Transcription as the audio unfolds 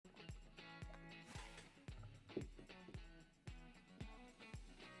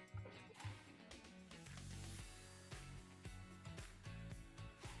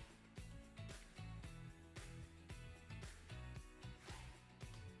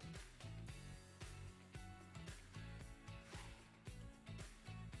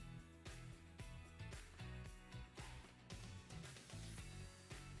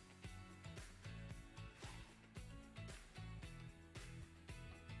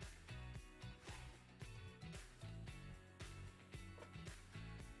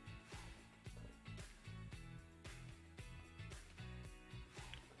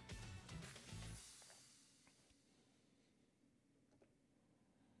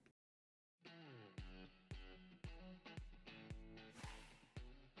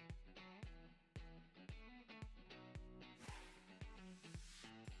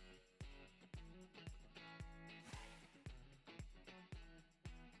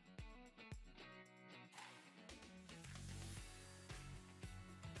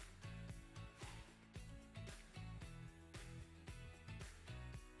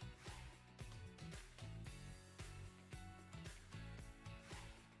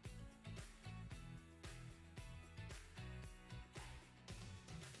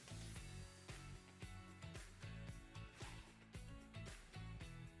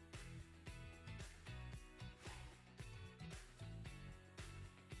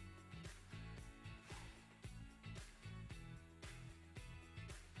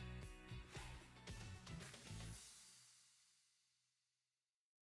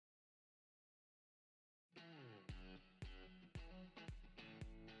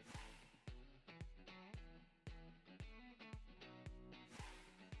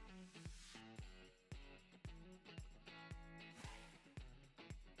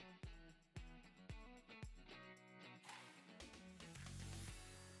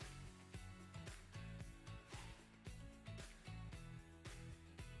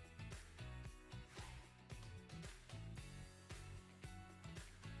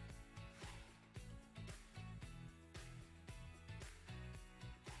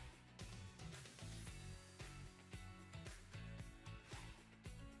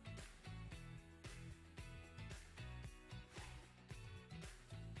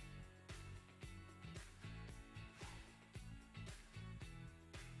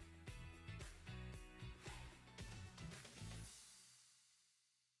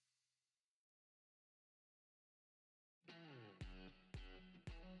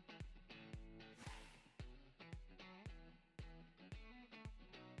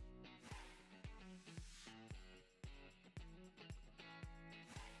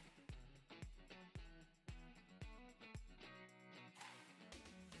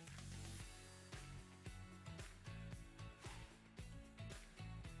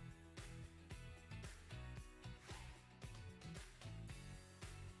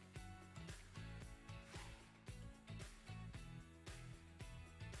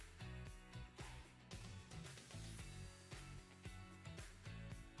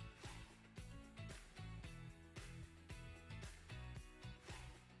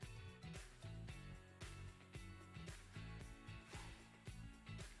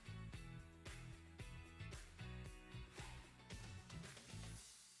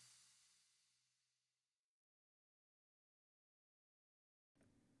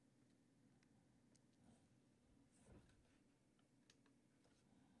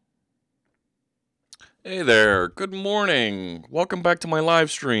Hey there, good morning. Welcome back to my live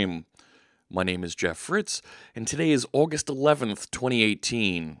stream. My name is Jeff Fritz, and today is August 11th,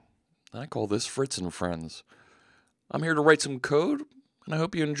 2018. I call this Fritz and Friends. I'm here to write some code, and I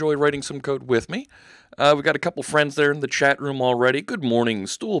hope you enjoy writing some code with me. We've got a couple friends there in the chat room already. Good morning,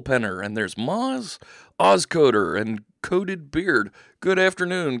 Stool Penner, and there's Moz, Ozcoder, and Coded Beard. Good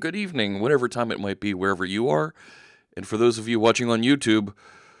afternoon, good evening, whatever time it might be, wherever you are. And for those of you watching on YouTube,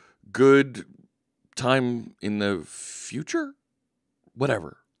 good time in the future?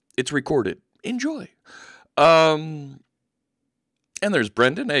 Whatever. It's recorded. Enjoy. And there's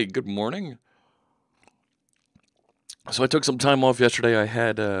Brendan. Hey, good morning. So I took some time off yesterday. I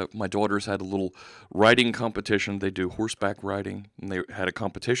had my daughters had a little riding competition. They do horseback riding, and they had a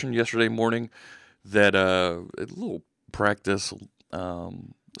competition yesterday morning that a little practice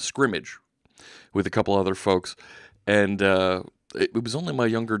scrimmage with a couple other folks, and it was only my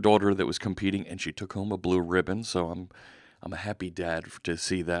younger daughter that was competing, and she took home a blue ribbon. So I'm a happy dad to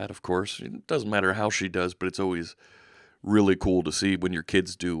see that. Of course, it doesn't matter how she does, but it's always really cool to see when your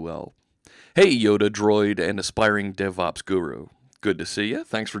kids do well. Hey, Yoda droid and aspiring DevOps guru. Good to see you.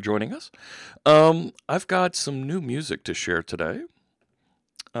 Thanks for joining us. I've got some new music to share today.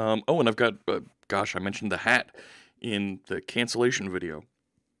 And I've got, I mentioned the hat in the cancellation video.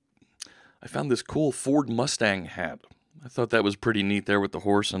 I found this cool Ford Mustang hat. I thought that was pretty neat there with the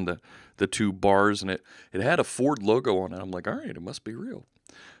horse and the two bars, and it had a Ford logo on it. I'm like, all right, it must be real.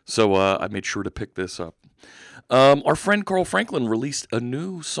 So I made sure to pick this up. Our friend Carl Franklin released a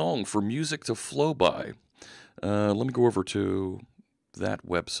new song for music to flow by. Let me go over to that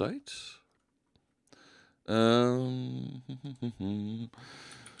website.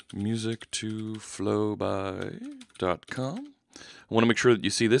 Music2flowby.com. I want to make sure that you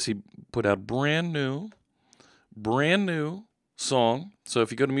see this. He put out brand new song. So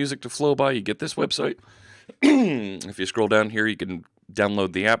if you go to Music to Flow By, you get this website. If you scroll down here, you can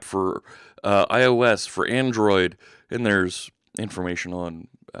download the app for iOS, for Android, and there's information on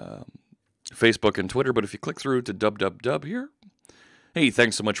Facebook and Twitter. But if you click through to dub here, hey,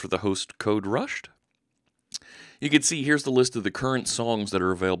 thanks so much for the host code Rushed. You can see here's the list of the current songs that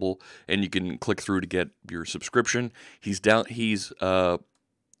are available, and you can click through to get your subscription. He's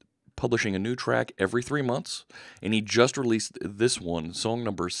publishing a new track every 3 months, and he just released this one, song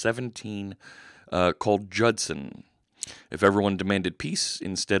number 17, called Judson. If everyone demanded peace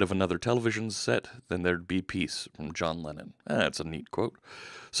instead of another television set, then there'd be peace, from John Lennon. That's a neat quote.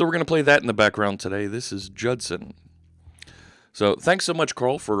 So we're going to play that in the background today. This is Judson. So thanks so much,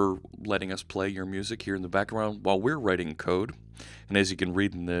 Carl, for letting us play your music here in the background while we're writing code. And as you can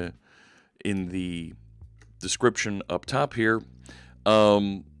read in the description up top here,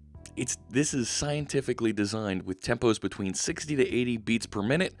 this is scientifically designed with tempos between 60 to 80 beats per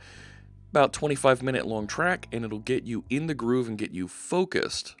minute, about 25-minute long track, and it'll get you in the groove and get you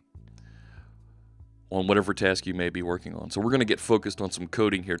focused on whatever task you may be working on. So we're going to get focused on some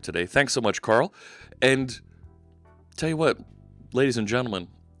coding here today. Thanks so much, Carl. And tell you what, ladies and gentlemen,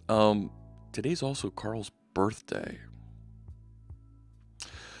 today's also Carl's birthday.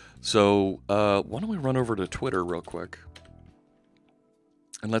 So why don't we run over to Twitter real quick?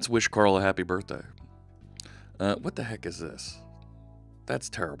 And let's wish Carl a happy birthday. What the heck is this? That's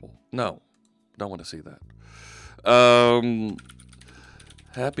terrible. No, don't want to see that.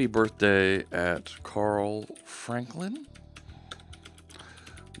 Happy birthday at Carl Franklin.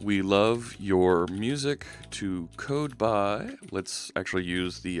 We love your music to code by. Let's actually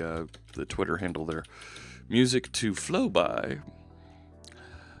use the Twitter handle there. Music to flow by.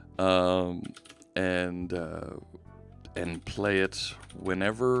 And play it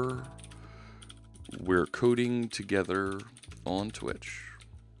whenever we're coding together on Twitch.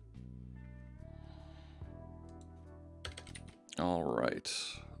 All right,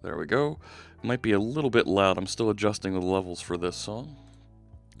 there we go. Might be a little bit loud. I'm still adjusting the levels for this song.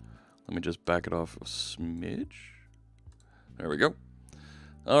 Let me just back it off a smidge. There we go.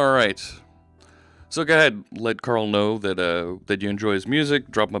 All right. So go ahead, let Carl know that you enjoy his music.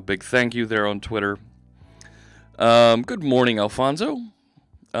 Drop him a big thank you there on Twitter. Good morning, Alfonso.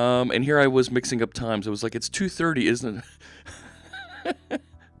 And here I was mixing up times. I was like, it's 2:30, isn't it?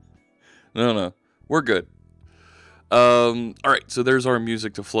 No, we're good. All right, so there's our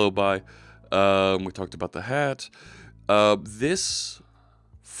music to flow by. We talked about the hat. This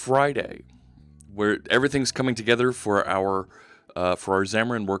Friday, where everything's coming together for our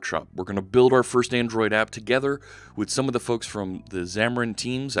Xamarin Workshop. We're going to build our first Android app together with some of the folks from the Xamarin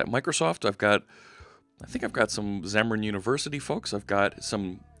teams at Microsoft. I think I've got some Xamarin University folks. I've got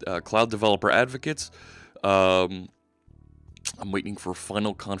some cloud developer advocates. I'm waiting for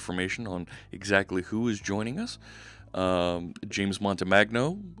final confirmation on exactly who is joining us. James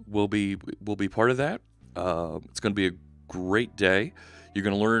Montemagno will be part of that. It's going to be a great day. You're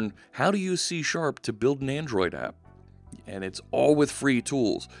going to learn how to use C# to build an Android app. And it's all with free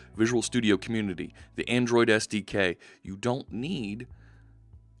tools. Visual Studio Community, the Android SDK. You don't need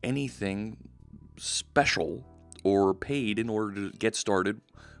anything special or paid in order to get started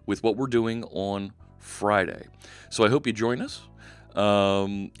with what we're doing on Friday. So I hope you join us.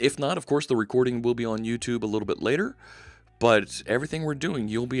 If not, of course, the recording will be on YouTube a little bit later. But everything we're doing,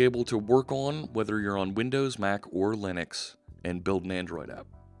 you'll be able to work on whether you're on Windows, Mac, or Linux and build an Android app.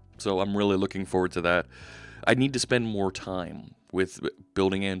 So I'm really looking forward to that. I need to spend more time with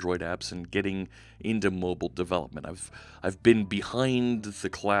building Android apps and getting into mobile development. I've been behind the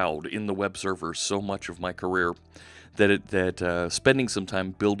cloud in the web server so much of my career that spending some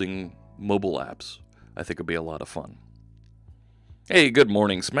time building mobile apps, I think, would be a lot of fun. Hey, good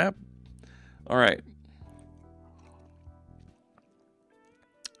morning, Smap. All right.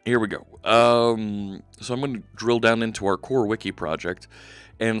 Here we go. So I'm going to drill down into our Core Wiki project.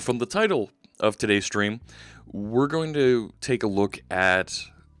 And from the title of today's stream, we're going to take a look at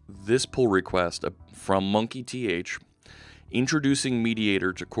this pull request from MonkeyTH introducing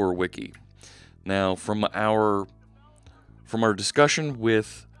MediatR to Core Wiki. Now, from our discussion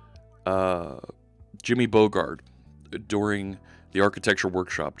with Jimmy Bogard during the architecture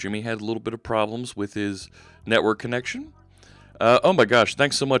workshop, Jimmy had a little bit of problems with his network connection. Oh my gosh,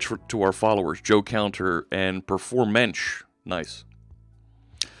 thanks so much to our followers, Joe Counter and Performench. Nice.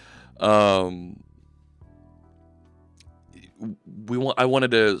 I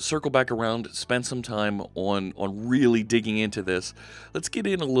wanted to circle back around, spend some time on really digging into this. Let's get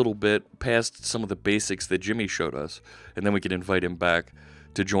in a little bit past some of the basics that Jimmy showed us, and then we can invite him back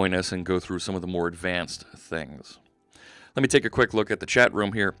to join us and go through some of the more advanced things. Let me take a quick look at the chat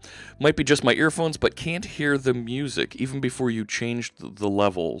room here. Might be just my earphones, but can't hear the music even before you changed the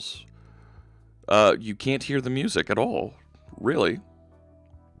levels. You can't hear the music at all, really.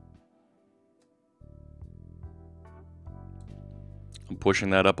 I'm pushing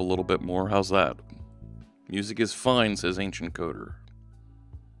that up a little bit more. How's that? Music is fine, says Ancient Coder.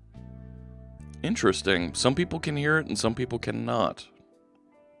 Interesting. Some people can hear it and some people cannot.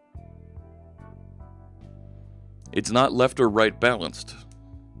 It's not left or right balanced.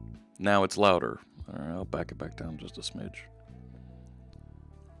 Now it's louder. All right, I'll back it back down just a smidge.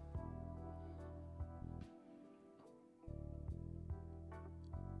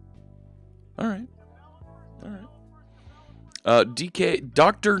 All right. All right. DK,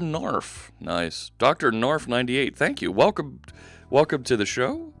 Dr. Narf. Nice. Dr. Narf 98. Thank you. Welcome to the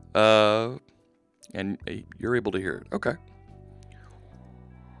show. And you're able to hear it. Okay.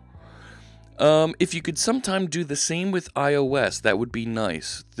 If you could sometime do the same with iOS, that would be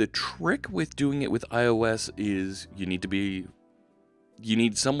nice. The trick with doing it with iOS is you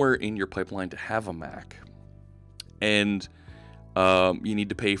need somewhere in your pipeline to have a Mac. And you need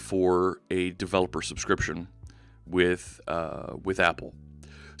to pay for a developer subscription with Apple.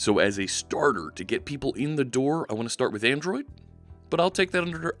 So as a starter, to get people in the door, I want to start with Android, but I'll take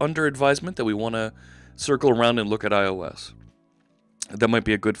that under advisement that we want to circle around and look at iOS. That might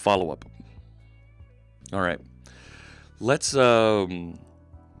be a good follow-up. All right, let's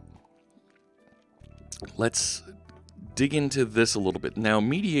dig into this a little bit. Now,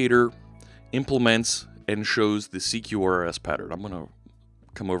 MediatR implements and shows the CQRS pattern. I'm going to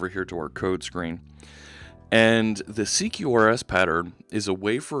come over here to our code screen. And the CQRS pattern is a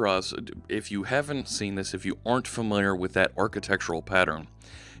way for us, if you haven't seen this, if you aren't familiar with that architectural pattern,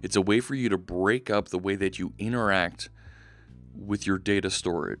 it's a way for you to break up the way that you interact with your data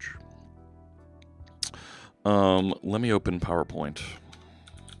storage. Let me open PowerPoint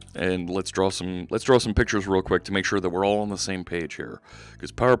and let's draw some pictures real quick to make sure that we're all on the same page here,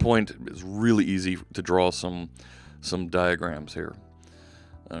 because PowerPoint is really easy to draw some diagrams here.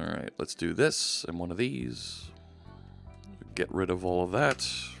 All right, let's do this and one of these. Get rid of all of that.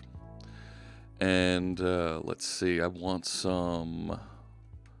 And let's see, I want some,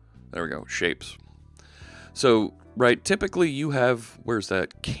 there we go, shapes. So, right, typically you have, where's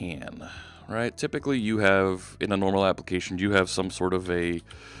that can? Right, typically you have, in a normal application, you have some sort of a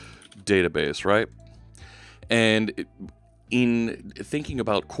database, right? And in thinking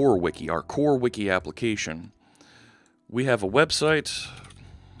about Core Wiki, our Core Wiki application, we have a website,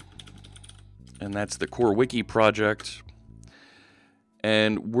 and that's the Core Wiki project.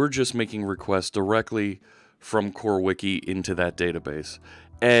 And we're just making requests directly from Core Wiki into that database.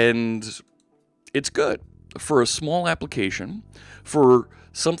 And it's good for a small application, for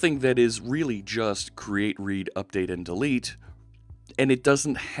something that is really just create, read, update, and delete. and it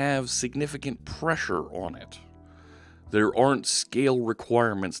doesn't have significant pressure on it. There aren't scale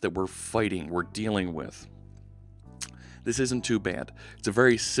requirements that we're dealing with. This isn't too bad. It's a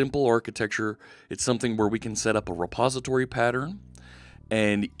very simple architecture. It's something where we can set up a repository pattern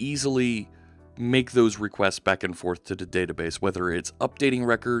and easily make those requests back and forth to the database, whether it's updating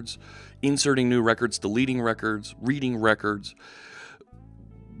records, inserting new records, deleting records, reading records.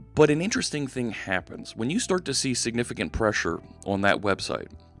 But an interesting thing happens when you start to see significant pressure on that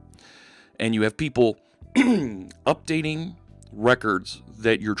website, and you have people updating records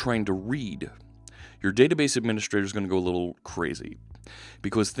that you're trying to read. Your database administrator is going to go a little crazy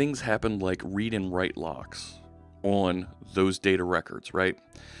because things happen like read and write locks on those data records, right?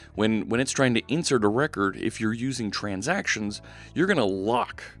 When it's trying to insert a record, if you're using transactions, you're going to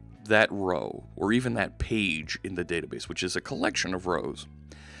lock that row or even that page in the database, which is a collection of rows.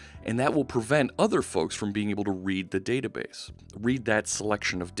 And that will prevent other folks from being able to read the database, read that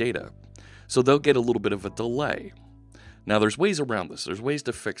selection of data. So they'll get a little bit of a delay. Now, there's ways around this. There's ways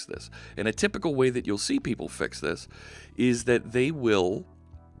to fix this. And a typical way that you'll see people fix this is that they'll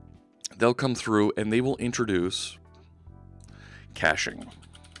come through and they will introduce caching.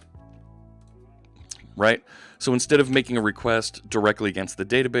 Right? So instead of making a request directly against the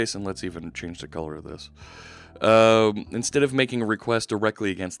database, and let's even change the color of this. Instead of making a request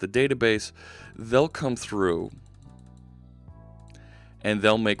directly against the database, they'll come through and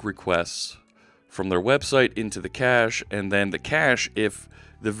they'll make requests from their website into the cache, and then the cache, if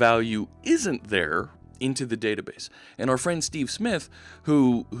the value isn't there, into the database. And our friend Steve Smith,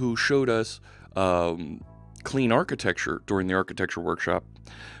 who showed us clean architecture during the architecture workshop,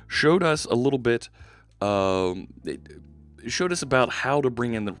 showed us a little bit, showed us about how to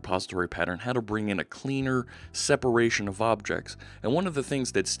bring in the repository pattern, how to bring in a cleaner separation of objects. And one of the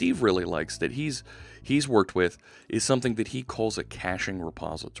things that Steve really likes that he's worked with is something that he calls a caching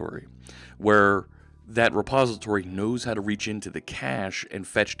repository, where that repository knows how to reach into the cache and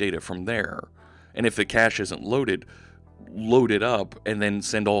fetch data from there. And if the cache isn't loaded, load it up and then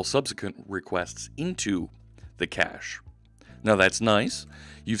send all subsequent requests into the cache. Now that's nice.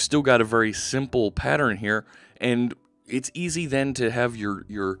 You've still got a very simple pattern here, and it's easy then to have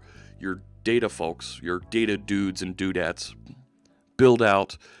your data folks, your data dudes and dudettes, build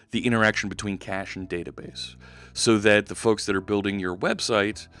out the interaction between cache and database, so that the folks that are building your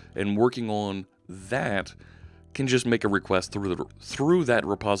website and working on that can just make a request through that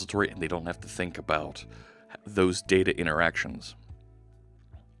repository, and they don't have to think about those data interactions.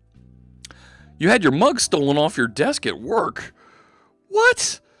 You had your mug stolen off your desk at work.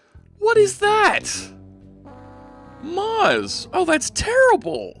 What? What is that? Moz! Oh, that's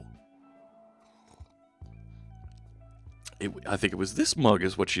terrible! I think it was this mug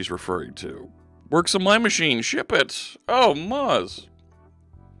is what she's referring to. Works on my machine, ship it! Oh, Moz!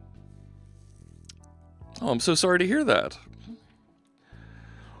 Oh, I'm so sorry to hear that.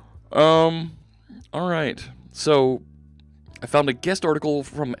 Alright. So, I found a guest article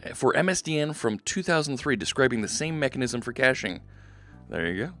for MSDN from 2003 describing the same mechanism for caching. There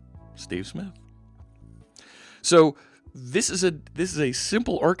you go. Steve Smith. So this is a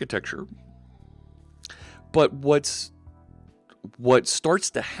simple architecture, but what starts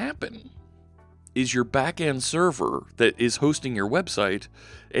to happen is your back-end server that is hosting your website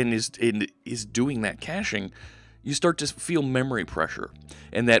and is doing that caching. You start to feel memory pressure,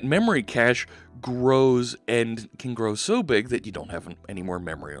 and that memory cache grows and can grow so big that you don't have any more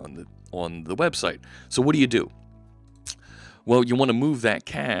memory on the website. So what do? Well, you want to move that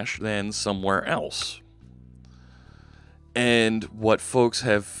cache then somewhere else. And what folks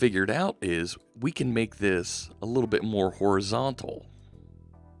have figured out is we can make this a little bit more horizontal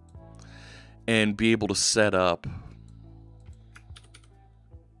and be able to set up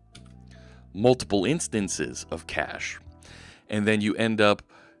multiple instances of cache. And then you end up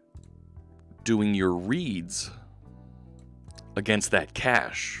doing your reads against that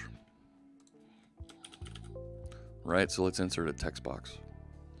cache. Right, so let's insert a text box.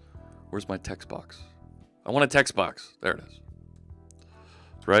 Where's my text box? I want a text box. There it is.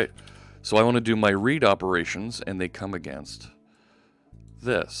 Right? So I want to do my read operations, and they come against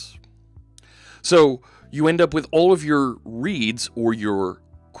this. So you end up with all of your reads or your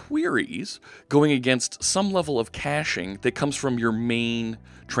queries going against some level of caching that comes from your main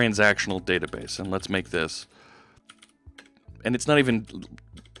transactional database. And let's make this. And it's not even...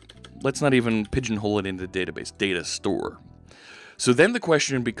 Let's not even pigeonhole it into database, data store. So then the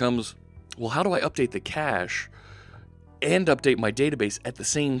question becomes, well, how do I update the cache and update my database at the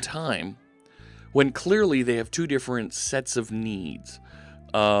same time when clearly they have two different sets of needs?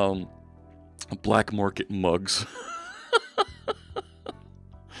 Black market mugs.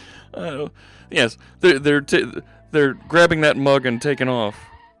 Yes, they're grabbing that mug and taking off.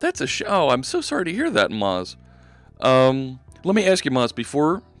 That's a oh, I'm so sorry to hear that, Maz. Let me ask you, Maz,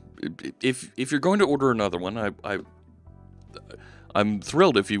 before if you're going to order another one, I'm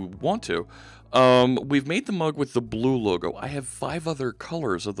thrilled if you want to. We've made the mug with the blue logo. I have 5 other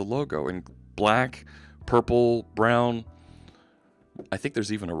colors of the logo in black, purple, brown. I think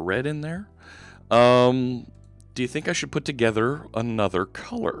there's even a red in there. Do you think I should put together another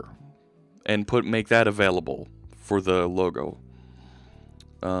color and make that available for the logo?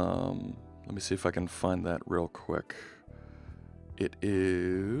 Let me see if I can find that real quick. It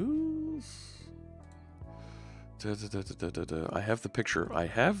is... I have the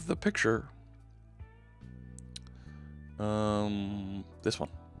picture. This one.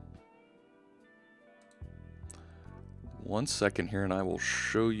 One second here and I will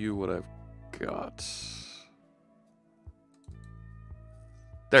show you what I've got.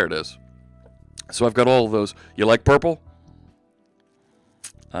 There it is. So I've got all of those. You like purple?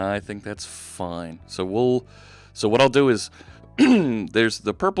 I think that's fine. So what I'll do is there's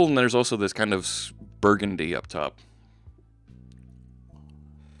the purple and there's also this kind of burgundy up top.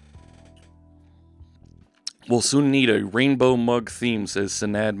 We'll soon need a rainbow mug theme, says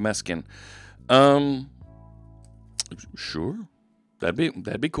Sinad Meskin. Sure.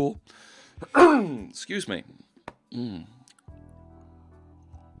 That'd be cool. Excuse me.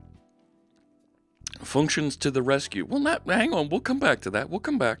 Functions to the rescue. Well, hang on. We'll come back to that. We'll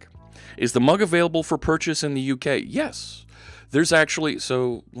come back. Is the mug available for purchase in the UK? Yes. There's actually,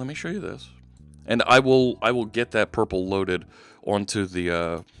 so let me show you this. And I will get that purple loaded onto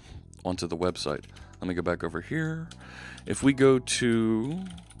the website. Let me go back over here. If you go to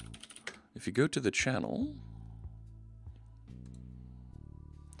the channel,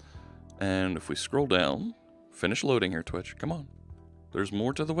 and if we scroll down, finish loading here, Twitch. Come on. There's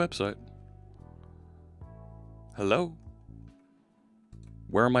more to the website. Hello?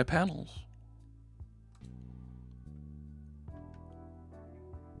 Where are my panels?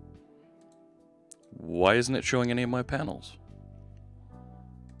 Why isn't it showing any of my panels?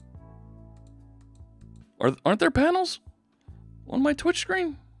 Aren't there panels on my Twitch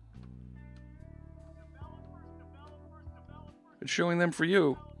screen? It's showing them for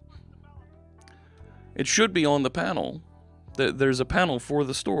you. It should be on the panel. There's a panel for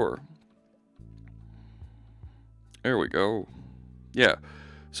the store. There we go. Yeah.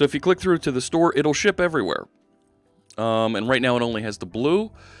 So if you click through to the store, it'll ship everywhere. And right now it only has the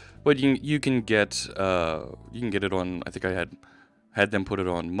blue, but you can get it on. I think I had them put it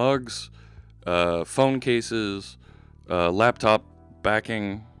on mugs, phone cases, laptop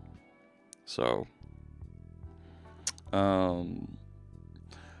backing. So,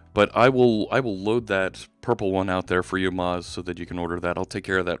 but I will load that purple one out there for you, Maz, so that you can order that. I'll take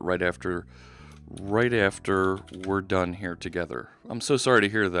care of that right after we're done here together. I'm so sorry to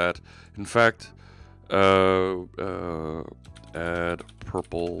hear that. In fact, add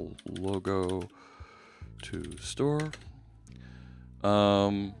purple logo to store.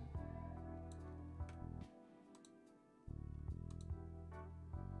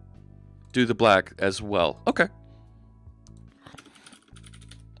 Do the black as well. Okay.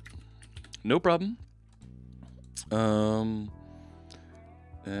 No problem.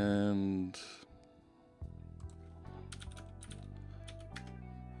 And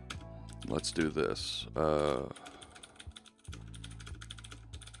let's do this.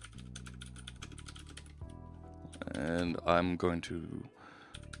 And I'm going to...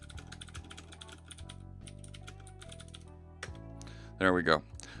 There we go.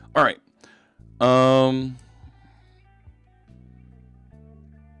 All right.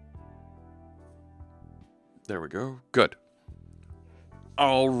 There we go. Good.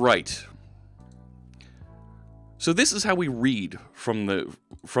 All right. So this is how we read from the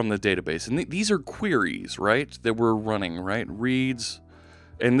database, and these are queries, right? That we're running, right? Reads,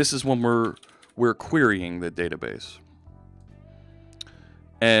 and this is when we're querying the database.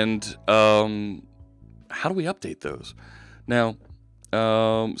 And how do we update those? Now,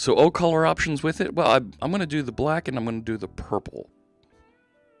 so all color options with it. Well, I'm going to do the black and I'm going to do the purple,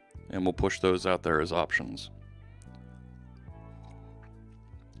 and we'll push those out there as options.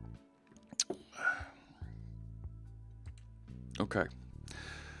 Okay.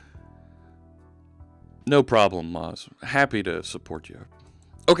 No problem, Maz. Happy to support you.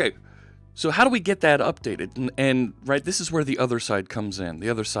 Okay, so how do we get that updated? And right, this is where the other side comes in, the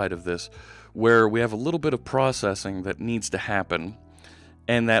other side of this, where we have a little bit of processing that needs to happen,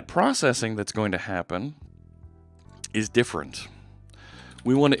 and that processing that's going to happen is different.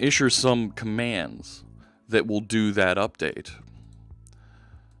 We want to issue some commands that will do that update.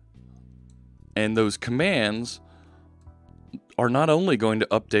 And those commands are not only going to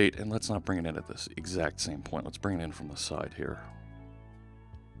update, and let's not bring it in at this exact same point. Let's bring it in from the side here.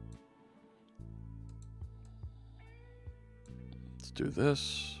 Let's do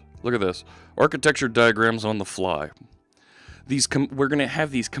this. Look at this. Architecture diagrams on the fly. We're going to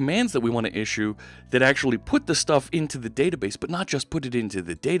have these commands that we want to issue that actually put the stuff into the database, but not just put it into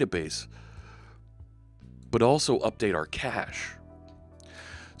the database, but also update our cache.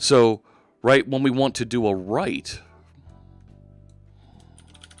 So, right, when we want to do a write,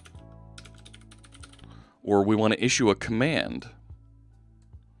 or we want to issue a command,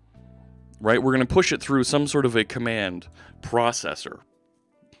 right, we're going to push it through some sort of a command processor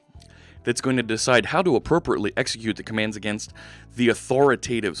that's going to decide how to appropriately execute the commands against the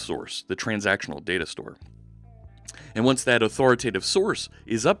authoritative source, the transactional data store. And once that authoritative source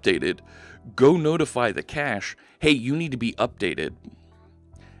is updated, go notify the cache, hey, you need to be updated,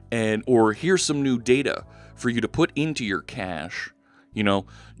 or here's some new data for you to put into your cache. You know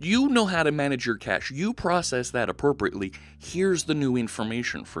how to manage your cache. You process that appropriately. Here's the new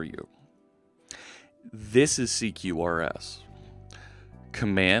information for you. This is CQRS.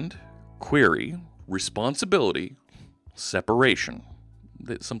 Command, query, responsibility, separation.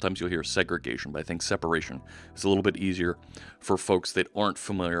 Sometimes you'll hear segregation, but I think separation is a little bit easier for folks that aren't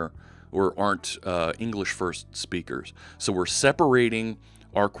familiar or aren't English first speakers. So we're separating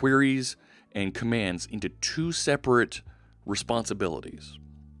our queries and commands into two separate responsibilities.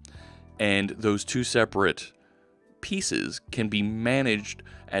 And those two separate pieces can be managed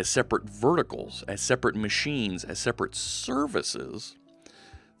as separate verticals, as separate machines, as separate services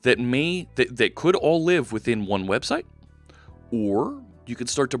that could all live within one website, or you could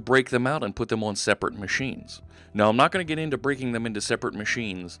start to break them out and put them on separate machines. Now, I'm not going to get into breaking them into separate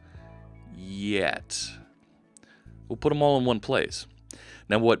machines yet. We'll put them all in one place.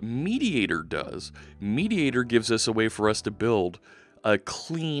 Now, what MediatR does, MediatR gives us a way for us to build a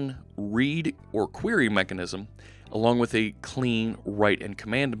clean read or query mechanism along with a clean write and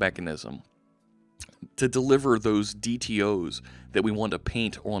command mechanism to deliver those DTOs that we want to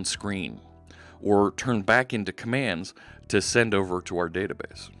paint on screen or turn back into commands to send over to our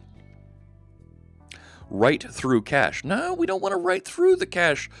database. Write through cache. No, we don't want to write through the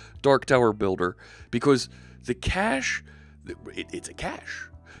cache, Dark Tower Builder, because the cache, it's a cache.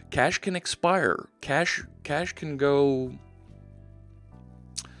 Cache can expire. Cache can go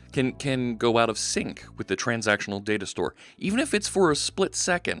out of sync with the transactional data store. Even if it's for a split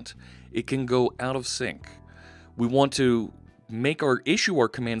second, it can go out of sync. We want to issue our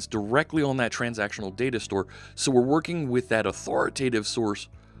commands directly on that transactional data store, so we're working with that authoritative source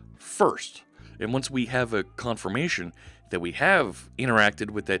first. And once we have a confirmation that we have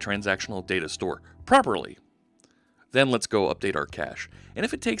interacted with that transactional data store properly, then let's go update our cache. And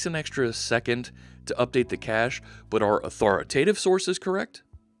if it takes an extra second to update the cache, but our authoritative source is correct,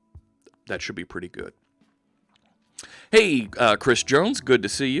 that should be pretty good. Hey, Chris Jones, good to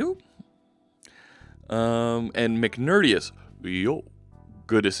see you. And McNerdius, yo,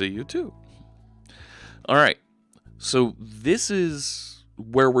 good to see you too. All right, so this is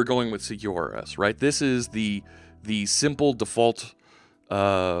where we're going with CQRS, right? This is the simple default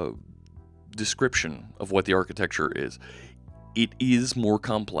description of what the architecture is. It is more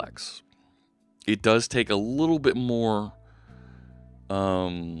complex. It does take a little bit more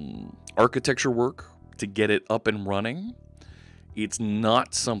architecture work to get it up and running. It's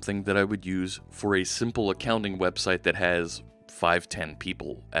not something that I would use for a simple accounting website that has 5-10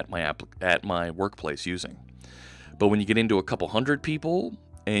 people at my workplace using. But when you get into a couple hundred people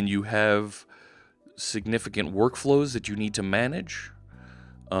and you have significant workflows that you need to manage,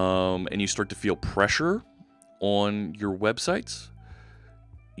 and you start to feel pressure on your websites,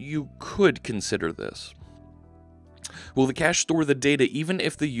 you could consider this. Will the cache store the data even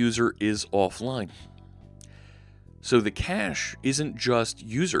if the user is offline? So the cache isn't just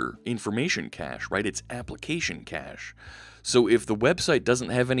user information cache, right? It's application cache. So if the website doesn't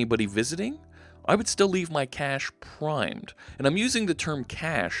have anybody visiting, I would still leave my cache primed. And I'm using the term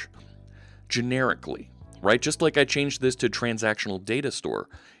cache generically, right? Just like I changed this to transactional data store.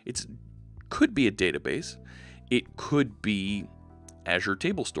 It could be a database. It could be Azure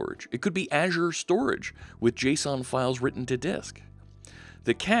Table Storage. It could be Azure Storage with JSON files written to disk.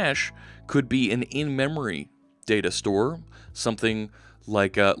 The cache could be an in-memory data store, something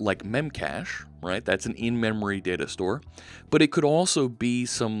like Memcache, right? That's an in-memory data store. But it could also be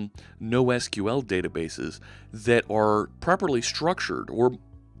some NoSQL databases that are properly structured or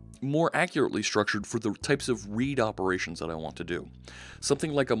more accurately structured for the types of read operations that I want to do.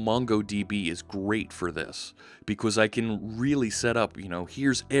 Something like a MongoDB is great for this because I can really set up,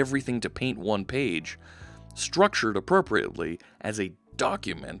 here's everything to paint one page, structured appropriately as a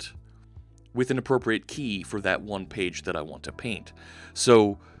document with an appropriate key for that one page that I want to paint.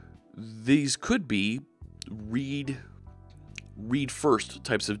 So these could be read first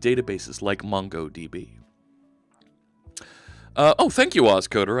types of databases like MongoDB. Thank you,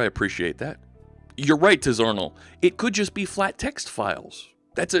 Ozcoder. I appreciate that. You're right, Tizarnal. It could just be flat text files.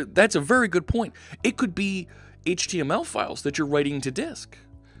 That's a very good point. It could be HTML files that you're writing to disk,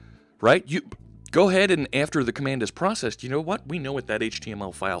 right? You go ahead and after the command is processed, you know what? We know what that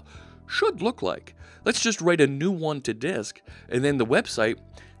HTML file should look like. Let's just write a new one to disk, and then the website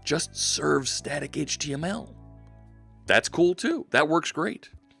just serves static HTML. That's cool too. That works great.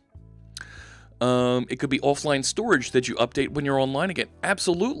 It could be offline storage that you update when you're online again.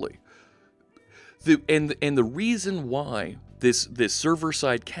 Absolutely. And the reason why this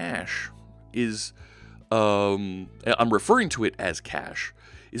server-side cache is, I'm referring to it as cache,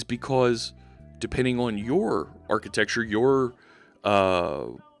 is because depending on your architecture, your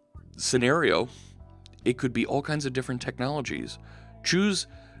scenario, it could be all kinds of different technologies. Choose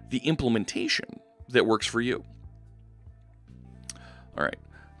the implementation that works for you. All right.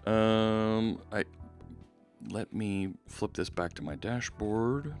 Let me flip this back to my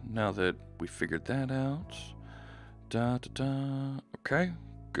dashboard now that we figured that out. Okay,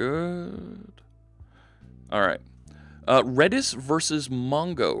 good. All right. Redis versus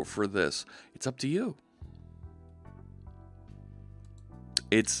Mongo for this. It's up to you.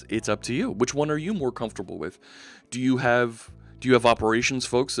 It's up to you. Which one are you more comfortable with? Do you have operations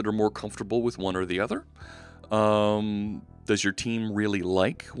folks that are more comfortable with one or the other? Does your team really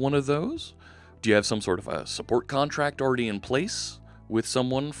like one of those? Do you have some sort of a support contract already in place with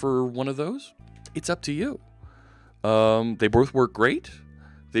someone for one of those? It's up to you. They both work great.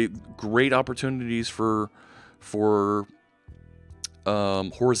 Great opportunities for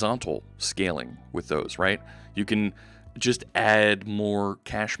horizontal scaling with those, right? You can just add more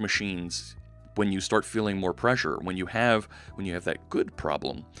cache machines when you start feeling more pressure, when you have that good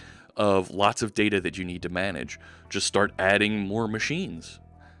problem of lots of data that you need to manage. Just start adding more machines.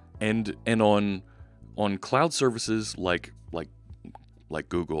 And on cloud services like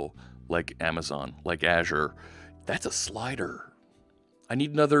Google, like Amazon, like Azure, that's a slider. I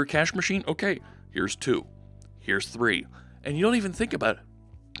need another cache machine? Okay, here's 2. Here's 3. And you don't even think about it.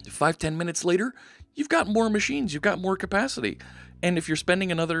 5-10 minutes later, you've got more machines, you've got more capacity. And if you're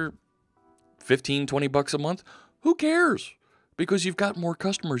spending another $15-20 a month, who cares? Because you've got more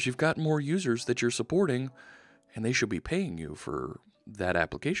customers, you've got more users that you're supporting, and they should be paying you for that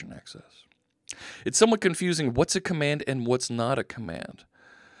application access. It's somewhat confusing what's a command and what's not a command.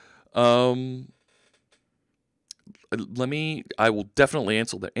 I will definitely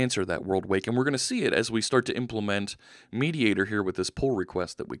answer that, World Wake, and we're going to see it as we start to implement MediatR here with this pull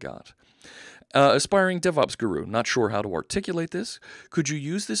request that we got. Aspiring DevOps Guru, not sure how to articulate this. Could you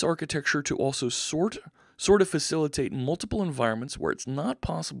use this architecture to also sort of facilitate multiple environments where it's not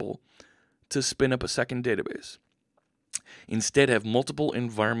possible to spin up a second database? Instead, have multiple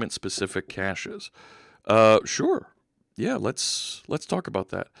environment-specific caches. Sure. Yeah, let's talk about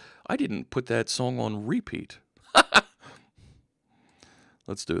that. I didn't put that song on repeat.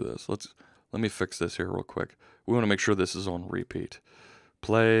 Let's do this. Let me fix this here real quick. We want to make sure this is on repeat.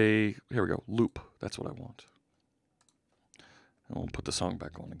 Play. Here we go. Loop. That's what I want. And we'll put the song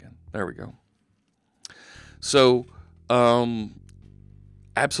back on again. There we go. So,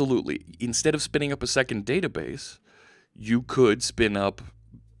 absolutely. Instead of spinning up a second database, you could spin up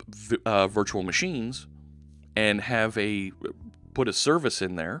virtual machines and put a service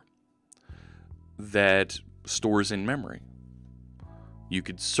in there that stores in memory. You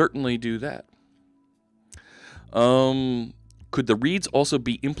could certainly do that. Could the reads also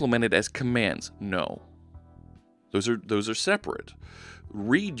be implemented as commands? No. Those are separate.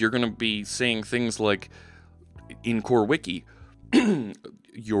 Read, you're going to be saying things like in Core Wiki,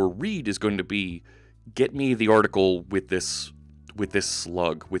 your read is going to be get me the article with this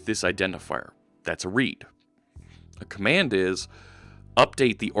slug, with this identifier. That's a read. A command is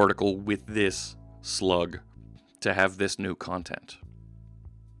update the article with this slug to have this new content.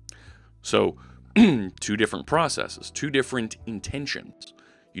 So, 2 different processes, 2 different intentions.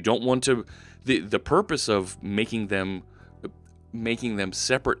 You don't want to. The purpose of making them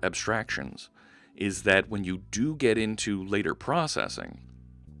separate abstractions is that when you do get into later processing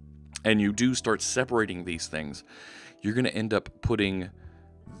and you do start separating these things, you're going to end up putting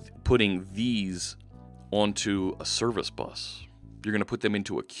these onto a service bus. You're going to put them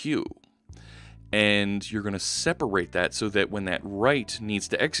into a queue. And you're going to separate that so that when that write needs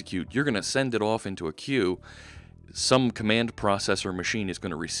to execute, you're going to send it off into a queue. Some command processor machine is going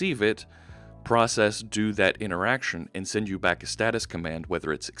to receive it, process, do that interaction, and send you back a status command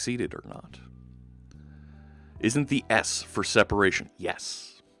whether it succeeded or not. Isn't the S for separation?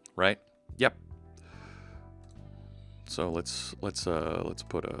 Yes. Right? Yep. So let's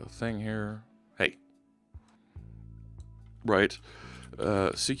put a thing here. Hey. Right.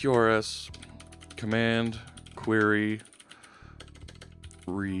 CQRS command query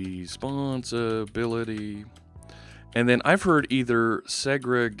responsibility. And then I've heard either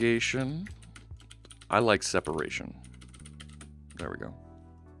segregation. I like separation. There we go.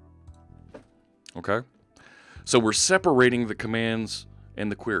 Okay. So we're separating the commands and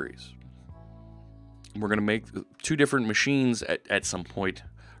the queries. We're going to make 2 different machines at some point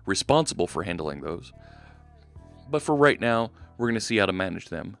responsible for handling those. But for right now, we're going to see how to manage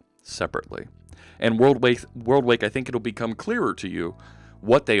them separately. And WorldWake, I think it'll become clearer to you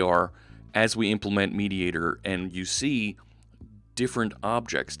what they are as we implement MediatR and you see different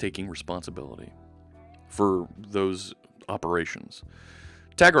objects taking responsibility for those operations.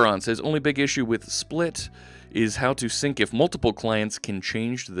 Tagaron says, only big issue with split is how to sync if multiple clients can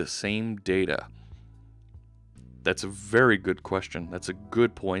change the same data. That's a very good question. That's a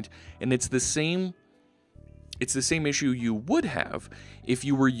good point. And it's the same issue you would have if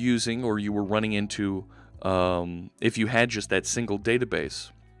you were using or you were running into, if you had just that single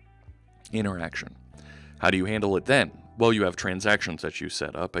database interaction. How do you handle it then? Well, you have transactions that you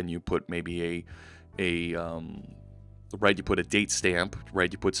set up and you put maybe right, you put a date stamp,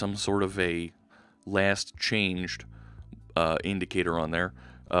 right? You put some sort of a last changed indicator on there.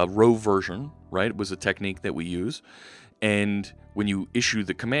 Row version, right, was a technique that we use. And when you issue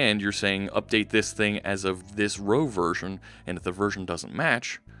the command, you're saying update this thing as of this row version, and if the version doesn't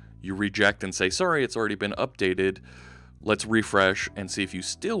match, you reject and say, sorry, it's already been updated. Let's refresh and see if you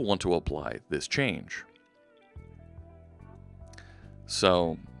still want to apply this change.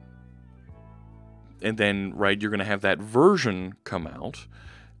 So, and then, right, you're going to have that version come out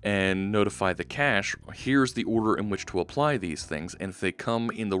and notify the cache, here's the order in which to apply these things, and if they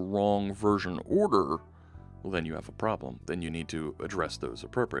come in the wrong version order, well, then you have a problem. Then you need to address those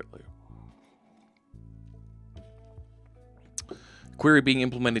appropriately. Query being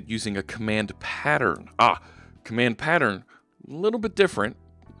implemented using a command pattern. Command pattern, a little bit different.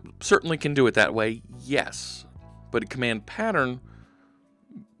 Certainly can do it that way, yes. But a command pattern,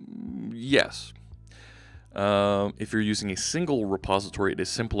 yes. If you're using a single repository, it is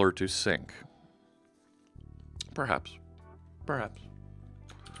simpler to sync. Perhaps. Perhaps.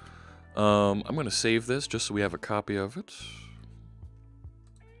 I'm going to save this just so we have a copy of it.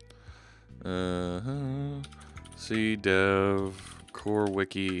 C dev core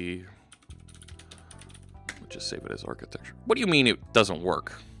wiki. We'll just save it as architecture. What do you mean it doesn't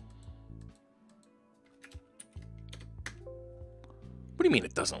work? What do you mean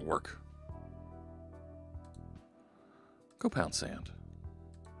it doesn't work? Go pound sand.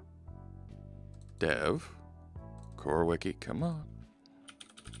 Dev core wiki. Come on.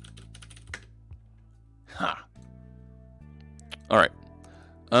 Ha. All right.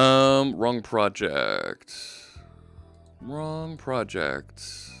 Wrong project. Wrong project.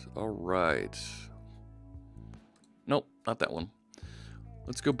 All right. Nope, not that one.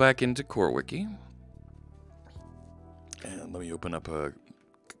 Let's go back into CoreWiki. And let me open up a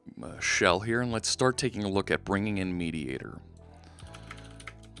shell here, and let's start taking a look at bringing in MediatR.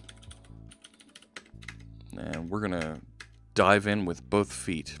 And we're going to dive in with both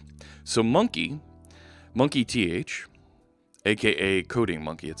feet. So Monkey TH, aka Coding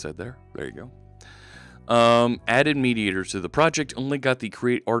Monkey, it said there. There you go. Added MediatR to the project. Only got the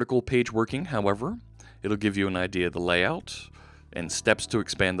create article page working, however. It'll give you an idea of the layout and steps to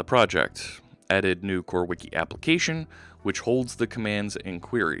expand the project. Added new CoreWiki application, which holds the commands and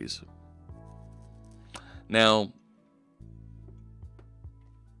queries. Now,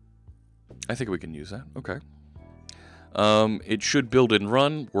 I think we can use that. Okay. It should build and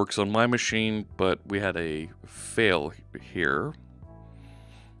run. Works on my machine, but we had a fail here.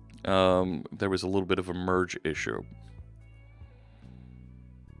 There was a little bit of a merge issue.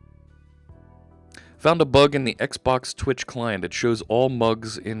 Found a bug in the Xbox Twitch client. It shows all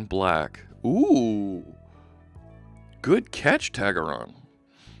mugs in black. Ooh. Good catch, Tagaron.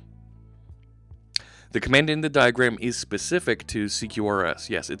 The command in the diagram is specific to CQRS.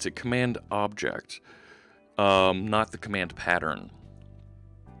 Yes, it's a command object, not the command pattern.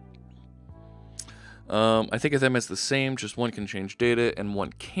 I think of them as the same, just one can change data and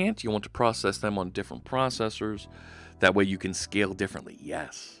one can't. You want to process them on different processors. That way you can scale differently.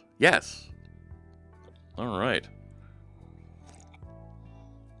 Yes. Yes. All right.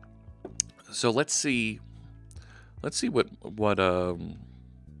 So let's see what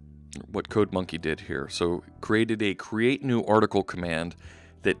CodeMonkey did here. So created a create new article command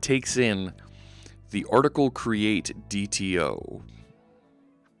that takes in the article create DTO.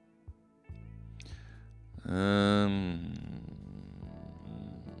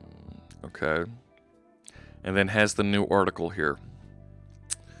 Okay. And then has the new article here.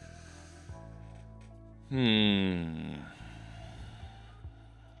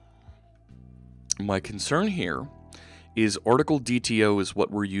 My concern here is article DTO is what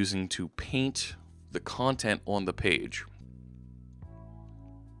we're using to paint the content on the page.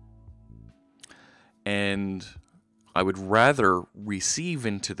 And I would rather receive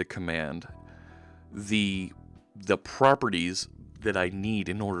into the command the properties that I need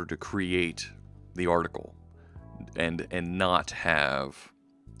in order to create the article, and not have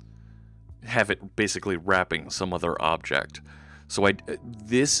it basically wrapping some other object. So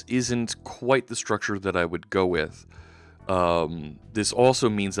this isn't quite the structure that I would go with. This also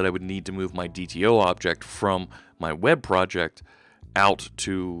means that I would need to move my DTO object from my web project out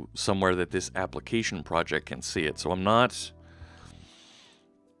to somewhere that this application project can see it. So I'm not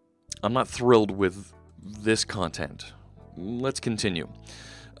thrilled with this content. Let's continue.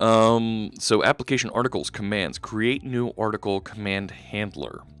 So application articles commands, create new article command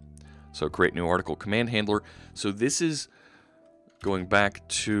handler. So create new article command handler. So this is going back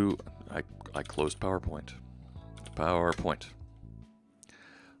to, I closed PowerPoint.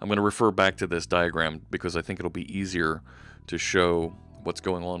 I'm going to refer back to this diagram because I think it'll be easier to show what's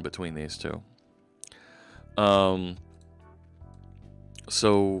going on between these two.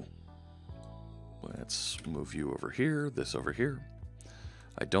 So let's move you over here, this over here.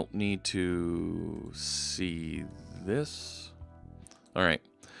 I don't need to see this. All right.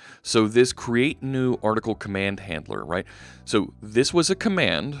 So this create new article command handler, right? So this was a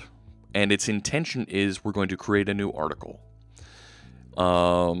command, and its intention is we're going to create a new article.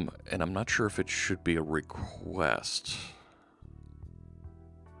 And I'm not sure if it should be a request.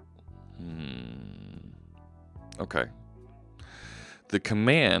 Okay. The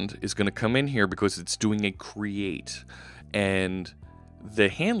command is going to come in here because it's doing a create, and the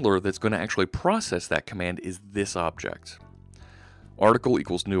handler that's going to actually process that command is this object. Article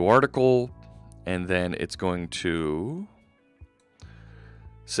equals new article, and then it's going to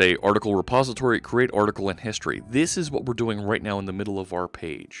say article repository, create article in history. This is what we're doing right now in the middle of our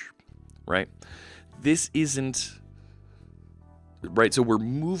page, right? This isn't, right? So we're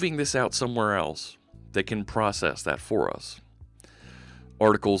moving this out somewhere else that can process that for us.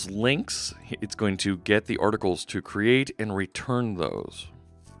 Articles links, it's going to get the articles to create and return those.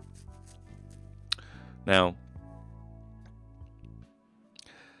 Now,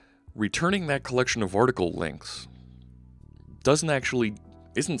 returning that collection of article links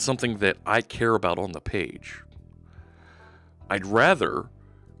isn't something that I care about on the page. I'd rather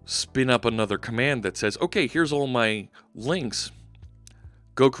spin up another command that says, okay, here's all my links.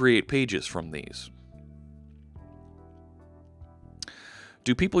 Go create pages from these.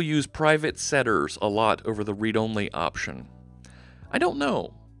 Do people use private setters a lot over the read-only option? I don't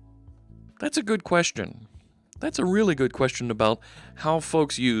know. That's a good question. That's a really good question about how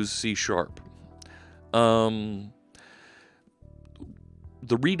folks use C#.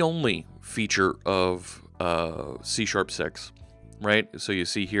 The read-only feature of C#6, right? So you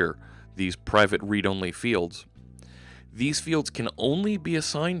see here, these private read-only fields. These fields can only be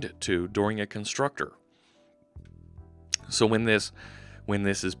assigned to during a constructor. So when this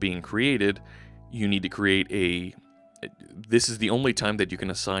is being created, you need to create this is the only time that you can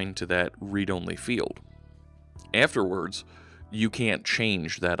assign to that read-only field. Afterwards, you can't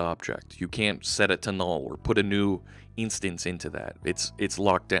change that object. You can't set it to null or put a new instance into that. It's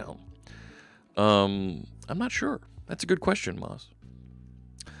locked down. I'm not sure. That's a good question, Moss.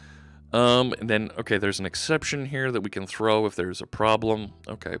 And then, okay, there's an exception here that we can throw if there's a problem.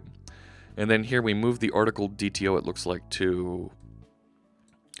 Okay. And then here we move the article DTO, it looks like, to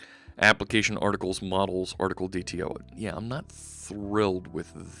application articles models article DTO. Yeah, I'm not thrilled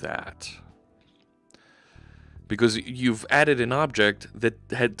with that. Because you've added an object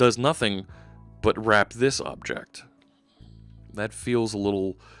that does nothing but wrap this object. That feels a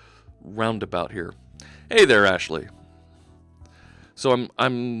little roundabout here. Hey there, Ashley. So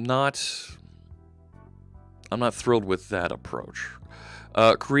I'm not thrilled with that approach.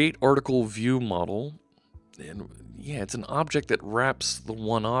 Create article view model. And yeah, it's an object that wraps the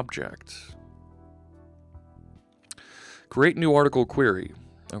one object. Create new article query.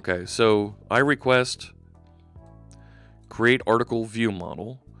 Okay, so I request create article view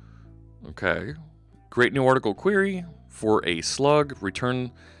model. Okay. Create new article query for a slug,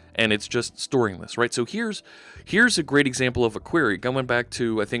 return, and it's just storing this, right? So here's a great example of a query. Going back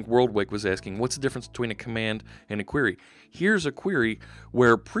to, I think WorldWake was asking, what's the difference between a command and a query? Here's a query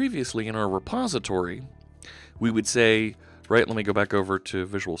where previously in our repository, we would say, right, let me go back over to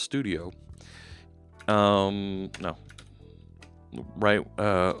Visual Studio. No. Right,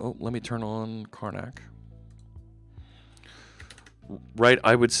 let me turn on Karnak. Right,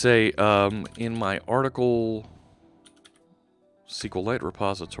 I would say in my article SQLite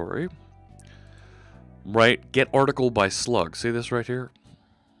repository, right, get article by slug. See this right here?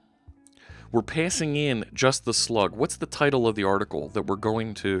 We're passing in just the slug. What's the title of the article that we're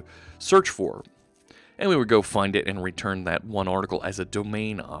going to search for? And we would go find it and return that one article as a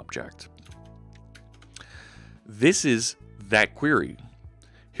domain object. This is that query.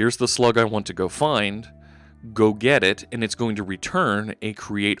 Here's the slug I want to go find. Go get it, and it's going to return a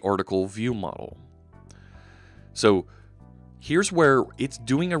create article view model. So here's where it's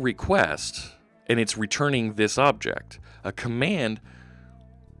doing a request, and it's returning this object. A command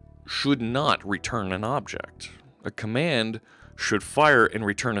should not return an object. A command should fire and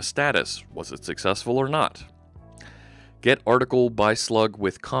return a status. Was it successful or not? Get article by slug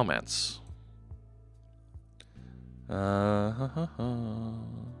with comments. Do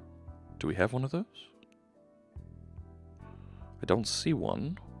we have one of those? I don't see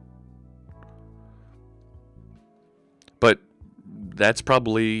one. But that's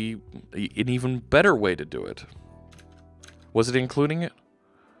probably an even better way to do it. Was it including it?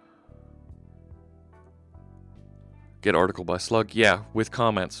 Get article by slug? Yeah, with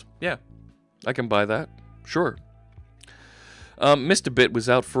comments. Yeah, I can buy that. Sure. Missed a bit was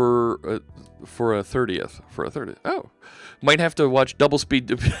out for a 30th. Oh, might have to watch double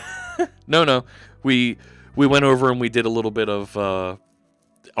speed. No. We went over and we did a little bit of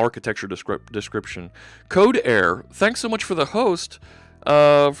architecture description. Code Air, thanks so much for the host.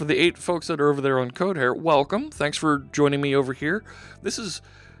 For the 8 folks that are over there on Code Air, welcome. Thanks for joining me over here. This is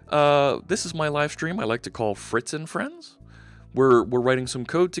my live stream I like to call Fritz and Friends. We're writing some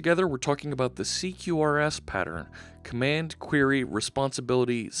code together. We're talking about the CQRS pattern, command, query,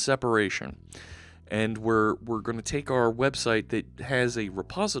 responsibility, separation. And we're going to take our website that has a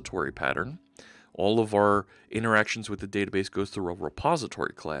repository pattern. All of our interactions with the database goes through a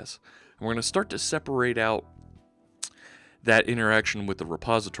repository class. And we're going to start to separate out that interaction with the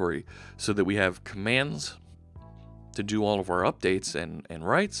repository so that we have commands to do all of our updates and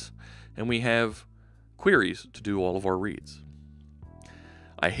writes, and we have queries to do all of our reads.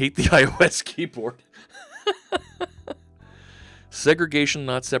 I hate the iOS keyboard. Segregation,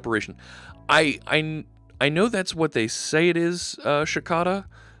 not separation. I know that's what they say it is, Shikata.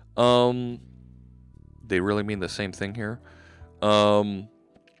 They really mean the same thing here. But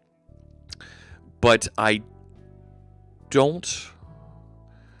I don't.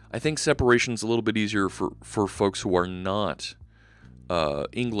 I think separation's a little bit easier for folks who are not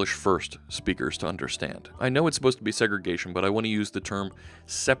English first speakers to understand. I know it's supposed to be segregation, but I want to use the term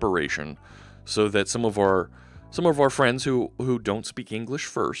separation so that some of our friends who don't speak English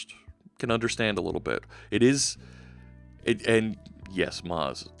first can understand a little bit. And yes,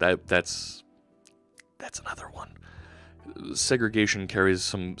 Maz, that's another one. Segregation carries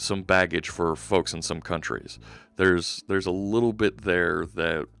some baggage for folks in some countries. There's a little bit there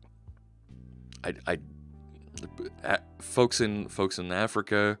that folks in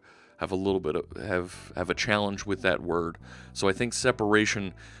Africa have a little bit of, have a challenge with that word. So I think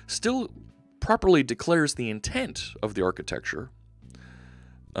separation still properly declares the intent of the architecture.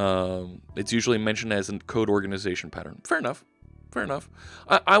 It's usually mentioned as a code organization pattern. Fair enough.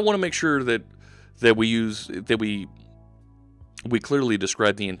 I want to make sure that we clearly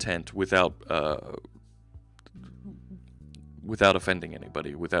describe the intent without offending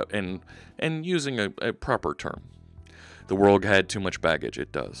anybody, and using a proper term. The world had too much baggage.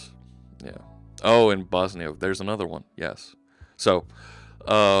 It does. Yeah. Oh, and Bosnia. There's another one. Yes. So,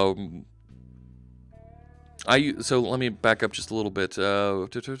 so let me back up just a little bit.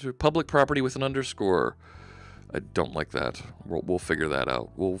 Public property with an underscore. I don't like that. We'll figure that out.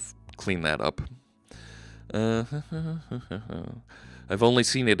 We'll clean that up. I've only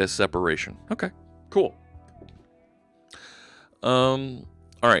seen it as separation. Okay. Cool. All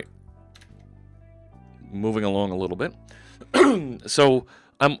right. Moving along a little bit. So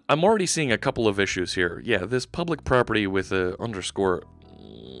I'm already seeing a couple of issues here. Yeah, this public property with a underscore,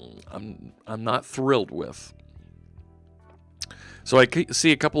 I'm not thrilled with. So I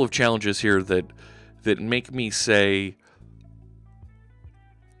see a couple of challenges here that make me say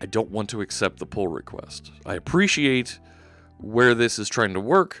I don't want to accept the pull request. I appreciate where this is trying to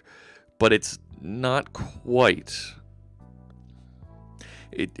work, but it's not quite.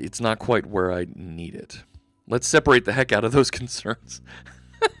 It's not quite where I need it. Let's separate the heck out of those concerns.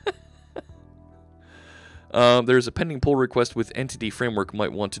 There's a pending pull request with Entity Framework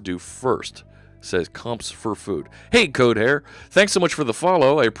might want to do first, says Comps for Food. Hey, Code Hair. Thanks so much for the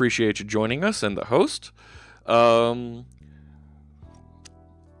follow. I appreciate you joining us and the host. You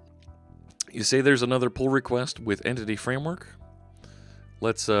say there's another pull request with Entity Framework?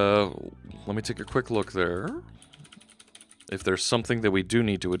 Let me take a quick look there. If there's something that we do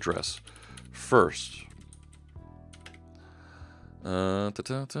need to address first. Clean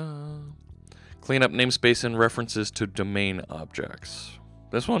up namespace and references to domain objects.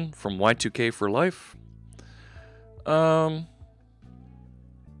 This one from Y2K for Life. Holy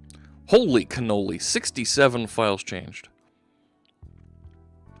cannoli, 67 files changed.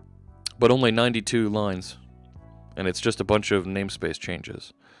 But only 92 lines. And it's just a bunch of namespace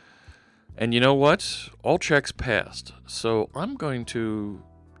changes. And you know what? All checks passed. So I'm going to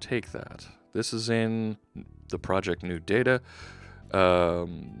take that. This is in the project new data.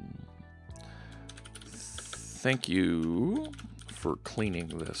 Thank you for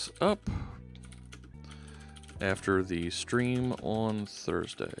cleaning this up after the stream on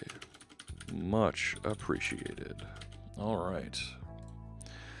Thursday. Much appreciated. All right.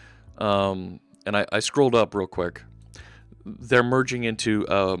 And I scrolled up real quick. They're merging into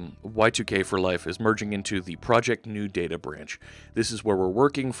Y2K for Life is merging into the Project New Data branch. This is where we're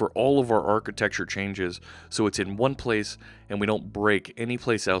working for all of our architecture changes, so it's in one place and we don't break any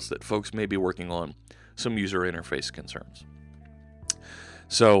place else that folks may be working on some user interface concerns.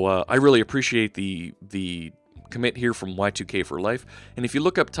 So I really appreciate the commit here from Y2K for Life. And if you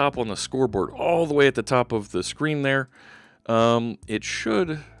look up top on the scoreboard, all the way at the top of the screen there, it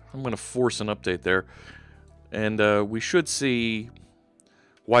should, I'm going to force an update there, and we should see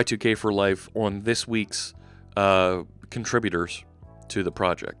Y2K for Life on this week's contributors to the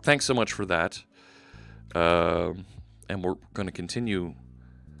project. Thanks so much for that. And we're going to continue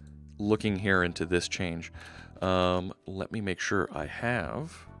looking here into this change. Let me make sure I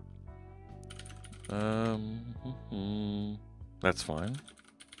have. That's fine.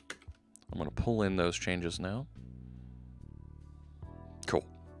 I'm going to pull in those changes now. Cool.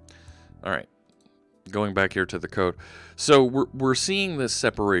 All right. Going back here to the code. So we're seeing this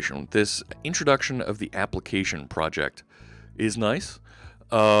separation. This introduction of the application project is nice.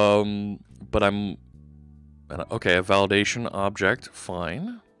 But okay, a validation object,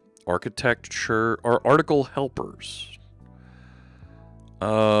 fine. Architecture or article helpers.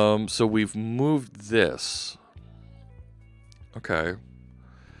 So we've moved this. Okay.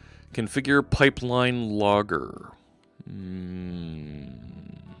 Configure pipeline logger.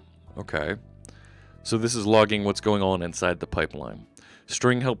 Okay. So this is logging what's going on inside the pipeline.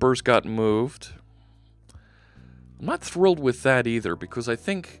 String helpers got moved. I'm not thrilled with that either, because I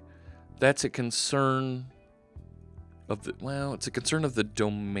think that's a concern of the, well, it's a concern of the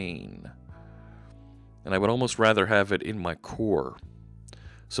domain. And I would almost rather have it in my core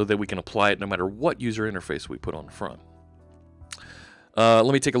so that we can apply it no matter what user interface we put on front. Let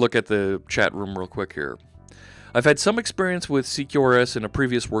me take a look at the chat room real quick here. I've had some experience with CQRS in a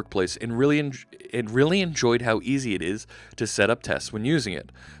previous workplace and really enjoyed how easy it is to set up tests when using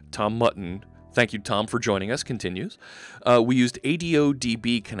it. Tom Mutton, thank you Tom for joining us, continues. We used ADO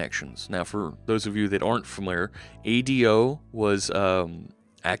DB connections. Now for those of you that aren't familiar, ADO was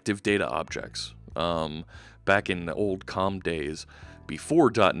active data objects. Back in the old COM days, before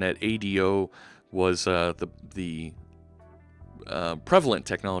 .NET, ADO was the prevalent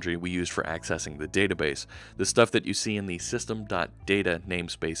technology we used for accessing the database. The stuff that you see in the system.data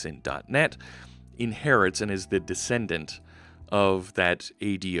namespace in .NET inherits and is the descendant of that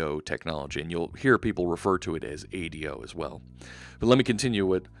ADO technology, and you'll hear people refer to it as ADO as well. But let me continue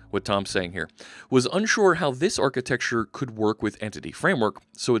what Tom's saying here. Was unsure how this architecture could work with Entity Framework,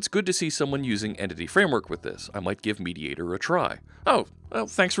 so it's good to see someone using Entity Framework with this. I might give MediatR a try. Oh, well,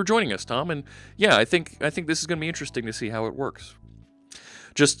 thanks for joining us, Tom. And yeah, I think this is going to be interesting to see how it works.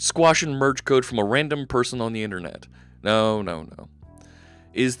 Just squash and merge code from a random person on the internet. No.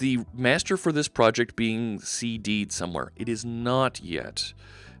 Is the master for this project being CD'd somewhere? It is not yet,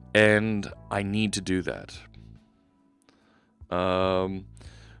 and I need to do that.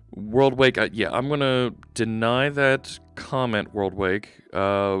 WorldWake, yeah, I'm gonna deny that comment, WorldWake.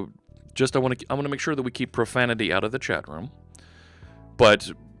 I want to make sure that we keep profanity out of the chat room.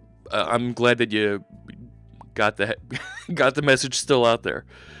 But I'm glad that you got the got the message still out there.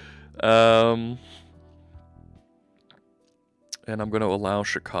 And I'm going to allow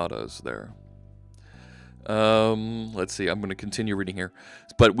cicadas there. Let's see. I'm going to continue reading here,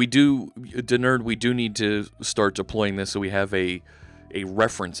 but we do need to start deploying this so we have a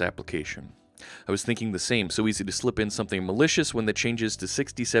reference application. I was thinking the same. So easy to slip in something malicious when the changes to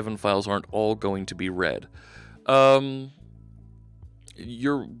 67 files aren't all going to be read.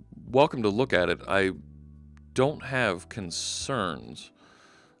 You're welcome to look at it. I don't have concerns.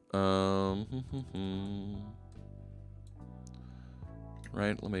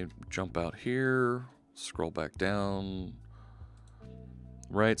 Right, let me jump out here, scroll back down.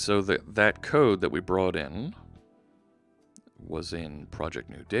 Right, so that code that we brought in was in project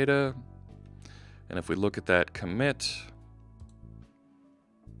new data. And if we look at that commit,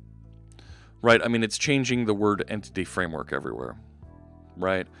 right, I mean, it's changing the word entity framework everywhere.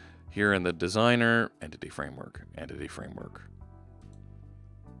 Right, here in the designer, entity framework, entity framework,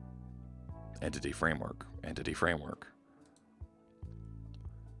 entity framework, entity framework.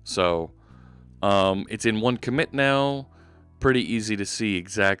 So it's in one commit now. Pretty easy to see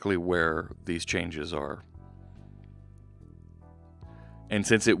exactly where these changes are. And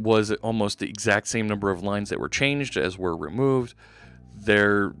since it was almost the exact same number of lines that were changed as were removed,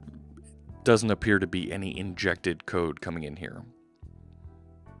 there doesn't appear to be any injected code coming in here.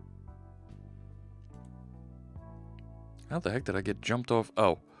 How the heck did I get jumped off?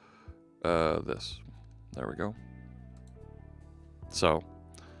 Oh, this. There we go. So,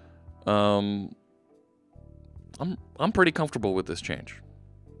 I'm pretty comfortable with this change.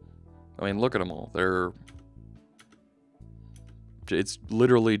 I mean, look at them all. It's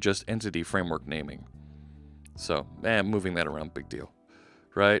literally just entity framework naming. So, moving that around, big deal,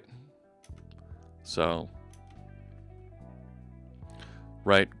 right? So,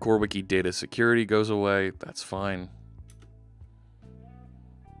 right, core wiki data security goes away. That's fine.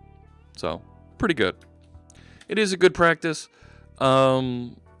 So, pretty good. It is a good practice. Yeah,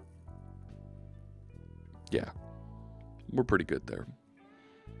 we're pretty good there.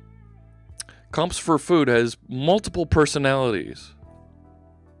 Comps for food has multiple personalities.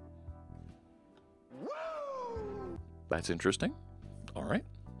 That's interesting. All right.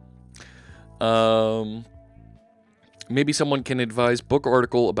 Maybe someone can advise book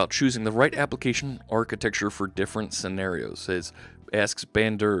article about choosing the right application architecture for different scenarios, asks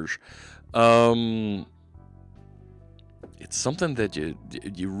Banderge. It's something that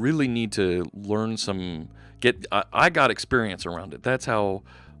you really need to learn some. I got experience around it. That's how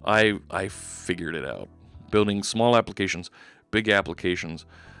I figured it out. Building small applications, big applications.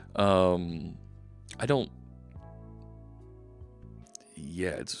 I don't.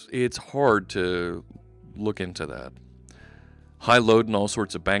 Yeah, it's hard to look into that. High load and all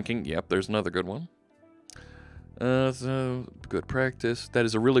sorts of banking. Yep, there's another good one. So good practice. That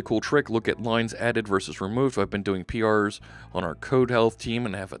is a really cool trick. Look at lines added versus removed. I've been doing PRs on our code health team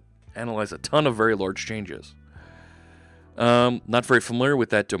and have analyzed a ton of very large changes. Not very familiar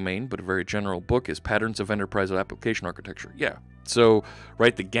with that domain, but a very general book is Patterns of Enterprise Application Architecture. Yeah. So,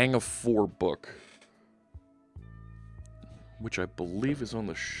 right, the Gang of Four book, which I believe is on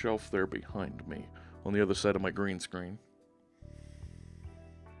the shelf there behind me, on the other side of my green screen.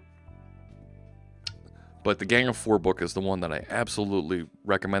 But the Gang of Four book is the one that I absolutely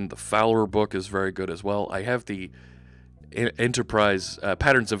recommend. The Fowler book is very good as well. I have the Enterprise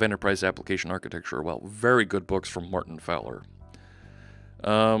Patterns of Enterprise Application Architecture. Well, very good books from Martin Fowler.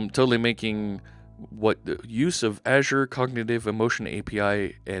 Totally making what the use of Azure Cognitive Emotion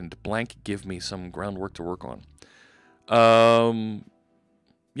API and blank give me some groundwork to work on.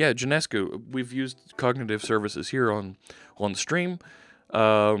 Yeah, Genesco. We've used cognitive services here on stream.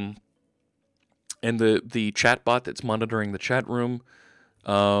 And the chatbot that's monitoring the chat room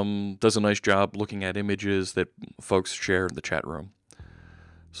does a nice job looking at images that folks share in the chat room.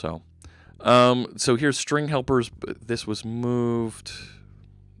 So, so here's string helpers. This was moved.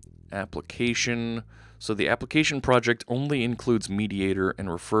 Application. So the application project only includes MediatR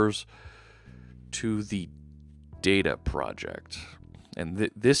and refers to the data project. And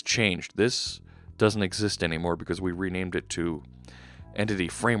this changed. This doesn't exist anymore because we renamed it to Entity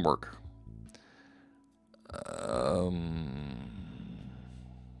Framework.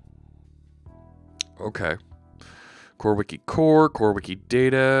 Okay. Core Wiki Core Wiki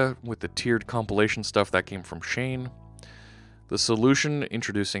Data with the tiered compilation stuff that came from Shane. The solution,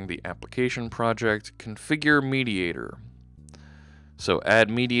 introducing the application project, configure MediatR. So add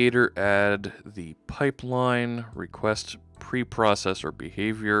MediatR, add the pipeline, request preprocessor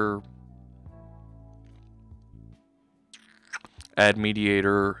behavior, add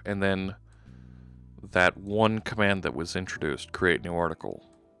MediatR, and then that one command that was introduced, create new article.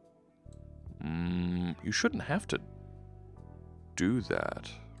 You shouldn't have to do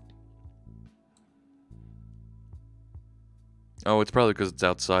that. Oh, it's probably because it's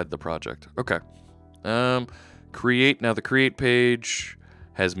outside the project. Okay. Create. Now the create page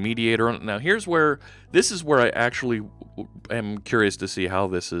has MediatR on it. Now this is where I actually am curious to see how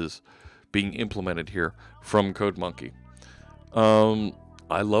this is being implemented here from CodeMonkey.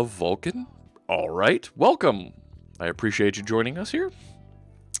 I love Vulkan. All right, welcome. I appreciate you joining us here.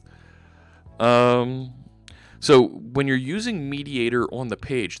 So when you're using MediatR on the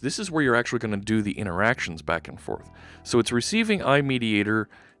page, this is where you're actually going to do the interactions back and forth. So it's receiving iMediator,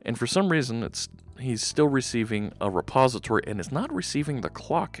 and for some reason he's still receiving a repository, and it's not receiving the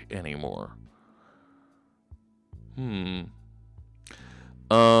clock anymore. Okay,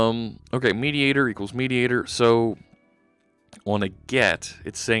 MediatR equals MediatR. So on a get,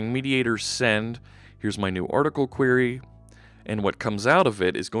 it's saying MediatR send. Here's my new article query, and what comes out of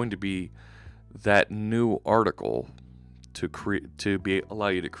it is going to be that new article to allow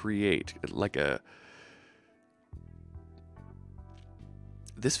you to create like a.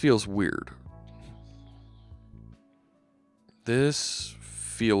 This feels weird. This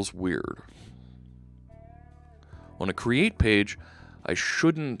feels weird. On a create page, I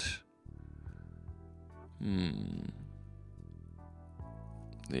shouldn't.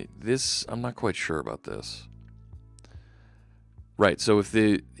 This, I'm not quite sure about this. Right, so if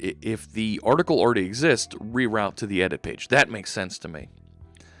the article already exists, reroute to the edit page. That makes sense to me.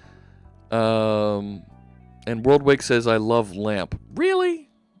 And WorldWake says, I love LAMP.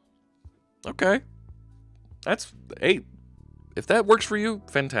 Really? Okay. Hey, if that works for you,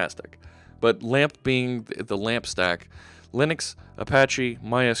 fantastic. But LAMP being the LAMP stack, Linux, Apache,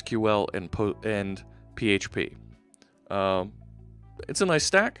 MySQL, and PHP. It's a nice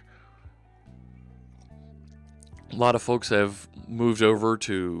stack. A lot of folks have moved over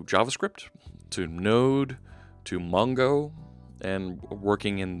to JavaScript, to Node, to Mongo, and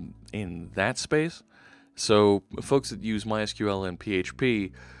working in that space. So folks that use MySQL and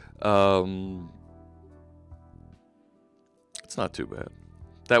PHP, it's not too bad.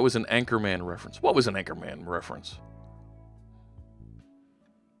 That was an Anchorman reference. What was an Anchorman reference?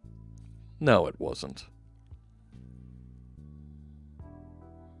 No, it wasn't.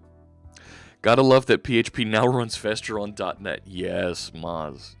 Gotta love that PHP now runs faster on .NET. Yes,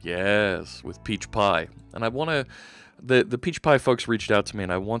 Moz. Yes, with Peach Pie. And I want to... The Peach Pie folks reached out to me,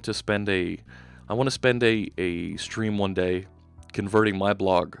 and I want to spend a stream one day converting my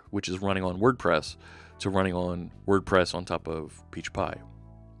blog, which is running on WordPress, to running on WordPress on top of Peach Pie.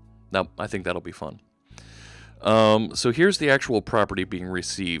 Now, I think that'll be fun. So here's the actual property being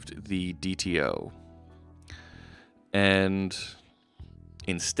received, the DTO. And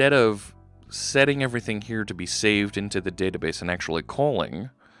instead of setting everything here to be saved into the database and actually calling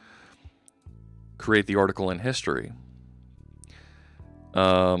create the article in history,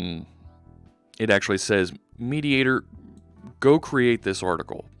 it actually says, MediatR, go create this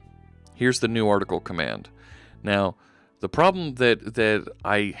article. Here's the new article command. Now, the problem that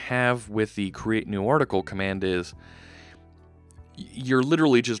I have with the create new article command is you're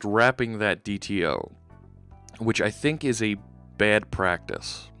literally just wrapping that DTO, which I think is a bad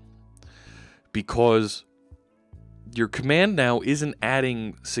practice. Because your command now isn't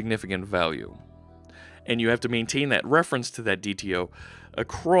adding significant value. And you have to maintain that reference to that DTO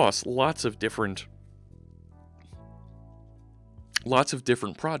across lots of different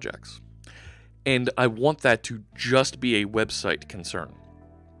projects. And I want that to just be a website concern.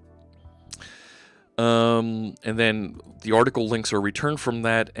 And then the article links are returned from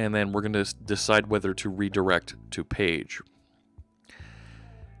that, and then we're going to decide whether to redirect to page.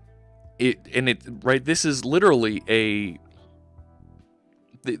 This is literally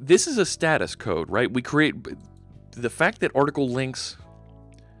this is a status code, right? We create the fact that article links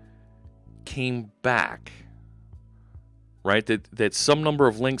came back, right? That some number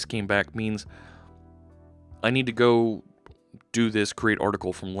of links came back means I need to go do this create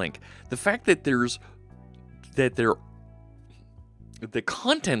article from link. The fact that the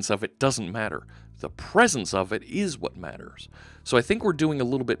contents of it doesn't matter. The presence of it is what matters. So I think we're doing a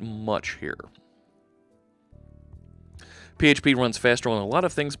little bit much here. PHP runs faster on a lot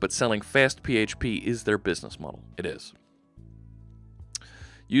of things, but selling fast PHP is their business model. It is.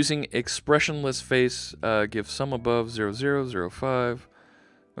 Using expressionless face, give sum above 0005.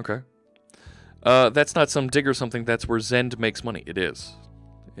 Okay. That's not some dig or something. That's where Zend makes money. It is.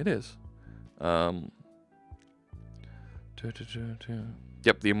 It is. Yep,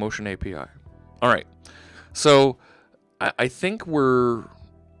 the emotion API. All right. So I think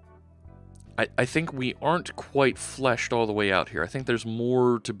I think we aren't quite fleshed all the way out here. I think there's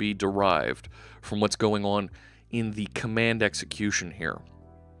more to be derived from what's going on in the command execution here.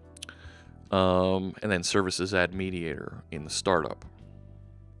 And then services add MediatR in the startup.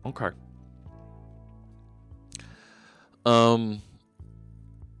 Okay. I'm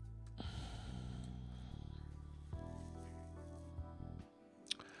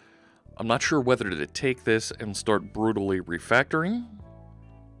not sure whether to take this and start brutally refactoring.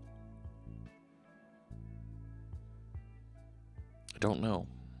 I don't know.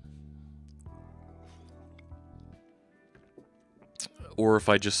 Or if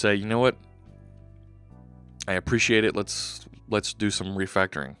I just say, you know what? I appreciate it. Let's do some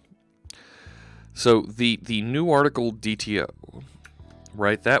refactoring. So the new article DTO,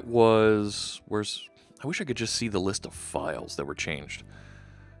 right? That was I wish I could just see the list of files that were changed,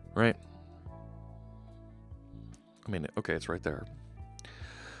 right? I mean, okay, it's right there.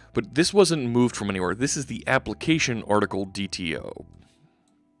 But this wasn't moved from anywhere. This is the application article DTO.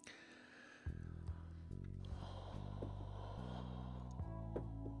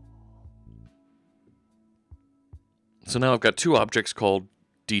 So now I've got two objects called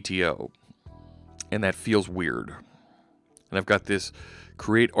DTO, and that feels weird. And I've got this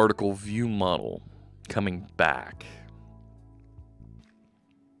create article view model coming back.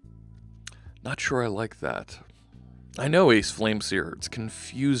 Not sure I like that. I know Ace Flameseer, it's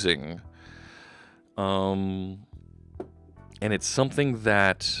confusing. And it's something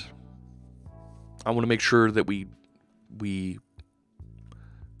that I want to make sure that we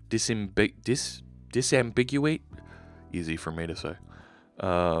disambiguate. Easy for me to say.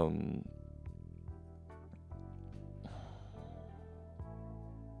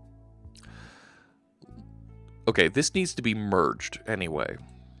 Okay, this needs to be merged anyway,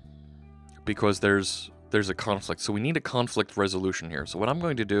 because there's a conflict. So we need a conflict resolution here. So what I'm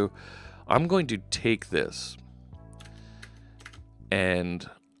going to do, I'm going to take this, and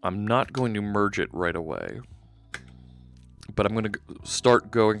I'm not going to merge it right away, but I'm going to start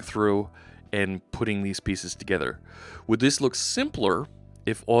going through and putting these pieces together. Would this look simpler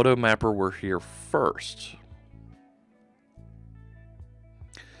if AutoMapper were here first?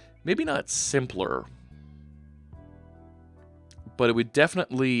 Maybe not simpler, but it would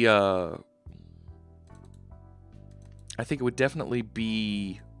definitely, I think it would definitely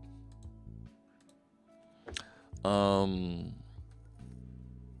be,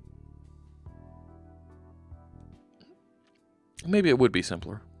 maybe it would be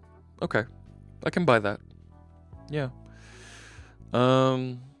simpler. Okay. I can buy that. Yeah.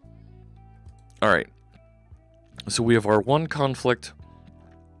 All right. So we have our one conflict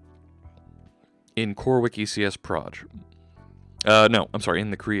in CoreWiki CS Proj. No, I'm sorry,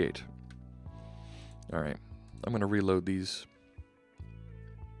 in the create. All right. I'm going to reload these.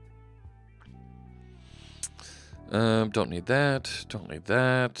 Don't need that. Don't need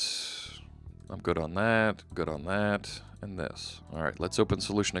that. I'm good on that. Good on that. And this. All right, let's open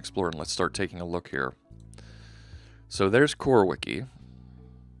Solution Explorer and let's start taking a look here. So there's CoreWiki.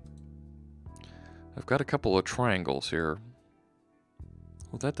 I've got a couple of triangles here.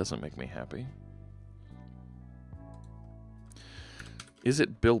 Well, that doesn't make me happy. Is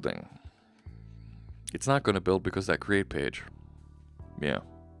it building? It's not going to build because that create page. Yeah.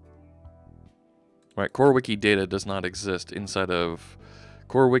 Right, CoreWiki data does not exist inside of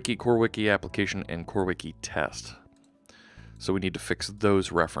CoreWiki, CoreWiki application, and CoreWiki test. So we need to fix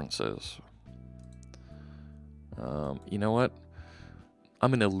those references. You know what?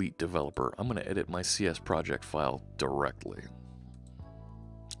 I'm an elite developer. I'm going to edit my CS project file directly.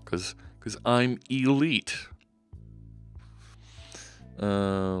 Because I'm elite.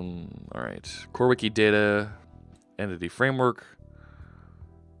 Alright. CoreWiki data, entity framework.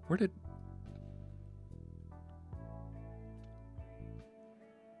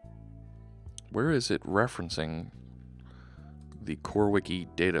 Where is it referencing the CoreWiki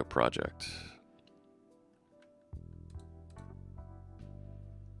data project?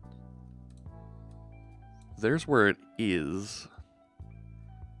 There's where it is.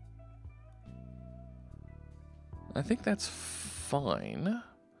 I think that's fine.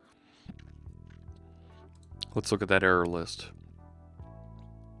 Let's look at that error list.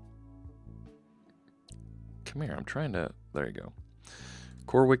 Come here, I'm trying to... There you go.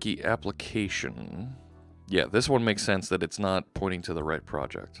 CoreWiki application. Yeah, this one makes sense that it's not pointing to the right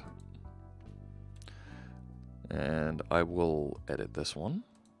project. And I will edit this one.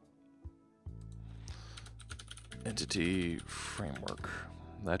 Entity framework.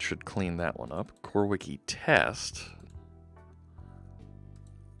 That should clean that one up. CoreWiki test.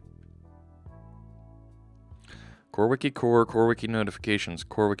 CoreWiki core, CoreWiki notifications,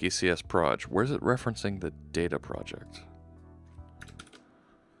 CoreWiki CS proj. Where's it referencing the data project?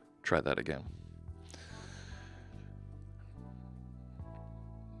 Try that again.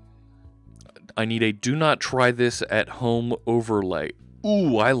 I need a do not try this at home overlay.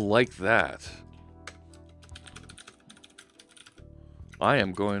 Ooh, I like that. I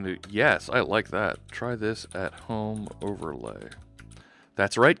am going to, yes, I like that. Try this at home overlay.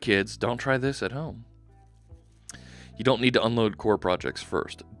 That's right, kids. Don't try this at home. You don't need to unload core projects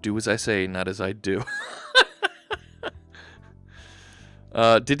first. Do as I say, not as I do.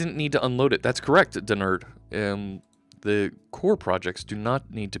 Didn't need to unload it. That's correct, Denerd. The core projects do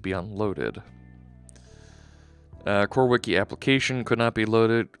not need to be unloaded. Core Wiki application could not be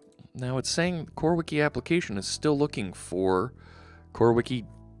loaded. Now it's saying Core Wiki application is still looking for Core Wiki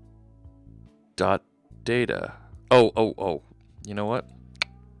 .data. Oh. You know what?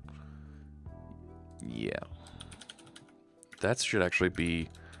 Yeah. That should actually be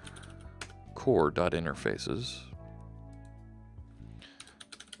core.interfaces.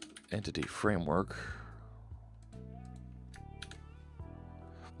 Entity framework.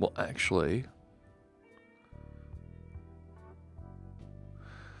 Well, actually...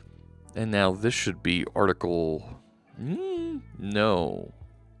 And now this should be article... no.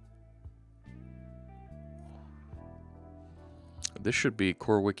 This should be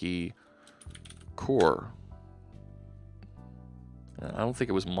Core Wiki core. I don't think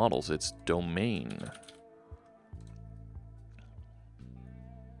it was models, it's domain.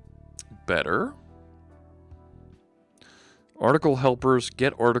 Better. Article helpers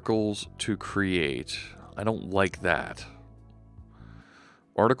get articles to create. I don't like that.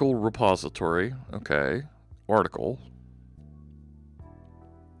 Article repository. Okay. Article.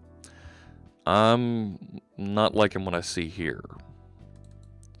 I'm not liking what I see here.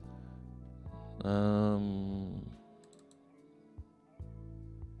 Ugh.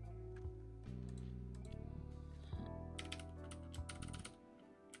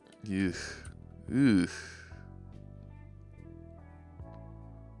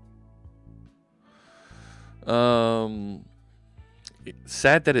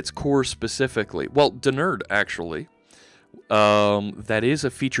 Sad that it's core specifically. Well, Denerd, actually. That is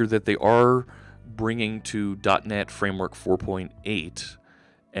a feature that they are bringing to .NET Framework 4.8.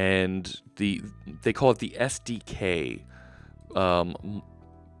 And they call it the SDK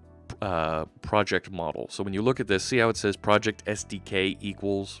project model. So when you look at this, see how it says project SDK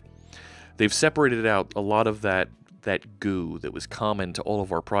equals? They've separated out a lot of that goo that was common to all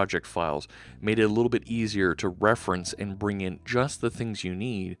of our project files, made it a little bit easier to reference and bring in just the things you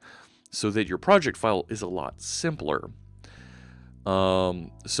need so that your project file is a lot simpler.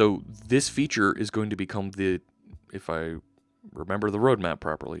 So this feature is going to become if I remember the roadmap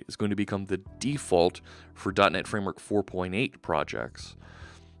properly, is going to become the default for .NET Framework 4.8 projects.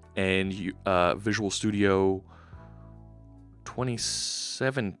 And Visual Studio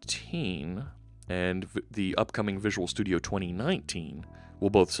 2017 and the upcoming Visual Studio 2019 will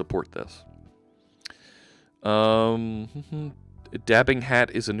both support this. Dabbing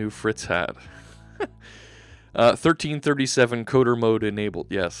hat is a new Fritz hat. 1337 coder mode enabled.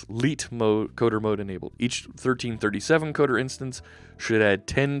 Yes, Leet mode, coder mode enabled. Each 1337 coder instance should add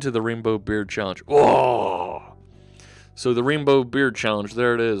 10 to the Rainbow Beard Challenge. Oh! So the Rainbow Beard Challenge,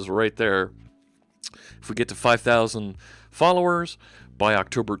 there it is, right there. If we get to 5,000 followers by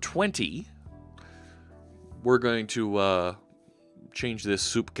October 20, we're going to change this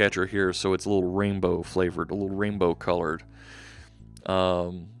soup catcher here so it's a little rainbow flavored, a little rainbow colored.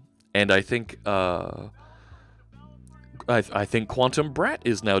 And I think I think Quantum Brat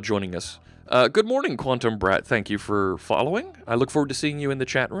is now joining us. Good morning, Quantum Brat. Thank you for following. I look forward to seeing you in the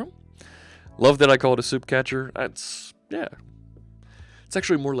chat room. Love that I call it a soup catcher. Yeah. It's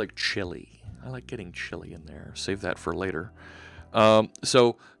actually more like chili. I like getting chili in there. Save that for later.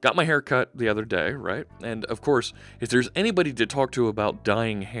 So, got my hair cut the other day, right? And, of course, if there's anybody to talk to about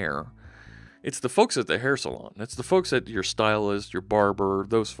dyeing hair, it's the folks at the hair salon. It's the folks at your stylist, your barber,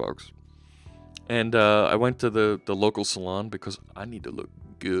 those folks. And I went to the local salon because I need to look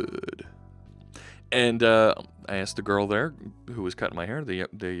good. And I asked the girl there who was cutting my hair,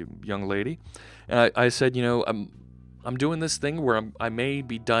 the young lady, and I said, you know, I'm doing this thing where I may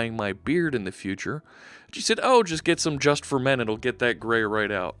be dyeing my beard in the future. She said, oh, just get some Just for Men. It'll get that gray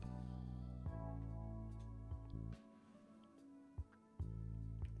right out.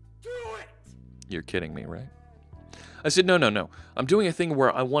 Do it! You're kidding me, right? I said, no. I'm doing a thing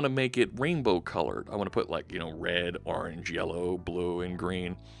where I want to make it rainbow colored. I want to put, like, you know, red, orange, yellow, blue, and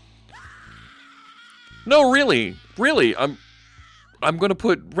green. No, really. I'm going to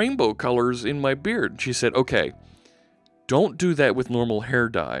put rainbow colors in my beard. She said, okay, don't do that with normal hair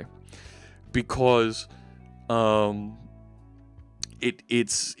dye because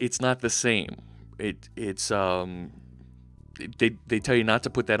it's not the same. It's they tell you not to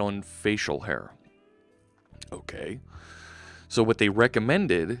put that on facial hair. Okay. So what they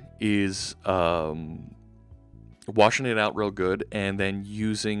recommended is washing it out real good and then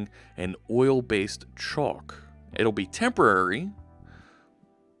using an oil-based chalk. It'll be temporary,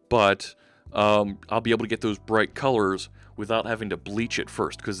 but I'll be able to get those bright colors without having to bleach it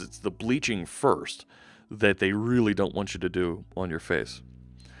first, because it's the bleaching first that they really don't want you to do on your face.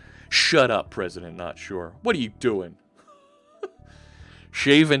 Shut up, President Not Sure. What are you doing?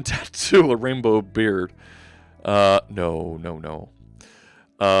 Shave and tattoo a rainbow beard. No.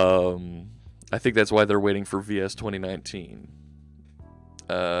 I think that's why they're waiting for VS 2019.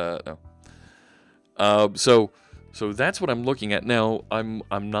 No. So that's what I'm looking at now. I'm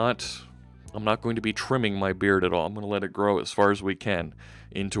not going to be trimming my beard at all. I'm going to let it grow as far as we can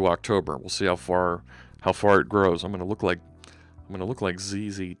into October. We'll see how far it grows. I'm going to look like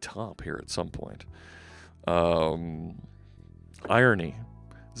ZZ Top here at some point. Irony.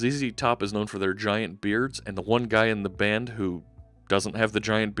 ZZ Top is known for their giant beards, and the one guy in the band who doesn't have the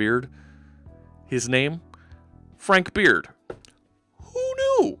giant beard, his name, Frank Beard. Who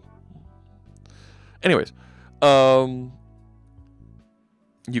knew? Anyways,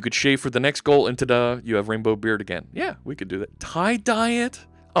 you could shave for the next goal, and ta-da, you have rainbow beard again. Yeah, we could do that. Tie-dye it?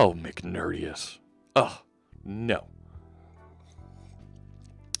 Oh, McNerdius. Oh, no.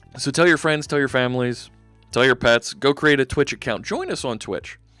 So tell your friends, tell your families, tell your pets, go create a Twitch account. Join us on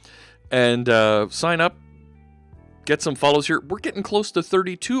Twitch. And sign up. Get some follows here. We're getting close to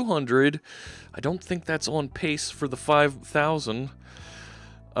 3,200. I don't think that's on pace for the 5,000.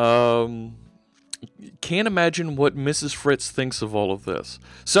 Can't imagine what Mrs. Fritz thinks of all of this.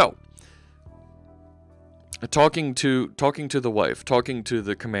 So, talking to the wife, talking to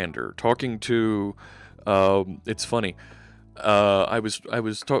the commander, talking to, it's funny. I was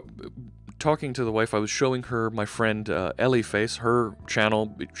talking to the wife. I was showing her my friend Ellie Face, her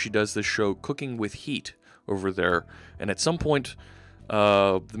channel. She does this show, Cooking with Heat, over there. And at some point,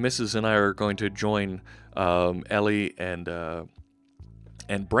 the missus and I are going to join Ellie and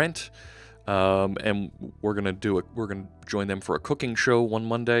Brent, and we're gonna join them for a cooking show one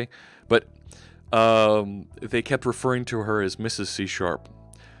Monday. But they kept referring to her as Mrs. C Sharp,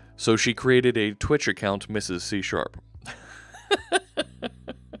 so she created a Twitch account, Mrs. C Sharp.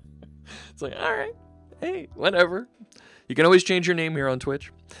 It's like, all right, hey, whatever. You can always change your name here on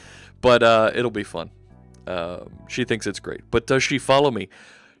Twitch, but it'll be fun. She thinks it's great. But does she follow me?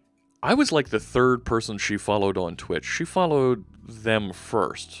 I was like the third person she followed on Twitch. She followed them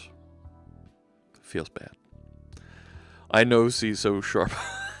first. Feels bad. I know she's so sharp.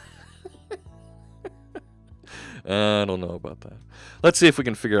 I don't know about that. Let's see if we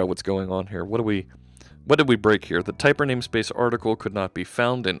can figure out what's going on here. What did we break here? The typer namespace article could not be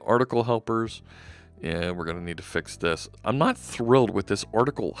found in article helpers. Yeah, we're going to need to fix this. I'm not thrilled with this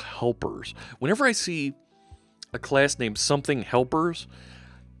article helpers. Whenever I see a class named something helpers,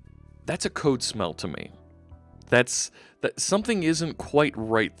 that's a code smell to me. That something isn't quite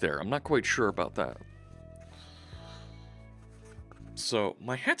right there. I'm not quite sure about that. So,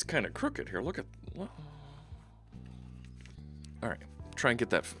 my hat's kind of crooked here. Look at... Alright, try and get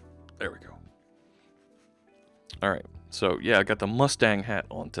that... There we go. Alright, so yeah, I got the Mustang hat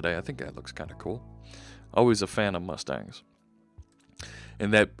on today. I think that looks kind of cool. Always a fan of Mustangs.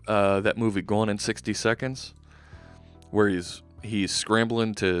 And that movie, Gone in 60 Seconds, where he's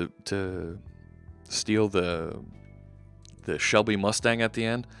scrambling to steal the Shelby Mustang at the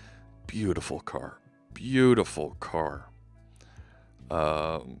end. Beautiful car. Beautiful car.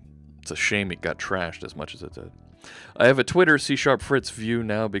 It's a shame it got trashed as much as it did. I have a Twitter C# Fritz view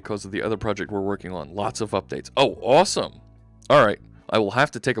now because of the other project we're working on. Lots of updates. Oh, awesome. All right. I will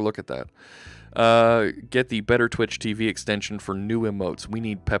have to take a look at that. Get the Better Twitch TV extension for new emotes. We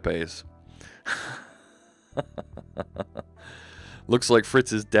need Pepe's. Looks like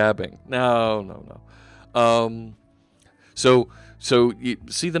Fritz is dabbing. No. So you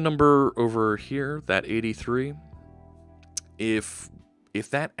see the number over here, that 83? If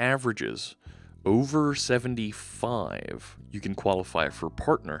that averages over 75, you can qualify for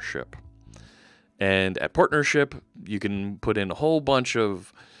partnership. And at partnership, you can put in a whole bunch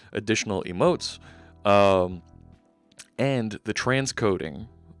of additional emotes. And the transcoding.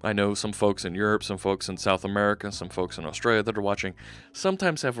 I know some folks in Europe, some folks in South America, some folks in Australia that are watching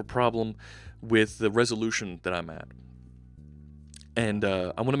sometimes have a problem with the resolution that I'm at. And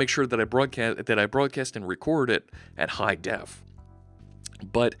I want to make sure that I broadcast and record it at high def.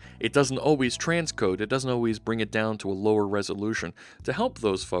 But it doesn't always transcode. It doesn't always bring it down to a lower resolution to help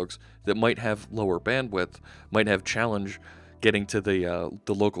those folks that might have lower bandwidth, might have challenge getting to the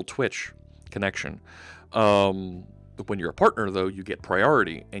local Twitch connection. When you're a partner, though, you get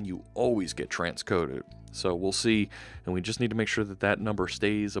priority, and you always get transcoded. So we'll see, and we just need to make sure that that number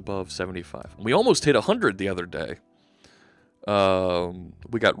stays above 75. We almost hit 100 the other day.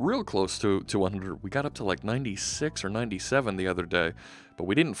 We got real close to 100. We got up to like 96 or 97 the other day, but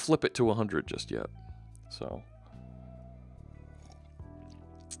we didn't flip it to 100 just yet. So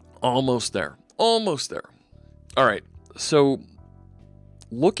almost there. Almost there. All right. So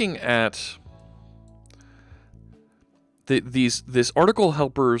looking at this article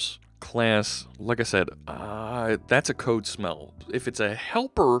helpers class, like I said, that's a code smell. If it's a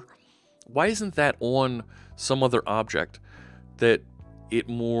helper, why isn't that on some other object that it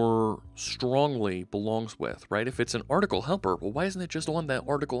more strongly belongs with, right? If it's an article helper, well, why isn't it just on that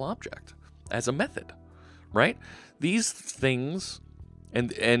article object as a method, right? These things,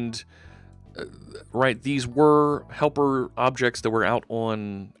 right, these were helper objects that were out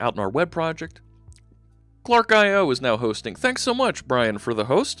in our web project. Clark.io is now hosting. Thanks so much, Brian, for the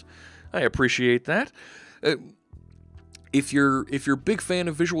host. I appreciate that. If you're a big fan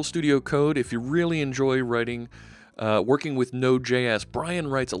of Visual Studio Code, if you really enjoy writing, working with Node.js, Brian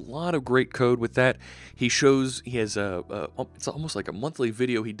writes a lot of great code with that. He has it's almost like a monthly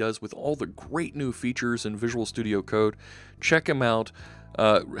video he does with all the great new features in Visual Studio Code. Check him out.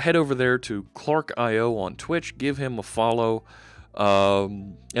 Head over there to Clark.io on Twitch. Give him a follow.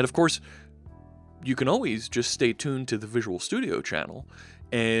 And of course, you can always just stay tuned to the Visual Studio channel,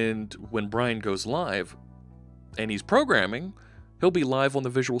 and when Brian goes live and he's programming, he'll be live on the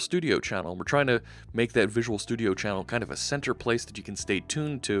Visual Studio channel. We're trying to make that Visual Studio channel kind of a center place that you can stay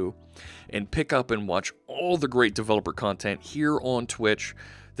tuned to and pick up and watch all the great developer content here on Twitch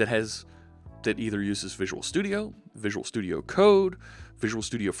that either uses Visual Studio Code, Visual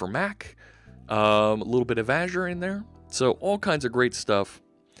Studio for Mac, a little bit of Azure in there. So all kinds of great stuff.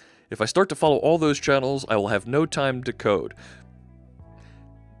 If I start to follow all those channels, I will have no time to code.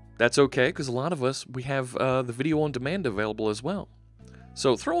 That's okay, because a lot of us, we have the video on demand available as well.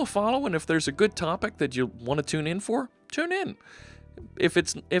 So throw a follow, and if there's a good topic that you want to tune in for, tune in. If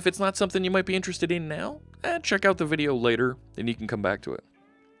it's not something you might be interested in now, check out the video later, and you can come back to it.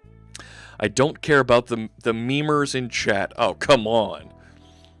 I don't care about the memers in chat. Oh, come on.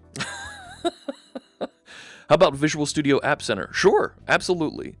 How about Visual Studio App Center? Sure,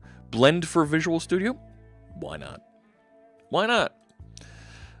 absolutely. Blend for Visual Studio? Why not? Why not?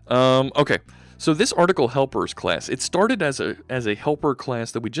 Okay, so this article helpers class, it started as a helper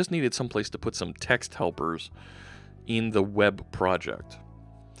class that we just needed someplace to put some text helpers in the web project.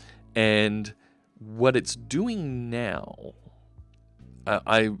 And what it's doing now,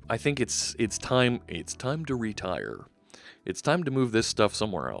 I think it's time to retire. It's time to move this stuff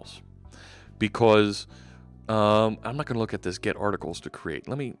somewhere else, because I'm not going to look at this get articles to create.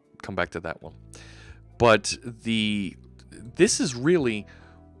 Let me come back to that one. But this is really,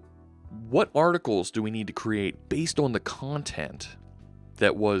 what articles do we need to create based on the content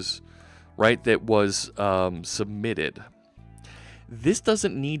that was submitted? This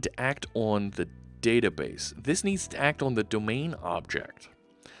doesn't need to act on the database. This needs to act on the domain object,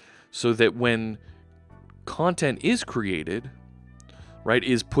 so that when content is created, right,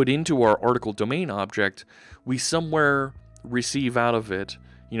 is put into our article domain object, we somewhere receive out of it,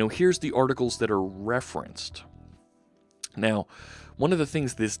 here's the articles that are referenced. Now, one of the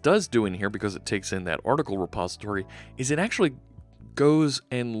things this does do in here, because it takes in that article repository, is it actually goes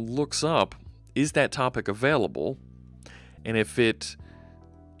and looks up, is that topic available? And if it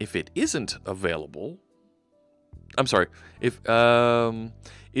isn't available, I'm sorry,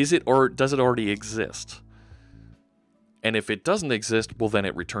 is it, or does it already exist? And if it doesn't exist, well, then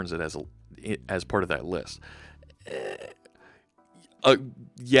it returns it as part of that list.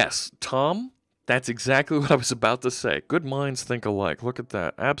 Yes, Tom, that's exactly what I was about to say. Good minds think alike. Look at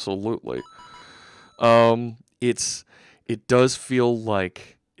that. Absolutely. It does feel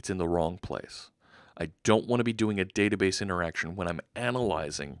like it's in the wrong place. I don't want to be doing a database interaction when I'm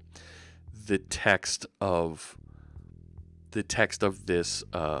analyzing the text of this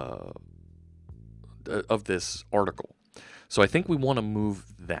article. So I think we want to move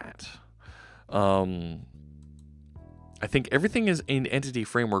that. I think everything is in Entity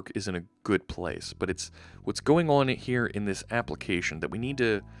Framework is in a good place, but it's what's going on here in this application that we need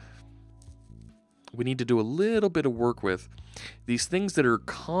to do a little bit of work with. These things that are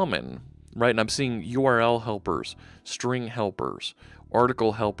common, right? And I'm seeing URL helpers, string helpers,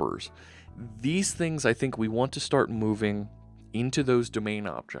 article helpers. These things I think we want to start moving into those domain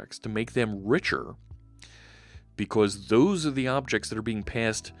objects to make them richer, because those are the objects that are being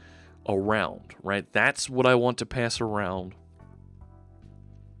passed around, right? That's what I want to pass around.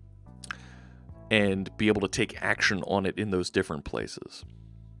 and be able to take action on it in those different places.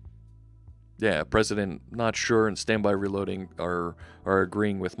 Yeah, President not sure and standby reloading are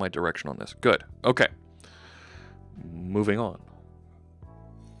agreeing with my direction on this. Good. Okay. Moving on.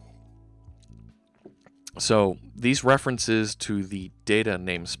 So these references to the data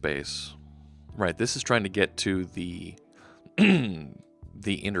namespace, right? This is trying to get to the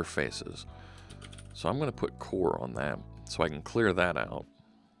the interfaces. So I'm going to put core on that so I can clear that out,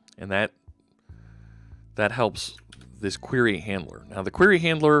 and that helps this query handler. Now the query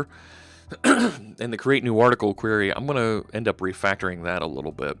handler and the create new article query, I'm going to end up refactoring that a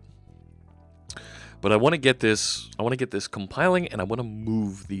little bit. But I want to get this compiling, and I want to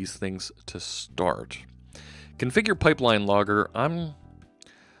move these things to start. Configure pipeline logger, I'm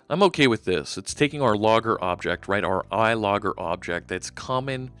okay with this. It's taking our logger object, right, our iLogger object that's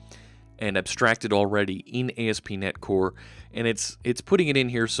common and abstracted already in ASP.NET Core, and it's putting it in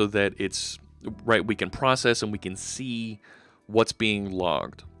here so that it's, right, we can process and we can see what's being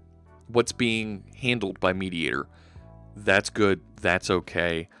logged, what's being handled by MediatR. That's good. That's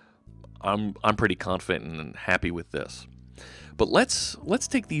okay. I'm pretty confident and happy with this. But let's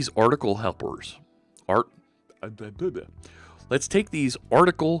take these article helpers. Let's take these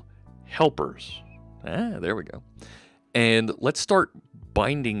article helpers. There we go. And let's start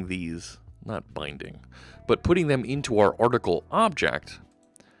binding these, not binding, but putting them into our article object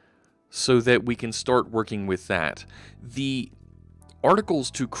so that we can start working with that. The articles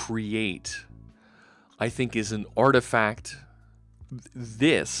to create, I think, is an artifact.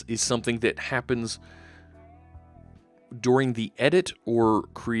 This is something that happens during the edit or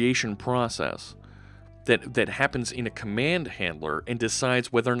creation process that happens in a command handler and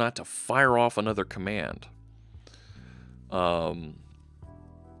decides whether or not to fire off another command.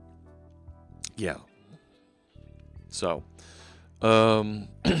 Yeah. So, and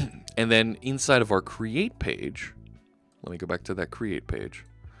then inside of our create page, let me go back to that create page.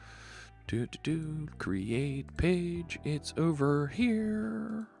 Create page, it's over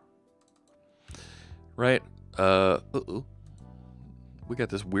here. Right? We got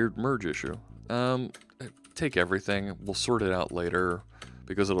this weird merge issue. Take everything, we'll sort it out later,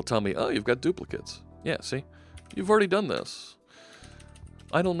 because it'll tell me, oh, you've got duplicates. Yeah, see? You've already done this.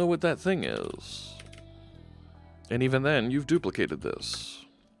 I don't know what that thing is. And even then, you've duplicated this.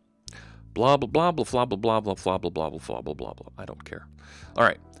 Blah, blah, blah, blah, blah, blah, blah, blah, blah, blah, blah, blah, blah, blah, blah. I don't care. All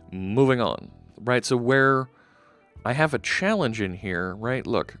right, moving on. Right, so where I have a challenge in here, right?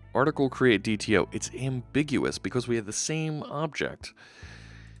 Look, article create DTO. It's ambiguous because we have the same object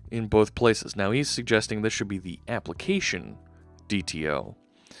in both places. Now he's suggesting this should be the application DTO.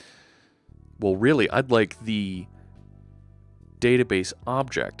 Well, really, I'd like the database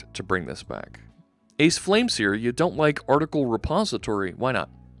object to bring this back. Ace Flameseer, you don't like article repository. Why not?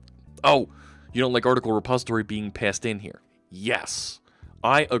 Oh, you don't like article repository being passed in here. Yes,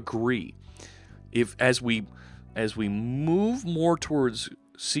 I agree. If as we move more towards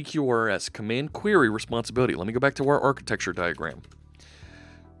CQRS, command query responsibility, let me go back to our architecture diagram.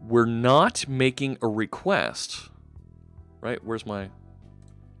 We're not making a request, right? Where's my...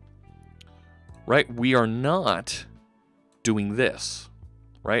 Right? We are not doing this,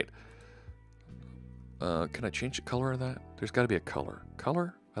 right? Can I change the color of that? There's got to be a color.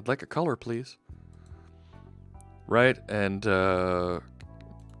 Color? I'd like a color, please. Right? And, come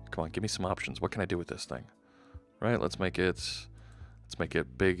on, give me some options. What can I do with this thing? Right? Let's make it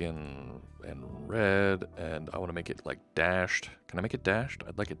big and red, and I want to make it like dashed. Can I make it dashed?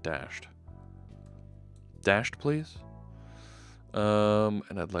 I'd like it dashed. Dashed, please. And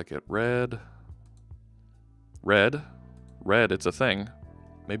I'd like it red. Red, it's a thing.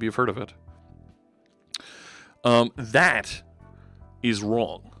 Maybe you've heard of it. That is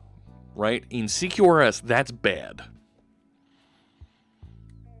wrong, right? In CQRS, that's bad.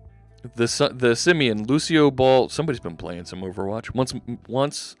 The Simian, Lucio Ball, somebody's been playing some Overwatch.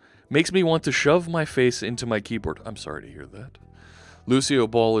 Once makes me want to shove my face into my keyboard. I'm sorry to hear that. Lucio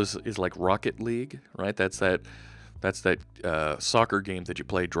Ball is like Rocket League, right? That's that soccer game that you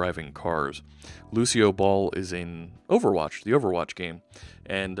play driving cars. Lucio Ball is in Overwatch, the Overwatch game,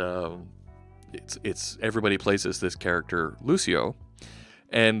 and it's everybody plays as this character Lucio,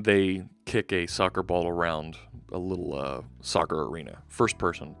 and they kick a soccer ball around a little soccer arena, first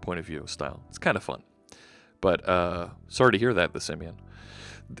person point of view style. It's kind of fun, but sorry to hear that, the Simian.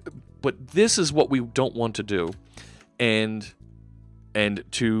 But this is what we don't want to do, and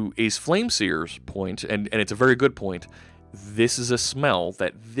to Ace Flameseer's point, and it's a very good point, this is a smell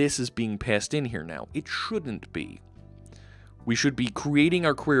that this is being passed in here now. It shouldn't be. We should be creating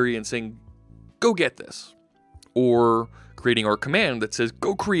our query and saying, go get this. Or creating our command that says,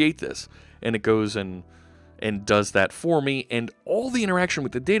 go create this. and it goes and does that for me, and all the interaction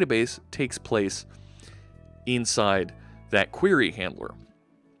with the database takes place inside that query handler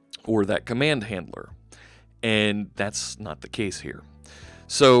or that command handler, and that's not the case here.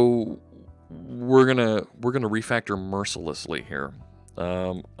 So we're gonna refactor mercilessly here.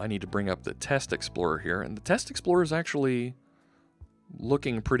 I need to bring up the Test Explorer here, and the Test Explorer is actually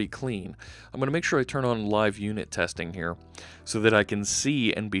looking pretty clean. I'm going to make sure I turn on live unit testing here so that I can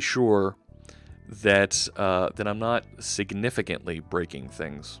see and be sure that that I'm not significantly breaking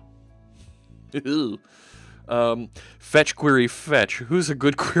things. Fetch query fetch. Who's a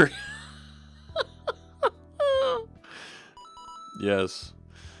good query? Yes.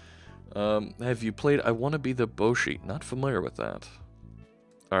 Have you played I Want to Be the Boshi? Not familiar with that.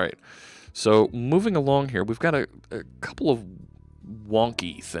 All right. So moving along here, we've got a couple of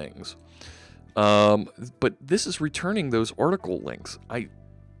wonky things. But this is returning those article links.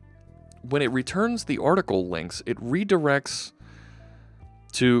 When it returns the article links, it redirects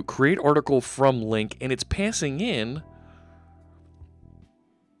to create article from link, and it's passing into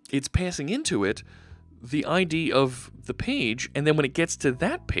it the ID of the page, and then when it gets to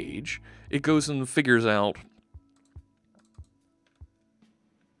that page, it goes and figures out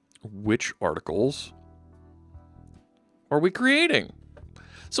which articles are we creating.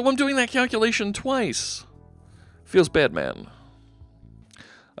 So I'm doing that calculation twice. Feels bad, man.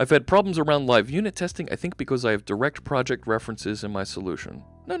 I've had problems around live unit testing, I think because I have direct project references in my solution.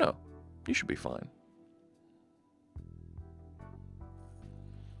 No, you should be fine.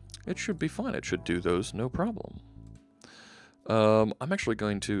 It should be fine. It should do those, no problem. I'm actually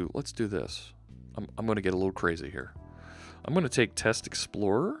going to, let's do this. I'm going to get a little crazy here. I'm going to take Test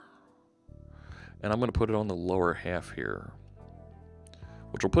Explorer, and I'm going to put it on the lower half here,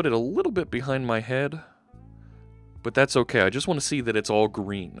 which will put it a little bit behind my head, but that's okay. I just want to see that it's all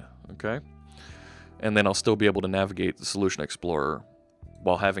green, okay? And then I'll still be able to navigate the Solution Explorer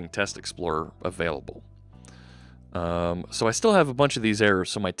while having Test Explorer available. So I still have a bunch of these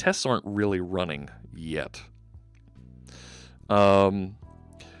errors, so my tests aren't really running yet. So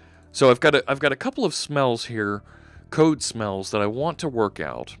I've got a couple of smells here, code smells that I want to work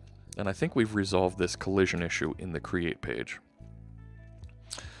out, and I think we've resolved this collision issue in the create page.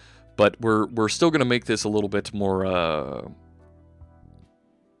 But we're still going to make this a little bit more a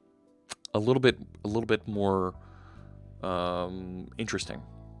little bit more interesting.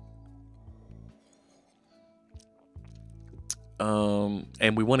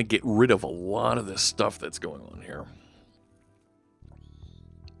 And we want to get rid of a lot of this stuff that's going on here.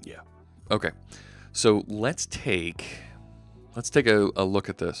 Yeah. Okay. So let's take a look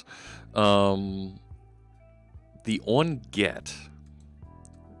at this. The on get,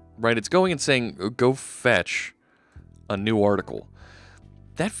 right? It's going and saying, go fetch a new article.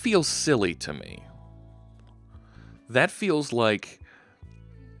 That feels silly to me. That feels like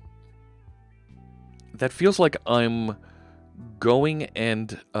I'm going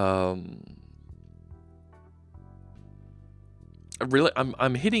and really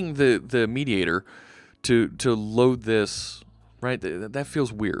I'm hitting the MediatR to load this, right? That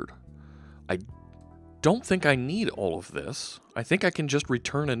feels weird. I don't think I need all of this. I think I can just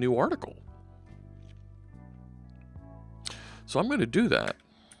return a new article. So I'm going to do that.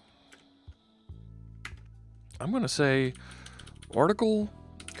 I'm going to say article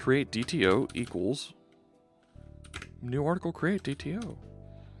create DTO equals new article create DTO.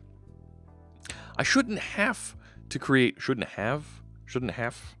 I shouldn't have to create, shouldn't have,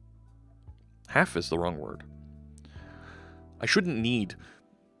 half is the wrong word. I shouldn't need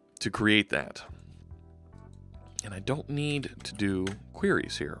to create that. And I don't need to do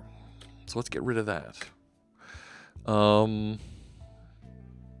queries here. So let's get rid of that.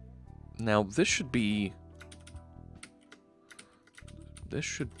 Now this should be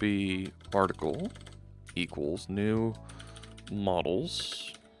article equals new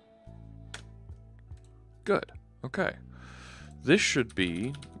models. Good. Okay. This should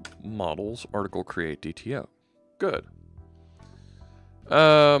be models article create DTO. Good.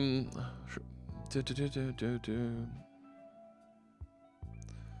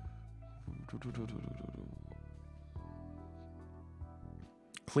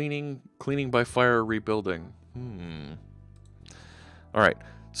 Cleaning by fire, rebuilding. All right.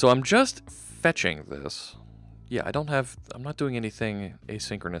 So I'm just fetching this. Yeah, I'm not doing anything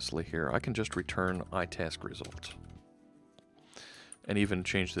asynchronously here. I can just return iTask result. And even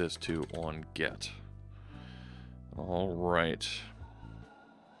change this to on get. All right.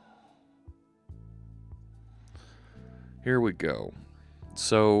 Here we go.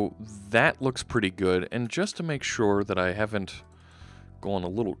 So that looks pretty good. And just to make sure that I haven't going a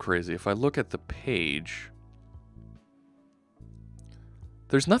little crazy. If I look at the page,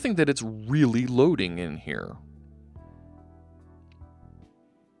 there's nothing that it's really loading in here.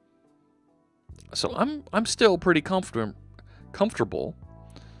 So I'm still pretty comfortable.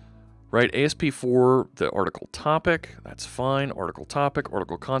 Right, ASP4, the article topic, that's fine. Article topic,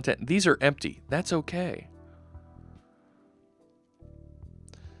 article content, these are empty. That's okay.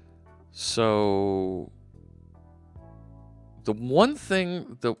 So the one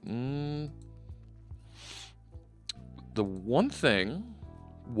thing, the one thing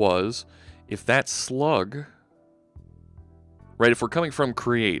was, if that slug, right, if we're coming from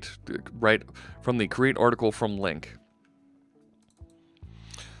create, right, from the create article from link,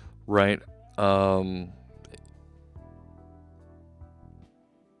 right,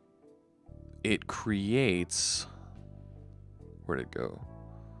 it creates, where'd it go?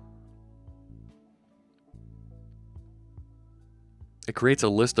 It creates a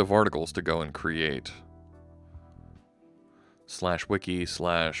list of articles to go and create. /wiki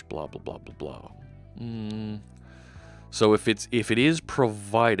 / blah, blah, blah, blah, blah. So if it is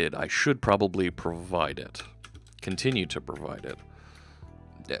provided, I should probably provide it. Continue to provide it.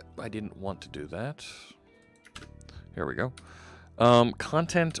 I didn't want to do that. Here we go.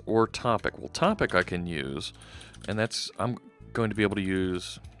 Content or topic. Well, topic I can use, and that's, I'm going to be able to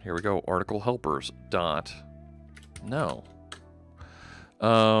use, here we go, article helpers dot, no.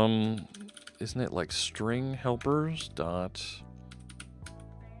 Isn't it like string helpers dot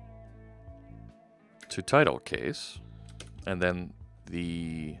to title case, and then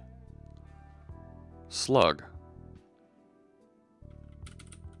the slug.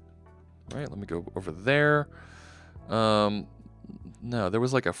 Right, let me go over there. No, there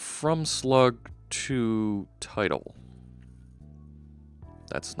was like a from slug to title.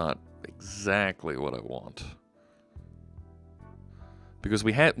 That's not exactly what I want. Because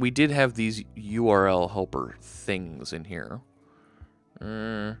we did have these URL helper things in here.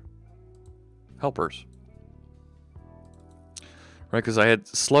 Helpers. Right, because I had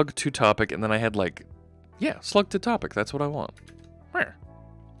slug to topic, and then I had like, yeah, slug to topic. That's what I want.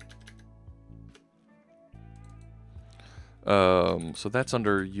 So that's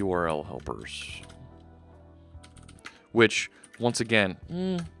under URL helpers. Which, once again,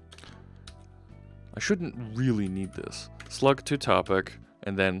 I shouldn't really need this. Slug to topic,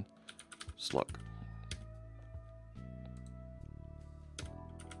 and then slug.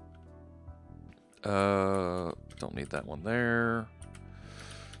 Don't need that one there.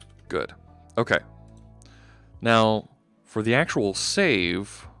 Good. Okay. Now, for the actual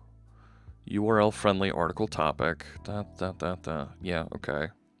save, URL friendly article topic. Yeah, okay.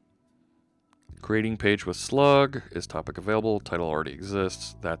 Creating page with slug. Is topic available? Title already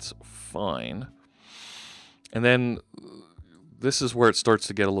exists. That's fine. And then this is where it starts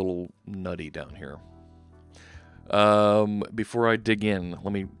to get a little nutty down here. Before I dig in,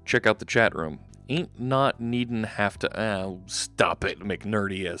 let me check out the chat room. Ain't not needin' have to... stop it,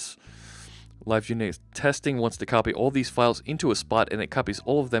 McNerdius. Live Unix testing wants to copy all these files into a spot, and it copies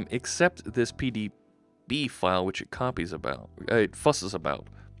all of them except this PDB file, which it copies about. It fusses about.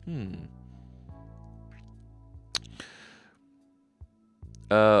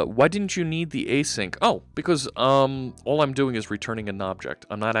 Why didn't you need the async? Oh, because all I'm doing is returning an object.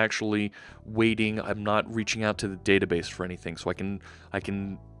 I'm not actually waiting. I'm not reaching out to the database for anything. So I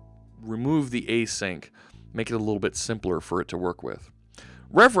can remove the async, make it a little bit simpler for it to work with.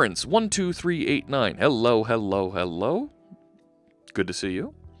 Reverence 12389. Hello, hello, hello. Good to see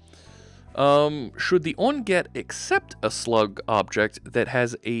you. Should the onGet accept a slug object that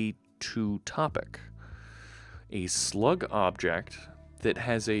has a toTopic? A slug object that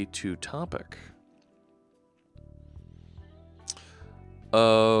has a toTopic.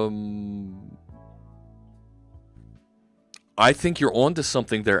 I think you're onto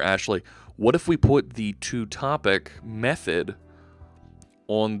something there, Ashley. What if we put the toTopic method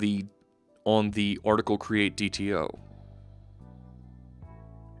on the article create DTO?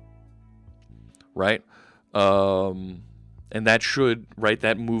 Right? And that should, right,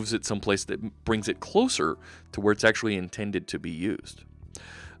 that moves it someplace that brings it closer to where it's actually intended to be used.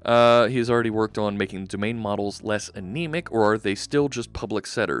 He has already worked on making domain models less anemic, or are they still just public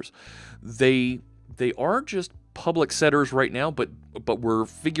setters? They are just public setters right now, but we're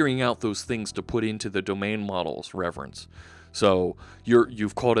figuring out those things to put into the domain models, Reverence. So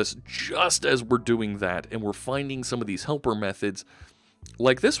you've caught us just as we're doing that, and we're finding some of these helper methods,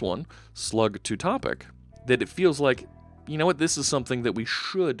 like this one, slug to topic, that it feels like, you know what, this is something that we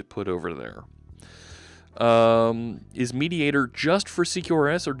should put over there. Is MediatR just for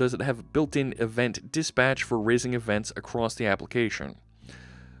CQRS, or does it have built-in event dispatch for raising events across the application?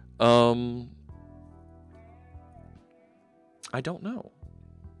 I don't know.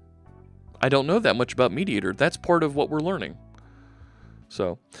 I don't know that much about MediatR. That's part of what we're learning.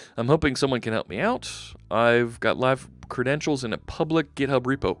 So, I'm hoping someone can help me out. I've got live credentials in a public GitHub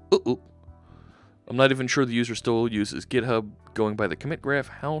repo. I'm not even sure the user still uses GitHub going by the commit graph.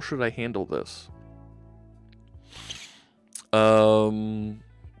 How should I handle this? Run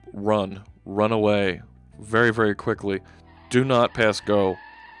away very, very quickly. Do not pass go.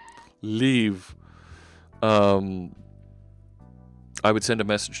 Leave. I would send a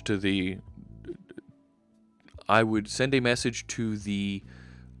message to the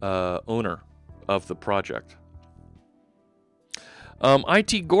owner of the project.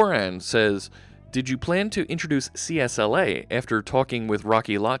 IT Goran says, did you plan to introduce CSLA after talking with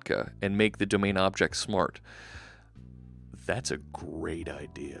Rocky Lotka and make the domain object smart? That's a great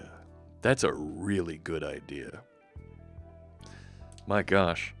idea. That's a really good idea. My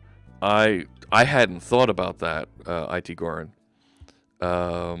gosh. I hadn't thought about that, IT Goran.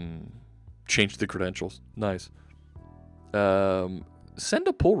 Change the credentials. Nice. Send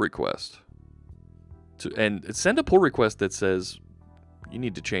a pull request. Send a pull request that says, you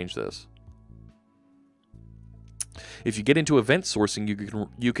need to change this. If you get into event sourcing,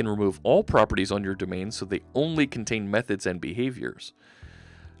 you can remove all properties on your domain so they only contain methods and behaviors.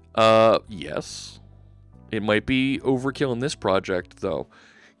 Yes. It might be overkill in this project, though.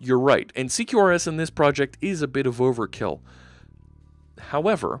 You're right. And CQRS in this project is a bit of overkill.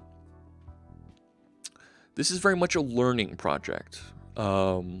 However, this is very much a learning project.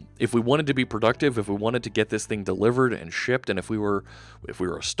 If we wanted to be productive, if we wanted to get this thing delivered and shipped, and if we were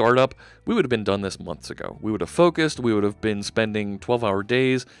a startup, we would have been done this months ago. We would have focused, we would have been spending 12-hour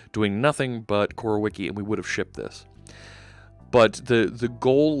days doing nothing but CoreWiki, and we would have shipped this. But the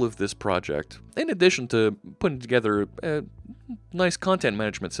goal of this project, in addition to putting together a nice content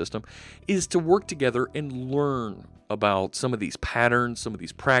management system, is to work together and learn about some of these patterns, some of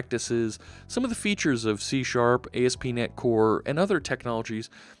these practices, some of the features of C#, ASP.NET Core, and other technologies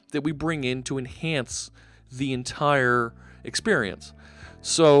that we bring in to enhance the entire experience.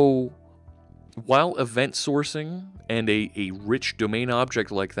 So while event sourcing and a rich domain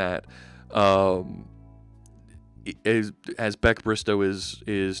object like that, as Beck Bristow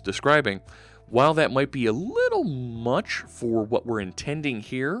is describing, while that might be a little much for what we're intending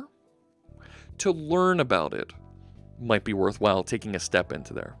here, to learn about it might be worthwhile taking a step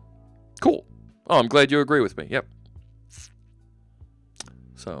into there. Cool. Oh, I'm glad you agree with me. Yep.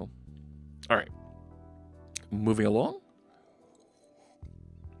 So, all right. Moving along.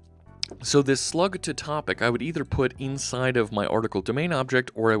 So this slug to topic, I would either put inside of my article domain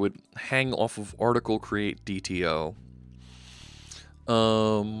object, or I would hang off of article create DTO.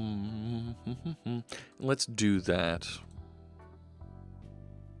 Let's do that.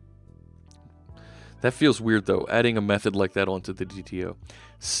 That feels weird, though, adding a method like that onto the DTO.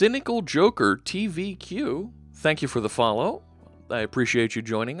 Cynical Joker TVQ, thank you for the follow. I appreciate you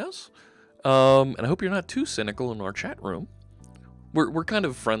joining us. And I hope you're not too cynical in our chat room. We're kind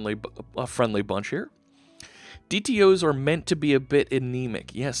of a friendly bunch here. DTOs are meant to be a bit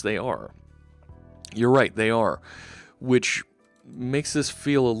anemic. Yes, they are. You're right, they are. Which makes this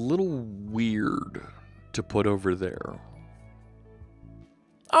feel a little weird to put over there.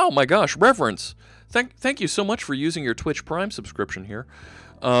 Oh my gosh, Reverence! Thank you so much for using your Twitch Prime subscription here.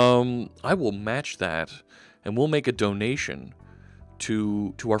 I will match that, and we'll make a donation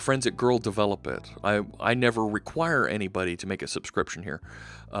to our friends at Girl Develop It. I never require anybody to make a subscription here,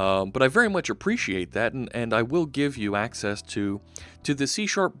 but I very much appreciate that, and I will give you access to the C#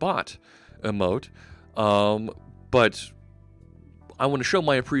 bot emote. But I want to show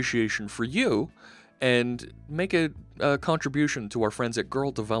my appreciation for you and make a contribution to our friends at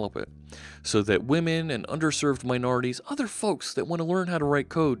Girl Develop It, so that women and underserved minorities, other folks that want to learn how to write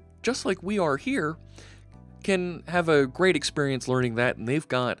code, just like we are here, can have a great experience learning that. And they've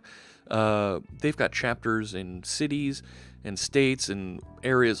got chapters in cities and states and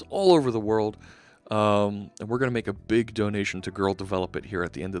areas all over the world. And we're going to make a big donation to Girl Develop It here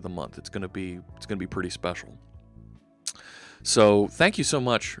at the end of the month. It's going to be pretty special. So thank you so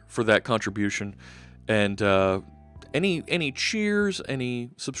much for that contribution. And any cheers, any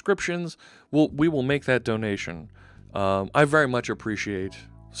subscriptions, we will make that donation. I very much appreciate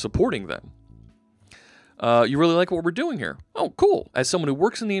supporting them. You really like what we're doing here? Oh, cool. As someone who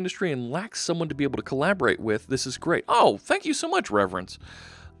works in the industry and lacks someone to be able to collaborate with, this is great. Oh, thank you so much, Reverence.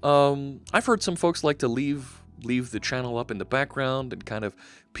 I've heard some folks like to leave the channel up in the background and kind of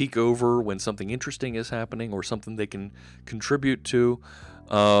peek over when something interesting is happening or something they can contribute to.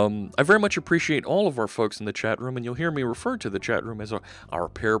 I very much appreciate all of our folks in the chat room, and you'll hear me refer to the chat room as our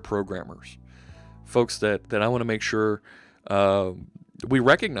pair programmers. Folks that I want to make sure we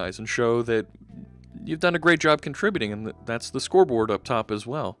recognize and show that you've done a great job contributing, and that's the scoreboard up top as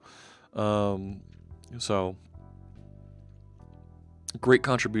well. So, great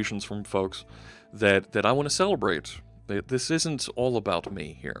contributions from folks that I want to celebrate. This isn't all about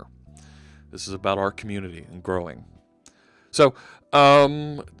me here. This is about our community and growing. So,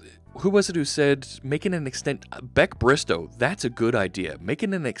 who was it who said making an Beck Bristow, that's a good idea.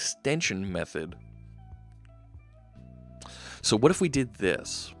 Making an extension method. So what if we did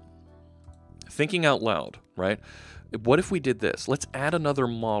this? Thinking out loud, right? What if we did this? Let's add another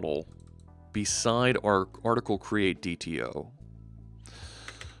model beside our article create DTO.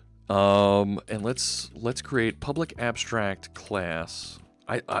 And let's create public abstract class.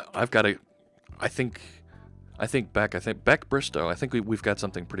 I've got a, I think Beck Bristow, I think we've got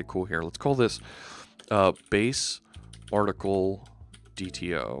something pretty cool here. Let's call this base article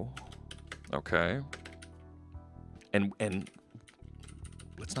DTO. Okay. And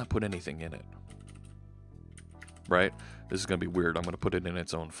let's not put anything in it. Right? This is going to be weird. I'm going to put it in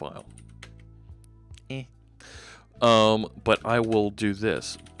its own file. But I will do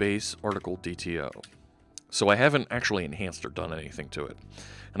this, base article DTO. So I haven't actually enhanced or done anything to it.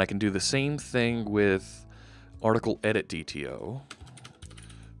 And I can do the same thing with article edit DTO,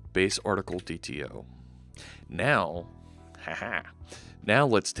 base article DTO. Now, now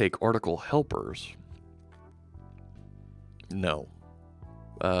let's take article helpers. No.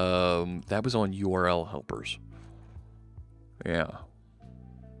 That was on URL helpers. Yeah.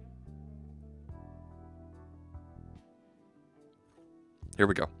 Here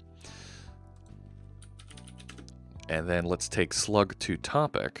we go. And then let's take slug to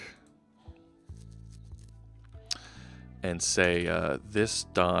topic and say this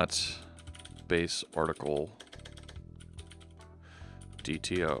dot base article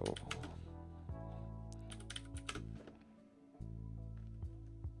DTO.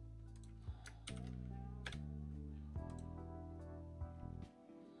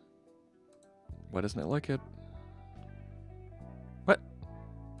 Why doesn't it like it? What?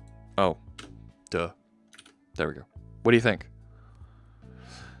 Oh, duh. There we go. What do you think?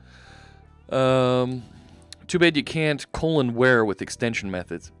 Too bad you can't :where with extension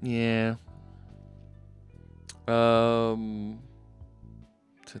methods. Yeah. What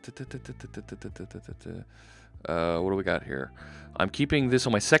do we got here? I'm keeping this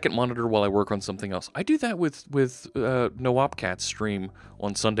on my second monitor while I work on something else. I do that with NoOpCat's stream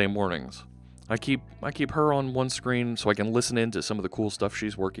on Sunday mornings. I keep her on one screen so I can listen in to some of the cool stuff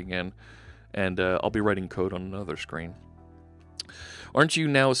she's working in, and I'll be writing code on another screen. Aren't you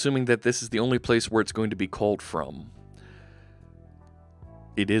now assuming that this is the only place where it's going to be called from?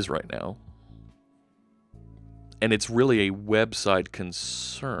 It is right now. And it's really a website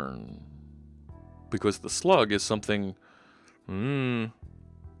concern. Because the slug is something...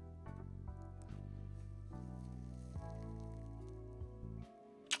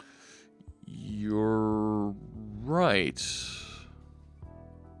 You're right.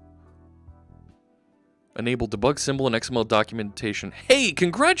 Enable debug symbol and XML documentation. Hey,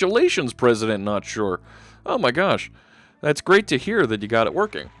 congratulations, President Not Sure. Oh my gosh. That's great to hear that you got it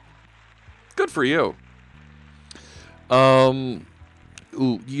working. Good for you.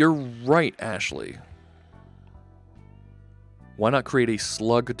 Ooh, you're right, Ashley. Why not create a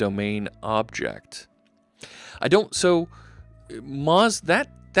slug domain object? So, Moz,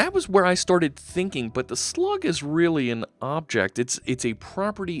 that was where I started thinking, but the slug is really an object. It's a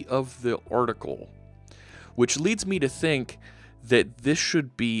property of the article, which leads me to think that this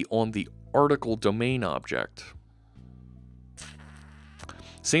should be on the article domain object.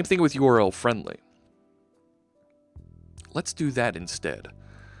 Same thing with URL friendly. Let's do that instead.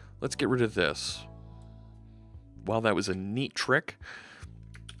 Let's get rid of this. While that was a neat trick,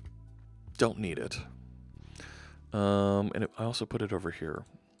 don't need it. I also put it over here.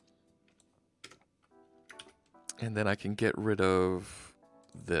 And then I can get rid of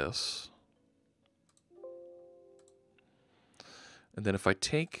this. And then if I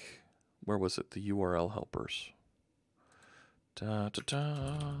take, where was it? The URL helpers. Spell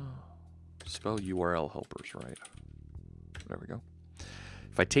URL helpers right. There we go.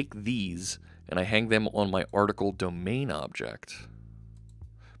 If I take these and I hang them on my article domain object,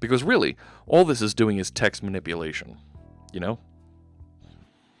 because really, all this is doing is text manipulation, you know?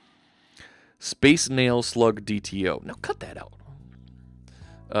 Space nail slug DTO. Now cut that out.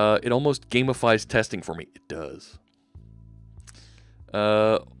 It almost gamifies testing for me. It does.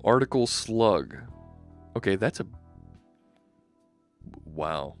 Article slug. Okay, that's a...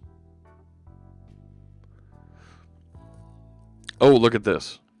 Wow. Oh, look at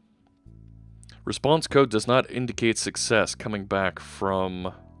this. Response code does not indicate success coming back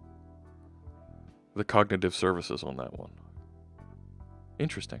from the cognitive services on that one.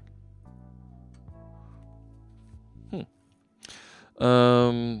 Interesting.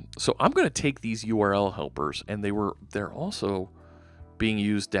 So I'm going to take these URL helpers, and they're also being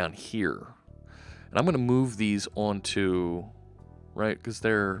used down here. And I'm going to move these onto, right, because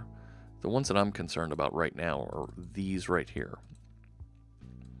they're the ones that I'm concerned about right now are these right here.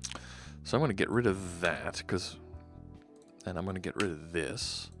 So I'm going to get rid of that, and I'm going to get rid of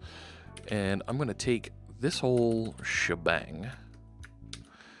this. And I'm going to take this whole shebang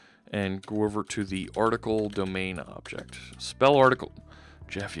and go over to the article domain object. Spell article.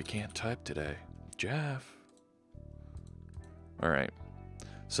 Jeff, you can't type today. Jeff. All right.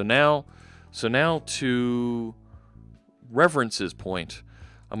 So now to references point,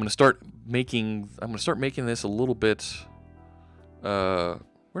 I'm going to start making this a little bit. Where'd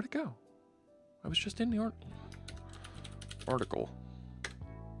it go? I was just in the article.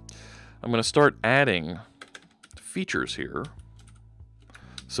 I'm going to start adding features here.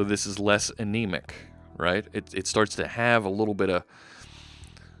 So this is less anemic, right? It starts to have a little bit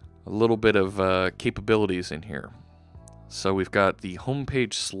of capabilities in here. So we've got the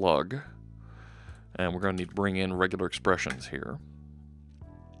homepage slug, and we're going to need to bring in regular expressions here.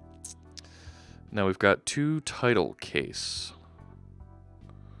 Now we've got to title case,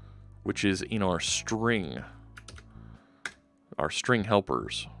 which is in our string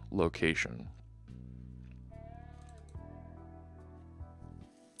helpers location.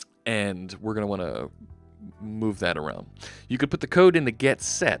 And we're going to want to move that around. You could put the code in the get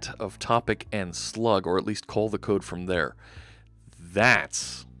set of topic and slug, or at least call the code from there.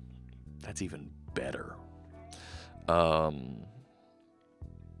 That's even better. And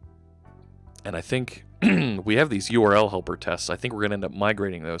I think we have these URL helper tests. I think we're going to end up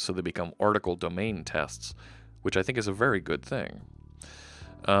migrating those so they become article domain tests, which I think is a very good thing.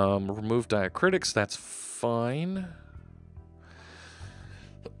 Remove diacritics, that's fine.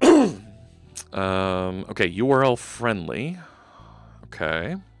 Okay, URL friendly.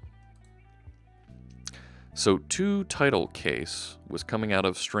 Okay. So to title case was coming out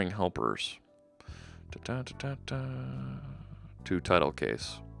of string helpers. To title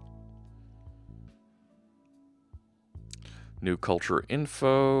case. New culture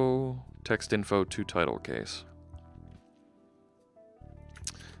info, text info to title case.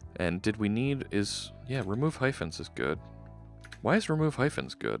 And did we need yeah, remove hyphens is good. Why is remove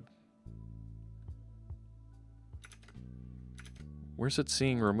hyphens good? Where's it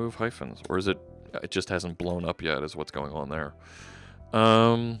seeing remove hyphens? Or is it just hasn't blown up yet is what's going on there.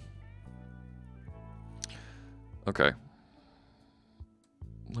 Okay.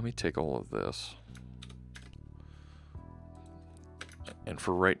 Let me take all of this. And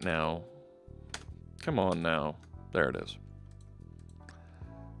for right now, come on now. There it is.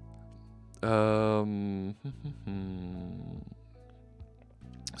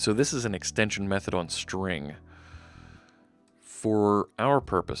 So this is an extension method on string. For our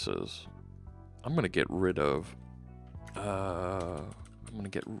purposes, I'm going to get rid of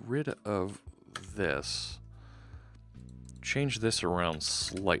this. Change this around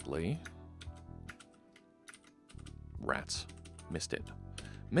slightly. Rats. Missed it.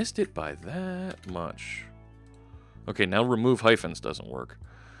 Missed it by that much. Okay, now remove hyphens doesn't work.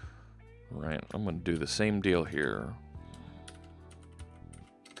 Right, I'm going to do the same deal here.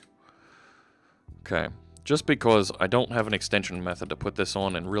 Okay, just because I don't have an extension method to put this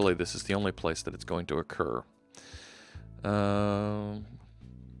on, and really this is the only place that it's going to occur.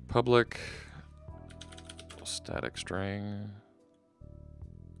 Public static string.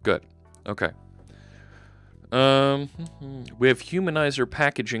 Good. Okay. We have humanizer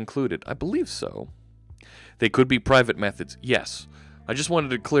package included. I believe so. They could be private methods. Yes. I just wanted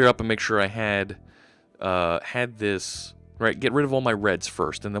to clear up and make sure I had this right. Get rid of all my reds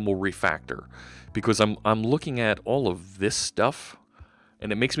first, and then we'll refactor, because I'm looking at all of this stuff,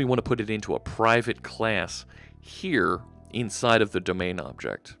 and it makes me want to put it into a private class here inside of the domain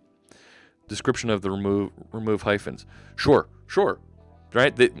object. Description of the remove hyphens. Sure.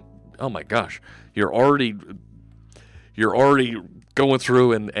 Right? Oh my gosh, you're already going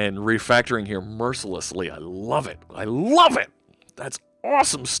through and refactoring here mercilessly. I love it. That's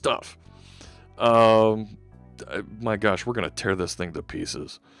awesome stuff. My gosh, we're gonna tear this thing to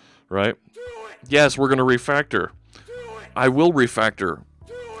pieces, right? Yes, we're gonna refactor. I will refactor.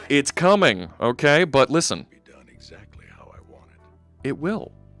 It's coming, okay? But listen. Be done exactly how I want it. It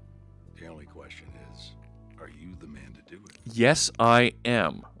will. The only question is, are you the man to do it? Yes, I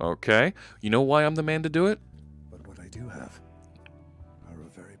am. Okay? You know why I'm the man to do it? But what I do have are a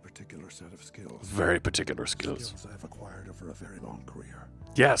very particular set of skills. Very particular skills. Skills I've acquired over a very long career.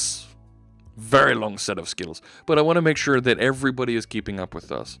 Yes. Very long set of skills. But I want to make sure that everybody is keeping up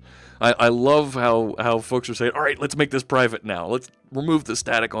with us. I love how folks are saying, all right, let's make this private now. Let's remove the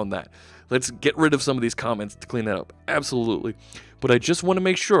static on that. Let's get rid of some of these comments to clean that up. Absolutely. But I just want to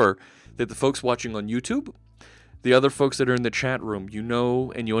make sure that the folks watching on YouTube, the other folks that are in the chat room, you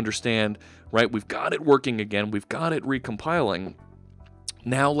know and you understand, right? We've got it working again. We've got it recompiling.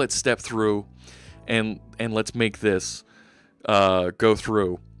 Now let's step through and let's make this go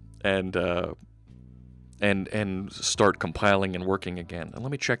through and start compiling and working again. And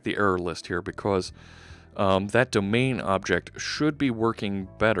let me check the error list here because that domain object should be working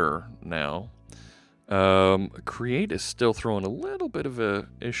better now. Create is still throwing a little bit of a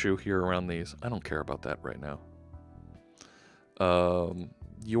issue here around these. I don't care about that right now.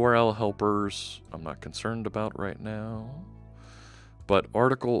 URL helpers, I'm not concerned about right now. But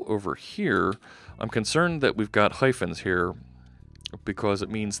article over here, I'm concerned that we've got hyphens here because it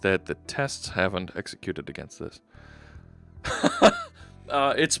means that the tests haven't executed against this.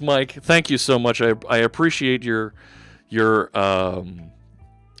 It's Mike. Thank you so much. I appreciate your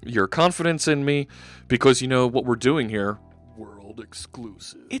confidence in me because you know what we're doing here. World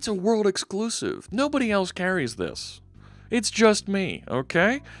exclusive. It's a world exclusive. Nobody else carries this. It's just me,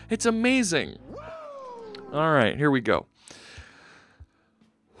 okay? It's amazing. All right, here we go.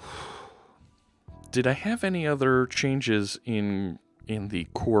 Did I have any other changes in the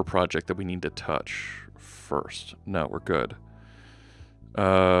core project that we need to touch first? No, we're good.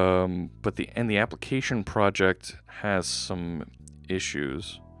 But the application project has some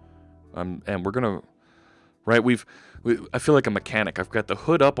issues. And we're gonna, right? I feel like a mechanic. I've got the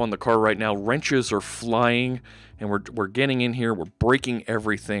hood up on the car right now. Wrenches are flying, and we're getting in here. We're breaking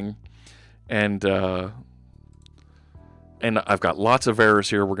everything, and I've got lots of errors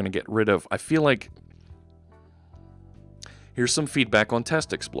here. We're gonna get rid of. I feel like here's some feedback on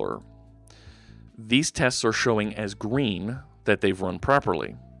Test Explorer. These tests are showing as green that they've run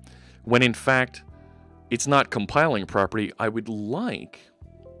properly, when in fact it's not compiling properly. I would like,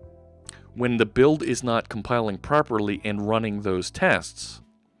 when the build is not compiling properly and running those tests,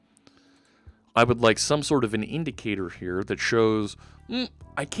 I would like some sort of an indicator here that shows,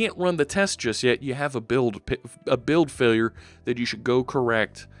 I can't run the test just yet. You have a build failure that you should go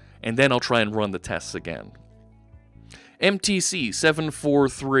correct, and then I'll try and run the tests again. MTC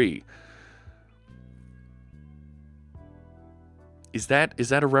 743. Is that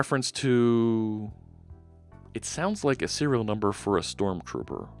a reference to? It sounds like a serial number for a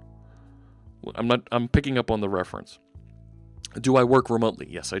stormtrooper. I'm picking up on the reference. Do I work remotely?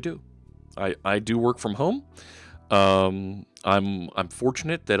 Yes, I do. I do work from home. I'm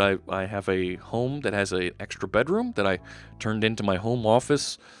fortunate that I have a home that has an extra bedroom that I turned into my home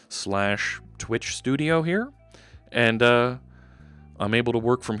office / Twitch studio here, and I'm able to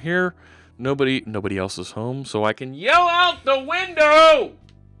work from here. Nobody else is home, so I can yell out the window,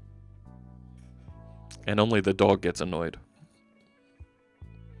 and only the dog gets annoyed.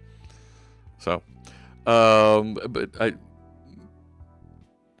 So,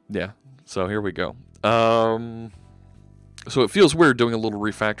 yeah. So here we go. So it feels weird doing a little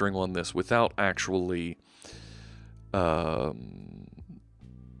refactoring on this without actually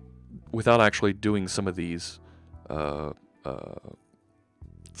doing some of these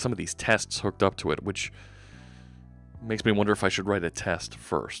tests hooked up to it, which makes me wonder if I should write a test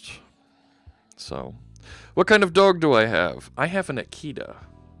first. So, what kind of dog do I have? I have an Akita.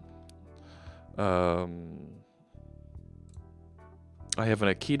 I have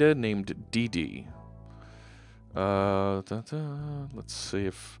an Akita named DD. Let's see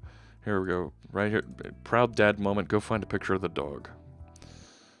if... Here we go. Right here. Proud dad moment. Go find a picture of the dog.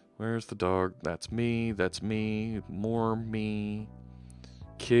 Where's the dog? That's me. That's me. More me.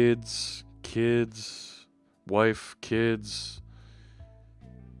 Kids. Kids. Wife. Kids.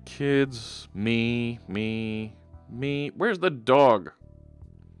 Kids. Me. Me. Me. Where's the dog?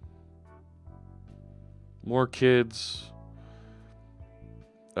 More kids.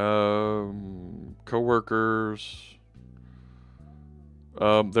 Coworkers.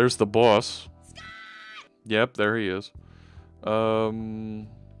 There's the boss. Yep, there he is.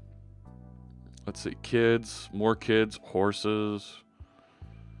 Let's see. Kids. More kids. Horses.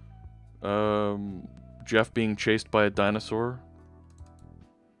 Jeff being chased by a dinosaur.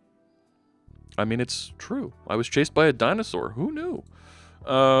 I mean, it's true. I was chased by a dinosaur. Who knew?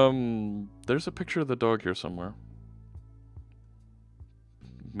 There's a picture of the dog here somewhere.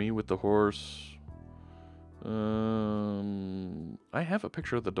 Me with the horse. I have a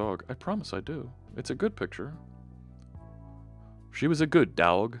picture of the dog. I promise I do. It's a good picture. She was a good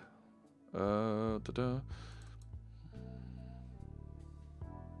dog. Because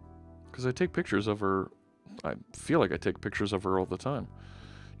I take pictures of her. I feel like I take pictures of her all the time.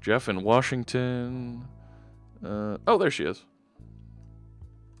 Jeff in Washington. Oh, there she is.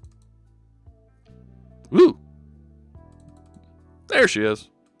 Ooh. There she is.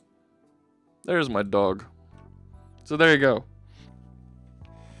 There's my dog. So there you go.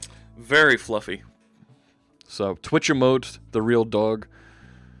 Very fluffy. So Twitch emote, the real dog.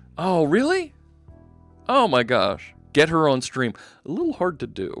 Oh, really? Oh my gosh. Get her on stream. A little hard to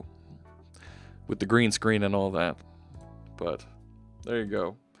do with the green screen and all that. But there you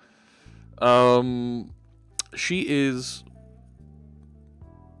go. She is,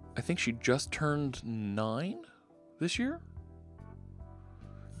 I think she just turned 9 this year?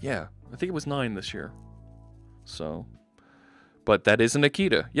 Yeah, I think it was 9 this year. So, but that is an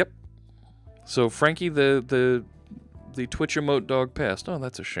Akita. Yep. So Frankie, the Twitch emote dog passed. Oh,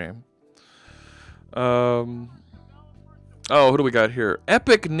 that's a shame. Oh, who do we got here?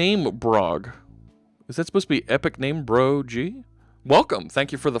 Epic Name Brog. Is that supposed to be Epic Name Bro G? Welcome.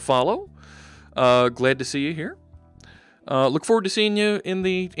 Thank you for the follow. Glad to see you here. Look forward to seeing you in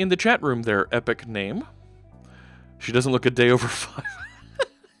the chat room there, Epic Name. She doesn't look a day over 5.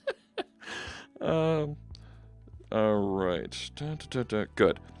 All right.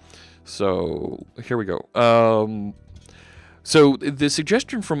 Good. So here we go. So the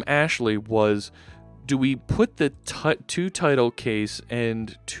suggestion from Ashley was, do we put the to title case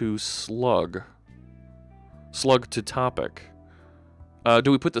and to slug to topic?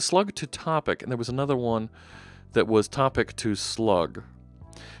 Do we put the slug to topic? And there was another one that was topic to slug.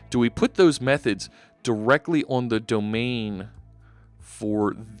 Do we put those methods directly on the domain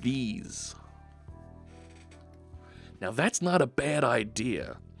for these? Now that's not a bad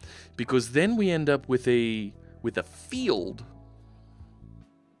idea, because then we end up with a field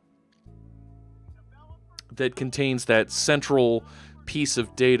that contains that central piece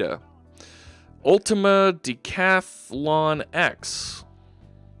of data. Ultima Decathlon X.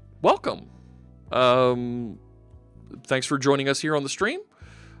 Welcome. Thanks for joining us here on the stream.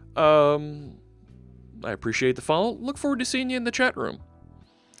 I appreciate the follow. Look forward to seeing you in the chat room.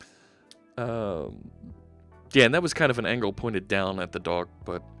 Yeah, and that was kind of an angle pointed down at the dog,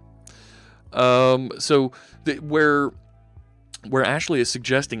 but so where Ashley is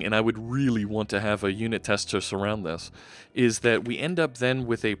suggesting, and I would really want to have a unit test to surround this, is that we end up then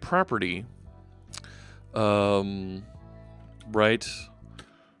with a property, right?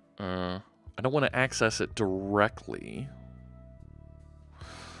 I don't want to access it directly,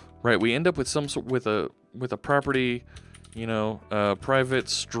 right? We end up with some sort with a property, you know, private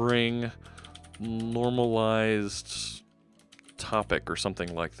string normalized topic or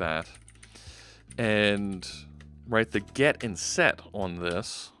something like that, and right, the get and set on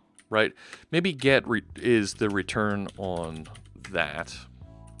this, right? Maybe get is the return on that,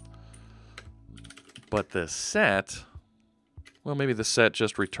 but the set, well, maybe the set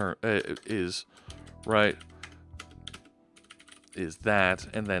just return is right, is that,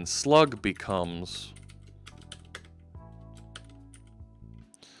 and then slug becomes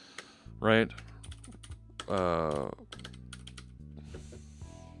right.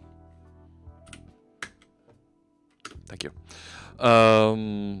 Thank you.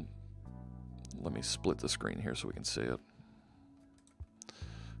 Let me split the screen here so we can see it.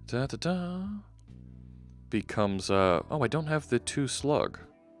 Becomes, oh, I don't have the to slug.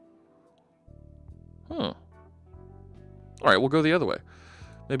 Huh. Alright, we'll go the other way.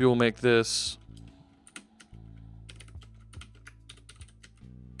 Maybe we'll make this...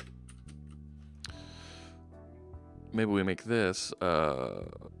 Maybe we make this, oh,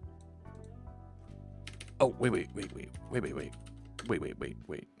 wait.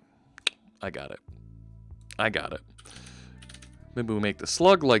 I got it. Maybe we make the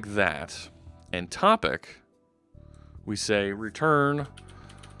slug like that, and topic, we say return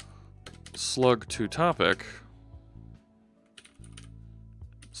slug to topic,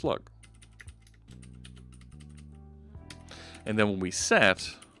 slug. And then when we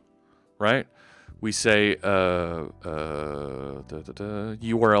set, right, we say URL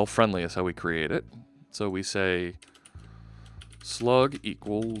friendly is how we create it. So we say slug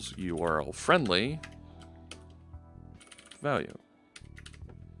equals URL friendly value.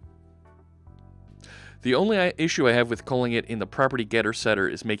 The only issue I have with calling it in the property getter setter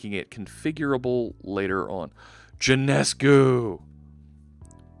is making it configurable later on. Janescu!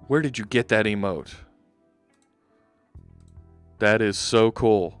 Where did you get that emote? That is so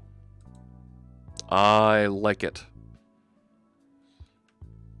cool. I like it.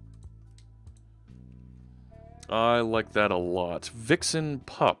 I like that a lot. Vixen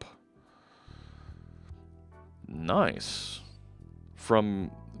Pup. Nice.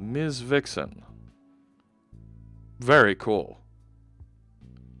 From Ms. Vixen. Very cool.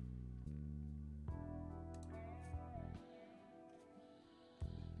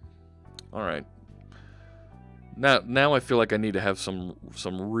 All right. Now I feel like I need to have some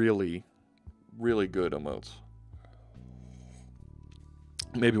really good emotes.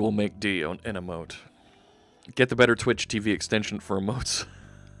 Maybe we'll make D an emote. Get the better Twitch TV extension for emotes.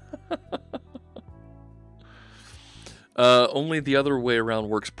 Only the other way around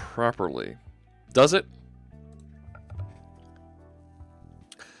works properly. Does it?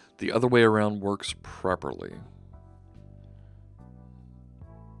 The other way around works properly.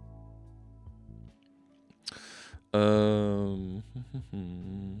 You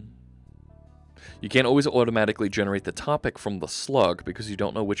can't always automatically generate the topic from the slug because you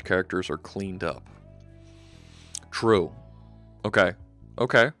don't know which characters are cleaned up. True. Okay.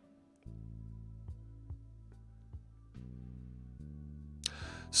 Okay.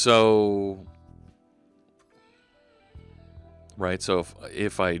 So, right, so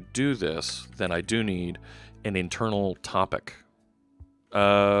if I do this, then I do need an internal topic.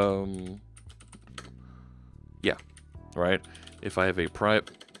 Yeah, right. If I have a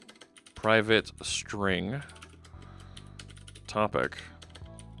private string topic,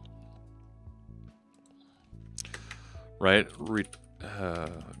 right,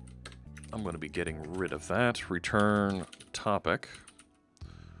 I'm going to be getting rid of that. Return topic.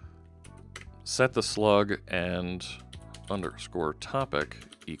 Set the slug and underscore topic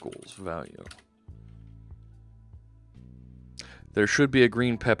equals value. There should be a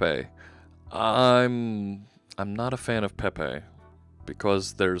green Pepe. I'm not a fan of Pepe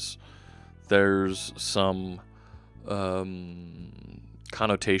because there's some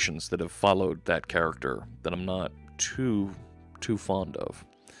connotations that have followed that character that I'm not too fond of.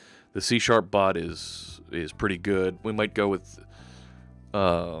 The C# bot is pretty good. We might go with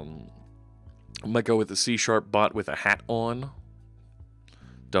the C# bot with a hat on.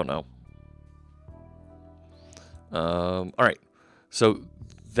 Don't know. All right. So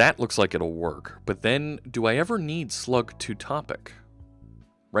that looks like it'll work. But then, do I ever need slug to topic?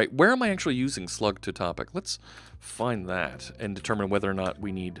 Right? Where am I actually using slug to topic? Let's find that and determine whether or not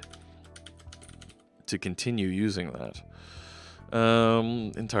we need to continue using that.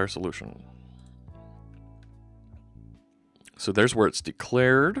 Entire solution. So there's where it's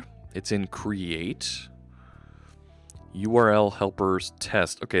declared. It's in create. URL helpers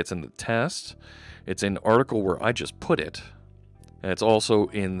test. Okay, it's in the test. It's in article where I just put it. And it's also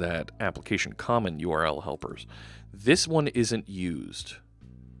in that application common URL helpers. This one isn't used.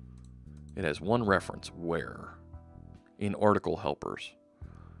 It has one reference. Where? In article helpers.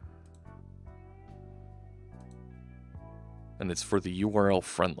 And it's for the URL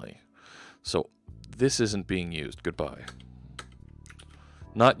friendly. So this isn't being used. Goodbye.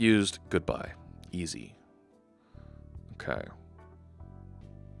 Not used. Goodbye. Easy. Okay.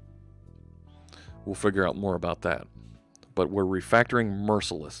 We'll figure out more about that. But we're refactoring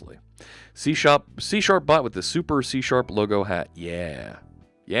mercilessly. C# bot with the super C# logo hat. Yeah.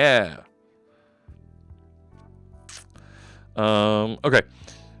 Yeah. Okay.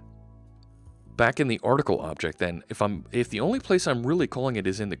 Back in the article object then, if the only place I'm really calling it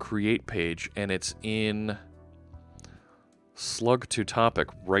is in the create page and it's in slug to topic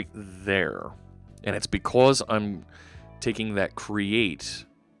right there, and it's because I'm taking that create,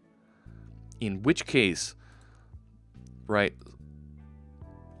 in which case, right,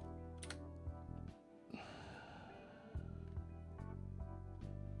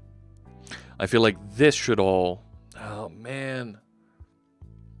 I feel like this should all, oh man,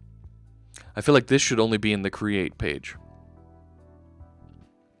 I feel like this should only be in the create page.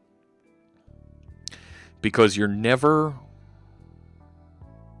 Because you're never,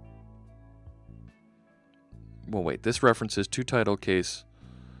 well wait, this references to title case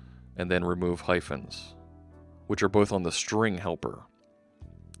and then remove hyphens, which are both on the string helper.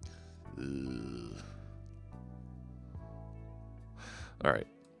 Ugh. All right.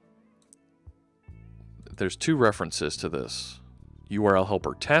 There's two references to this. URL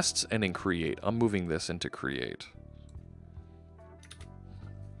helper tests and in create. I'm moving this into create.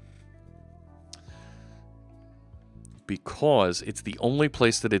 Because it's the only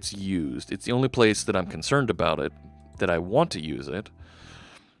place that it's used. It's the only place that I'm concerned about it, that I want to use it.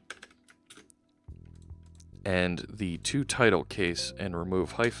 And the to title case and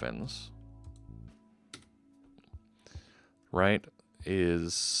remove hyphens, right,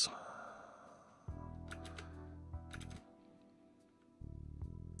 is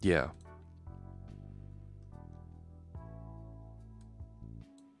Yeah.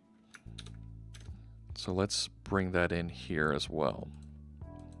 So let's bring that in here as well.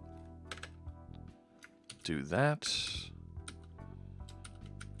 Do that.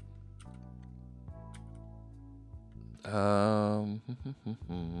 All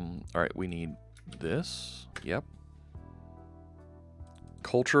right, we need this. Yep.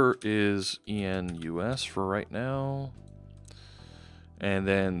 Culture is in US for right now. And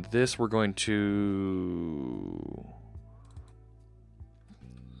then this we're going to...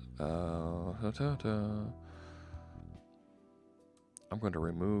 I'm going to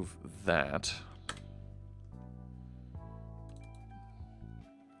remove that.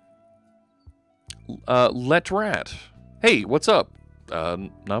 Let Rat. Hey, what's up?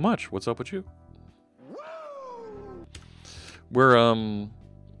 Not much. What's up with you? We're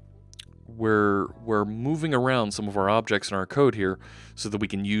moving around some of our objects in our code here so that we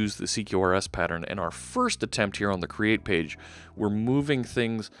can use the CQRS pattern. And our first attempt here on the create page, we're moving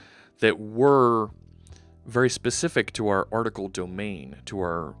things that were very specific to our article domain, to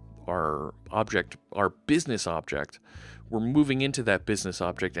our object, our business object. We're moving into that business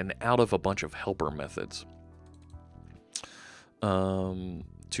object and out of a bunch of helper methods. To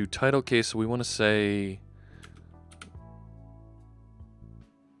title case, we want to say,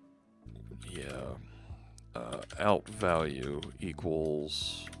 out value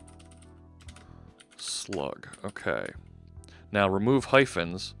equals slug. Okay. Now remove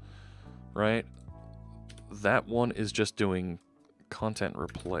hyphens, right? That one is just doing content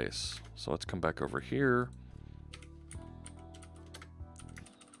replace. So let's come back over here.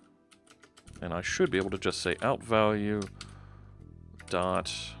 And I should be able to just say out value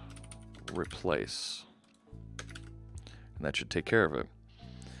dot replace. And that should take care of it.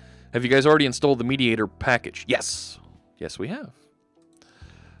 Have you guys already installed the MediatR package? Yes. Yes, we have.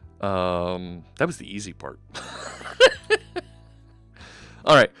 That was the easy part.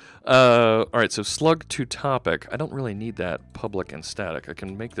 All right. All right, so slug to topic. I don't really need that public and static. I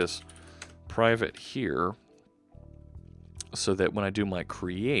can make this private here so that when I do my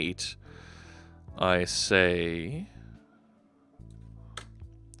create, I say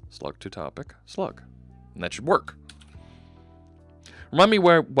slug to topic, slug. And that should work. Remind me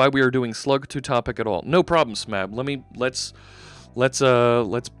why we are doing slug to topic at all. No problem, Smab.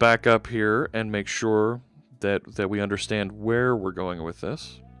 Let's back up here and make sure that we understand where we're going with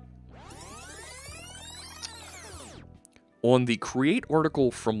this. On the create article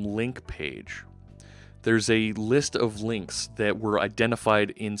from link page, there's a list of links that were identified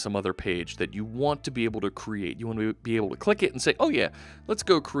in some other page that you want to be able to create. You want to be able to click it and say, oh yeah, let's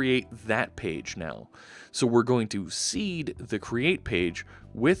go create that page now. So we're going to seed the create page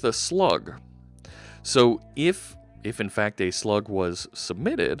with a slug. So if in fact a slug was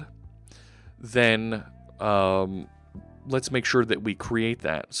submitted, then let's make sure that we create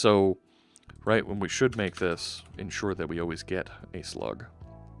that. So right when we should make this, ensure that we always get a slug.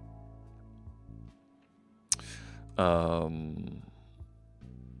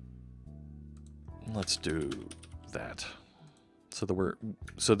 Let's do that so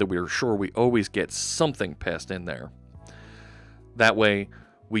that we're sure we always get something passed in there. That way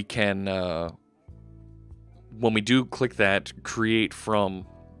we can when we do click that create from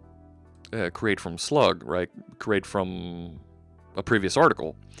slug, right? Create from a previous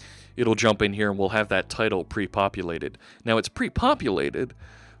article, it'll jump in here and we'll have that title pre-populated. Now it's pre-populated,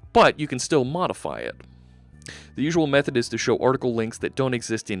 but you can still modify it. The usual method is to show article links that don't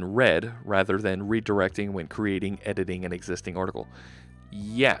exist in red rather than redirecting when creating, editing an existing article.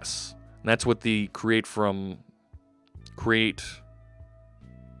 Yes, and that's what the create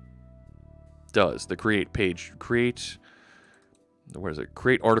does. The create page, create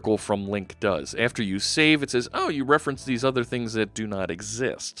article from link does. After you save, it says, oh, you reference these other things that do not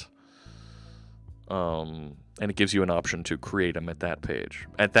exist. And it gives you an option to create them at that page,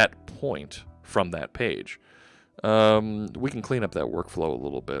 at that point from that page. We can clean up that workflow a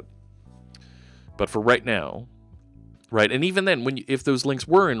little bit. But for right now, right, and even then, if those links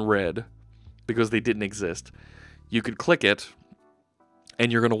were in red because they didn't exist, you could click it,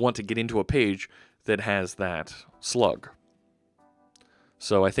 and you're going to want to get into a page that has that slug.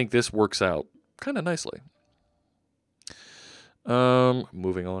 So I think this works out kind of nicely.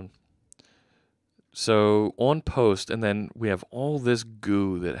 Moving on. So on post, and then we have all this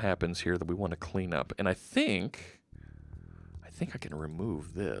goo that happens here that we want to clean up. And I think I can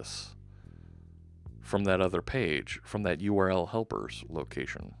remove this from that other page, from that URL helpers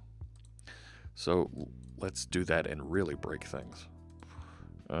location. So let's do that and really break things.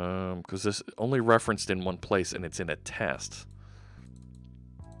 Because this only referenced in one place and it's in a test.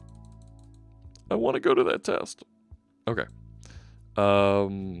 I want to go to that test. Okay.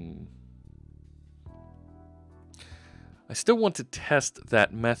 I still want to test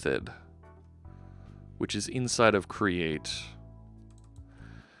that method, which is inside of create.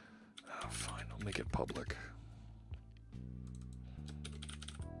 Oh, fine, I'll make it public.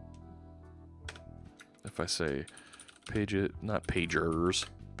 If I say pages, not pagers,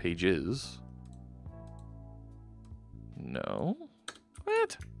 pages. No.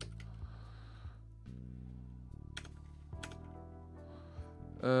 What?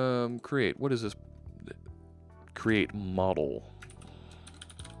 Create. What is this? Create model.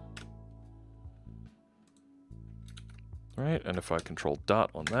 Right, and if I control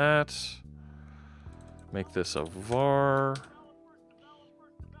dot on that, make this a var.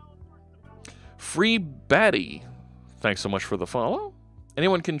 Free baddie. Thanks so much for the follow.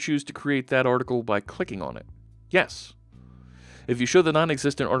 Anyone can choose to create that article by clicking on it. Yes. If you show the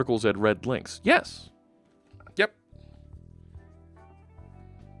non-existent articles at red links. Yes. Yep.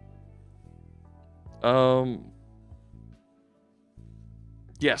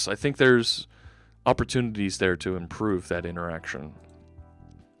 Yes, I think there's opportunities there to improve that interaction.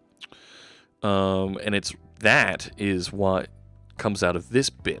 And that is what comes out of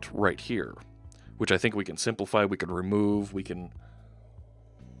this bit right here, which I think we can simplify, we can remove, we can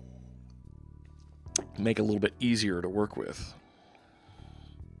make a little bit easier to work with.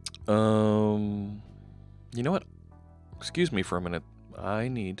 You know what? Excuse me for a minute. I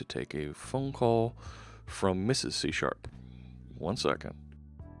need to take a phone call from Mrs. C Sharp. 1 second.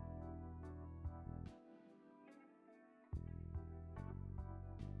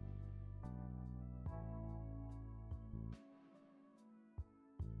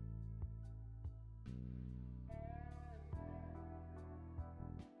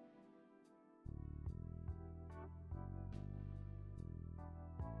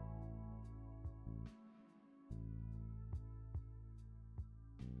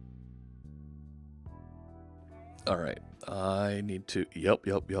 All right, I need to, yep,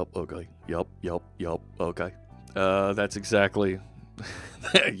 okay, yep, okay. That's exactly,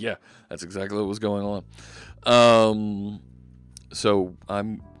 yeah, that's exactly what was going on. So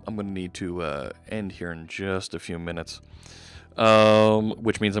I'm going to need to end here in just a few minutes,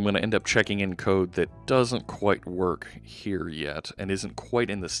 which means I'm going to end up checking in code that doesn't quite work here yet and isn't quite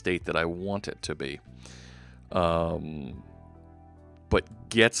in the state that I want it to be. But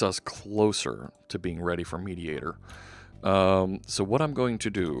gets us closer to being ready for MediatR. So what I'm going to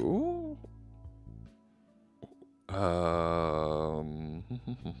do... so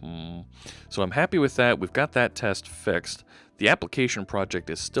I'm happy with that. We've got that test fixed. The application project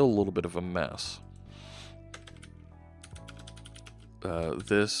is still a little bit of a mess.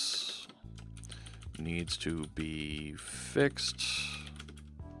 This needs to be fixed.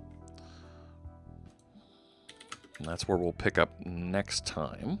 And that's where we'll pick up next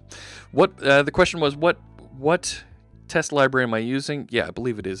time. What the question was, what test library am I using? Yeah, I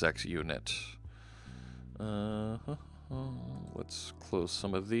believe it is XUnit. Let's close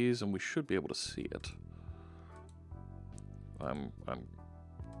some of these, and we should be able to see it. I'm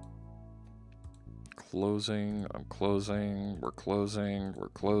closing. I'm closing. We're closing. We're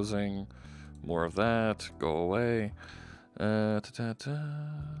closing. More of that. Go away. NuGet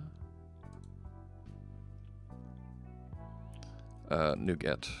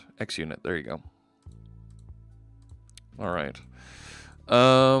XUnit. There you go. All right.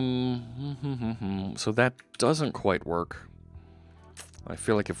 So that doesn't quite work. I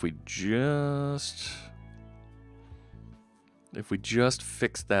feel like if we just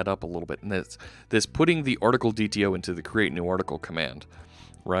fix that up a little bit, and this putting the article DTO into the create new article command,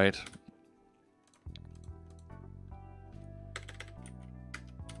 right?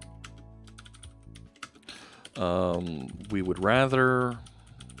 We would rather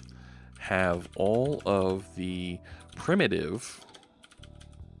have all of the primitive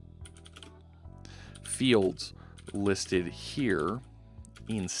fields listed here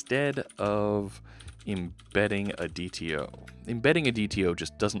instead of embedding a DTO. Embedding a DTO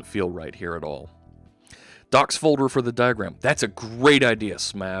just doesn't feel right here at all. Docs folder for the diagram. That's a great idea,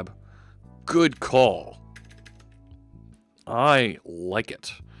 Smab. Good call. I like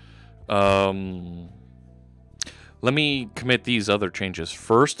it. Let me commit these other changes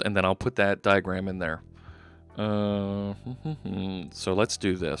first, and then I'll put that diagram in there. So let's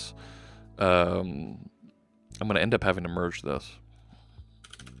do this. I'm going to end up having to merge this.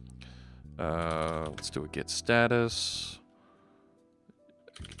 Let's do a get status.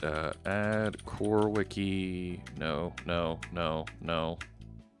 Add core wiki. No.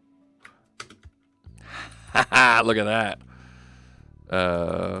 Haha, look at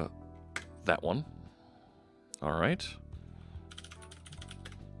that. that one. All right.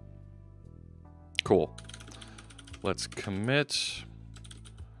 Cool. Let's commit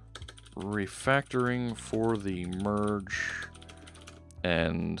refactoring for the merge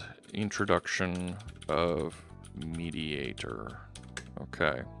and introduction of MediatR.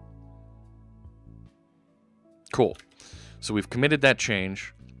 Okay. Cool. So we've committed that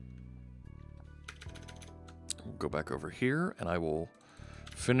change. We'll go back over here, and I will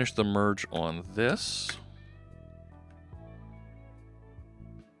finish the merge on this.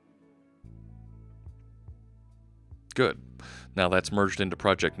 Good. Now that's merged into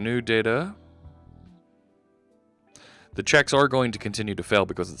project new data. The checks are going to continue to fail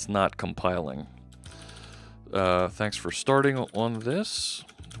because it's not compiling. Thanks for starting on this.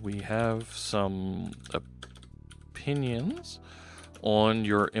 We have some opinions on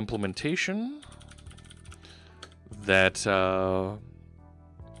your implementation that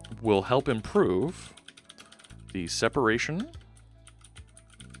will help improve the separation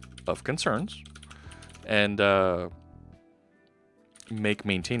of concerns and make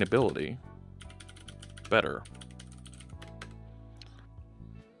maintainability better.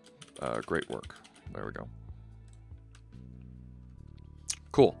 Great work. There we go.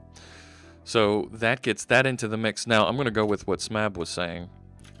 Cool. So that gets that into the mix. Now I'm going to go with what Smab was saying.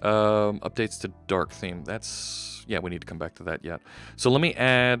 Updates to dark theme. That's, yeah, we need to come back to that yet. So let me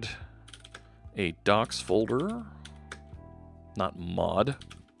add a docs folder, not mod.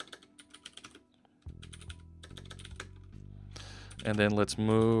 And then let's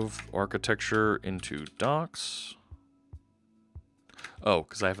move architecture into docs. Oh,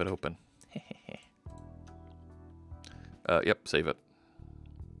 because I have it open. Yep, save it.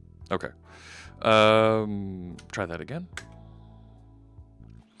 Okay. Try that again.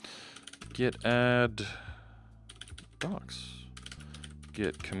 Git add docs.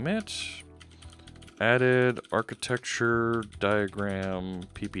 Git commit. Added architecture diagram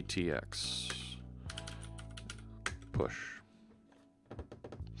pptx. Push.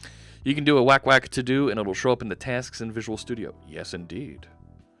 You can do a whack to do, and it'll show up in the tasks in Visual Studio. Yes, indeed.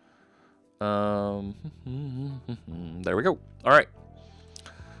 There we go. All right.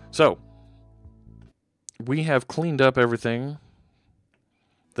 So, we have cleaned up everything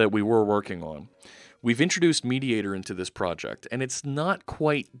that we were working on. We've introduced MediatR into this project, and it's not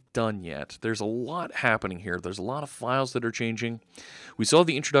quite done yet. There's a lot happening here. There's a lot of files that are changing. We saw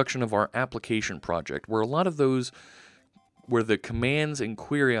the introduction of our application project, where a lot of those, where the commands and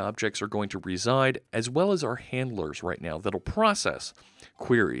query objects are going to reside, as well as our handlers right now that'll process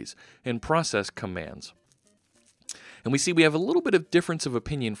queries and process commands. And we see we have a little bit of difference of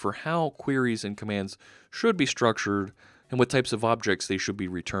opinion for how queries and commands should be structured and what types of objects they should be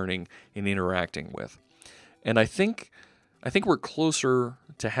returning and interacting with. And I think we're closer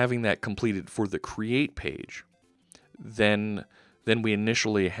to having that completed for the create page than we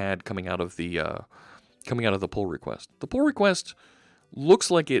initially had coming out of the pull request. The pull request looks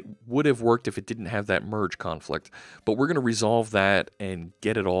like it would have worked if it didn't have that merge conflict, but we're going to resolve that and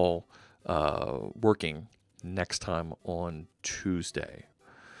get it all working next time on Tuesday.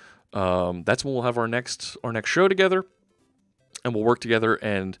 That's when we'll have our next show together, and we'll work together,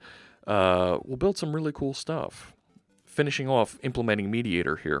 and we'll build some really cool stuff. Finishing off implementing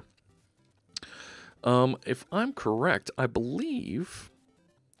MediatR here. If I'm correct, I believe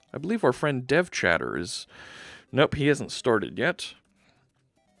our friend DevChatter is... Nope, he hasn't started yet.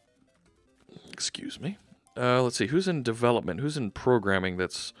 Excuse me. Let's see, who's in development? Who's in programming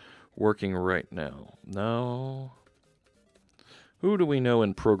that's working right now? No. Who do we know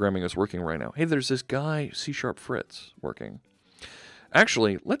in programming is working right now? Hey, there's this guy, C# Fritz, working.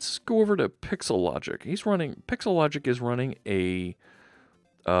 Actually, let's go over to PixelLogic. PixelLogic is running a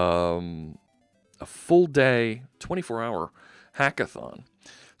full day, 24-hour hackathon.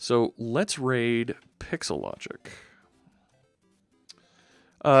 So let's raid PixelLogic.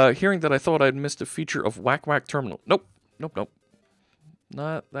 Hearing that I thought I'd missed a feature of Whack Terminal. Nope.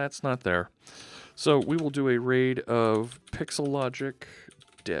 That's not there. So we will do a raid of PixelLogic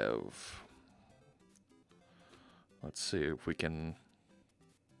dev. Let's see if we can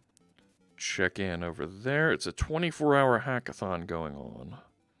check in over there. It's a 24-hour hackathon going on.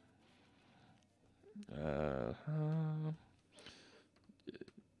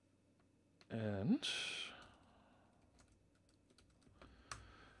 And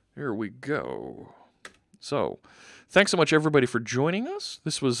here we go. So, thanks so much everybody for joining us.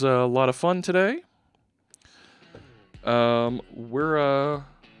 This was a lot of fun today. We'll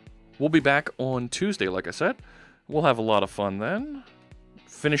be back on Tuesday, like I said. We'll have a lot of fun then.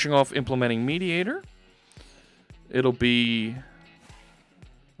 Finishing off implementing MediatR. It'll be...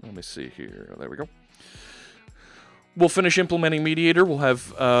 Let me see here. There we go. We'll finish implementing MediatR.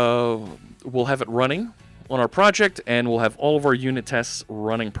 We'll have it running on our project, and we'll have all of our unit tests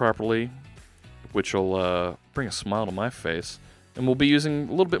running properly, which will bring a smile to my face. And we'll be using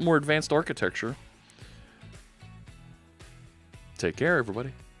a little bit more advanced architecture. Take care,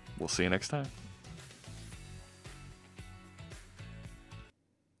 everybody. We'll see you next time.